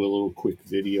I would do a little quick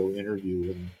video interview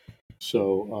with him.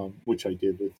 So, which I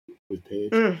did with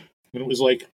Page. And it was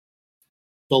like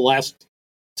the last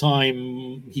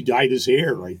time he dyed his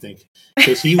hair, I think,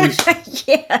 because he was.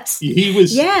 Yes. He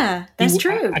was. Yeah, that's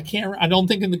true. I don't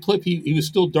think in the clip he was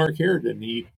still dark haired, and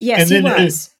he. Yes, and then he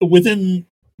was. Within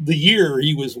the year,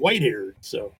 he was white haired.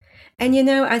 So. And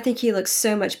I think he looks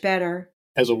so much better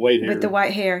as a white hair with the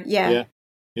white hair. Yeah.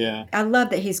 Yeah. I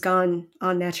love that he's gone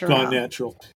on natural. Gone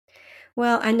natural.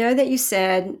 Well, I know that you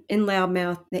said in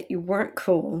Loudmouth that you weren't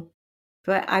cool,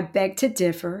 but I beg to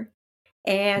differ.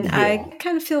 And I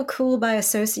kind of feel cool by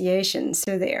association.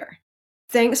 So there.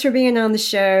 Thanks for being on the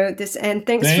show.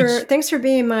 Thanks for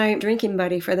being my drinking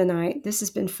buddy for the night. This has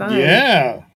been fun.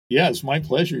 Yeah. Yeah, it's my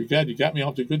pleasure. You got me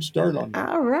off to a good start on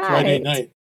All right. Friday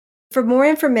night. For more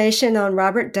information on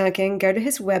Robert Duncan, go to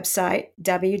his website,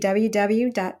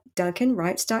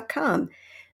 www.duncanwrites.com.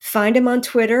 Find him on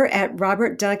Twitter at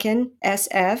Robert Duncan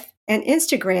SF and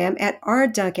Instagram at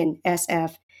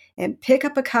rduncansf. And pick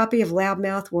up a copy of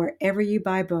Loudmouth wherever you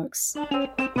buy books. Good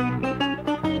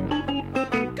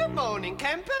morning,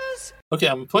 campers. Okay,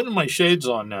 I'm putting my shades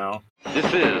on now. This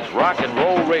is Rock and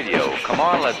Roll Radio. Come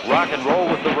on, let's rock and roll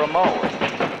with the Ramones.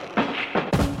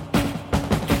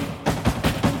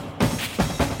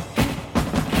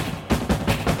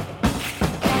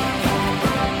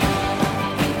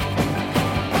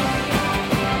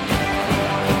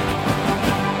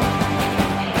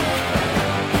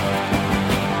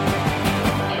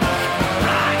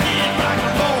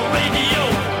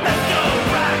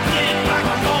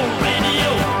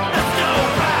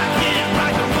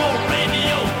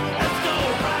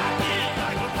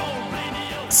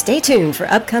 Stay tuned for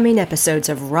upcoming episodes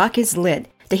of Rock is Lit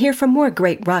to hear from more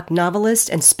great rock novelists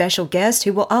and special guests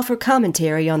who will offer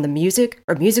commentary on the music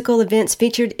or musical events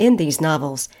featured in these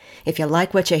novels. If you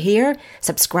like what you hear,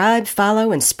 subscribe,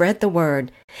 follow, and spread the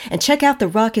word. And check out the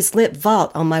Rock is Lit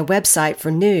Vault on my website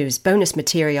for news, bonus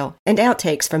material, and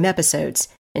outtakes from episodes.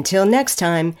 Until next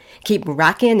time, keep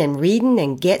rocking and reading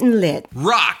and getting lit.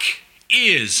 Rock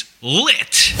is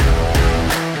lit.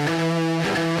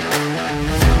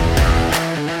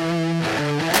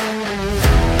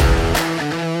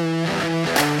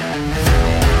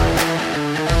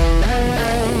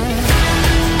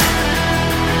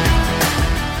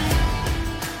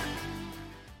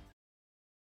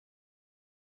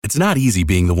 It's not easy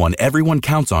being the one everyone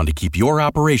counts on to keep your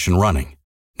operation running,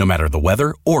 no matter the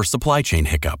weather or supply chain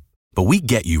hiccup. But we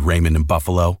get you, Raymond in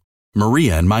Buffalo,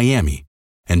 Maria in Miami,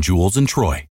 and Jules in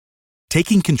Troy,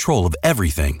 taking control of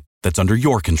everything that's under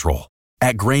your control.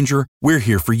 At Grainger, we're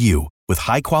here for you with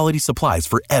high-quality supplies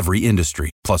for every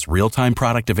industry, plus real-time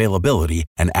product availability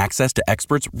and access to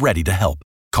experts ready to help.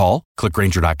 Call, click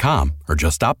Grainger.com, or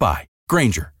just stop by.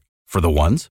 Grainger, for the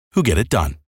ones who get it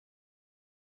done.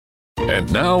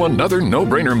 And now another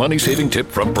no-brainer money-saving tip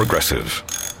from Progressive.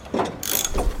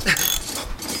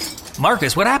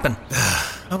 Marcus, what happened?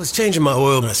 I was changing my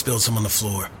oil and I spilled some on the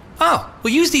floor. Oh,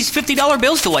 well, use these $50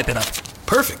 bills to wipe it up.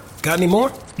 Perfect. Got any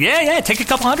more? Yeah, take a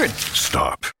couple hundred.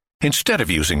 Stop. Instead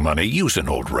of using money, use an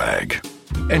old rag.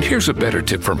 And here's a better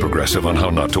tip from Progressive on how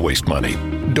not to waste money.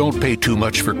 Don't pay too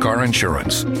much for car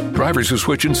insurance. Drivers who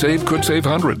switch and save could save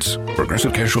hundreds.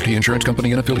 Progressive Casualty Insurance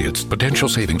Company and Affiliates. Potential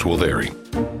savings will vary.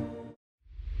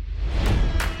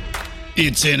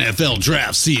 It's NFL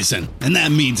draft season, and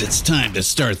that means it's time to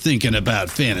start thinking about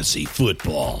fantasy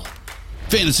football.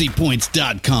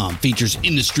 FantasyPoints.com features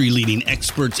industry-leading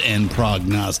experts and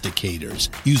prognosticators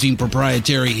using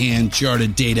proprietary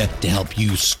hand-charted data to help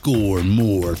you score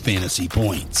more fantasy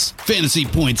points.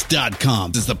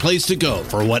 FantasyPoints.com is the place to go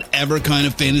for whatever kind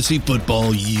of fantasy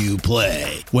football you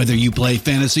play. Whether you play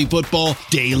fantasy football,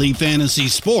 daily fantasy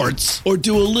sports, or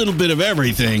do a little bit of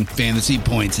everything, Fantasy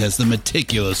Points has the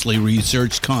meticulously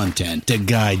researched content to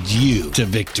guide you to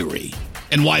victory.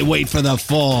 And why wait for the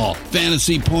fall?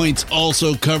 Fantasy Points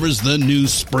also covers the new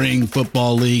spring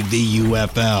football league, the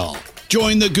UFL.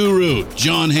 Join the guru,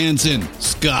 John Hansen,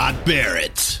 Scott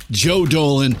Barrett, Joe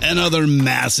Dolan, and other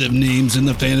massive names in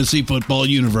the fantasy football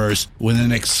universe with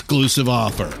an exclusive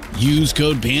offer. Use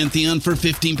code Pantheon for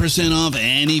 15% off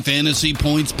any Fantasy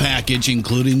Points package,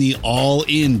 including the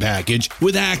all-in package,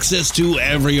 with access to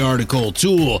every article,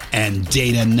 tool, and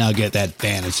data nugget that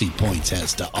Fantasy Points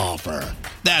has to offer.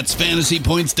 That's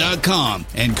FantasyPoints.com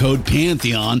and code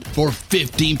Pantheon for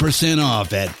 15%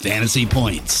 off at Fantasy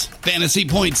Points.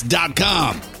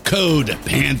 FantasyPoints.com, code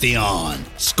Pantheon.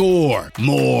 Score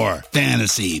more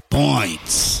fantasy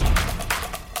points.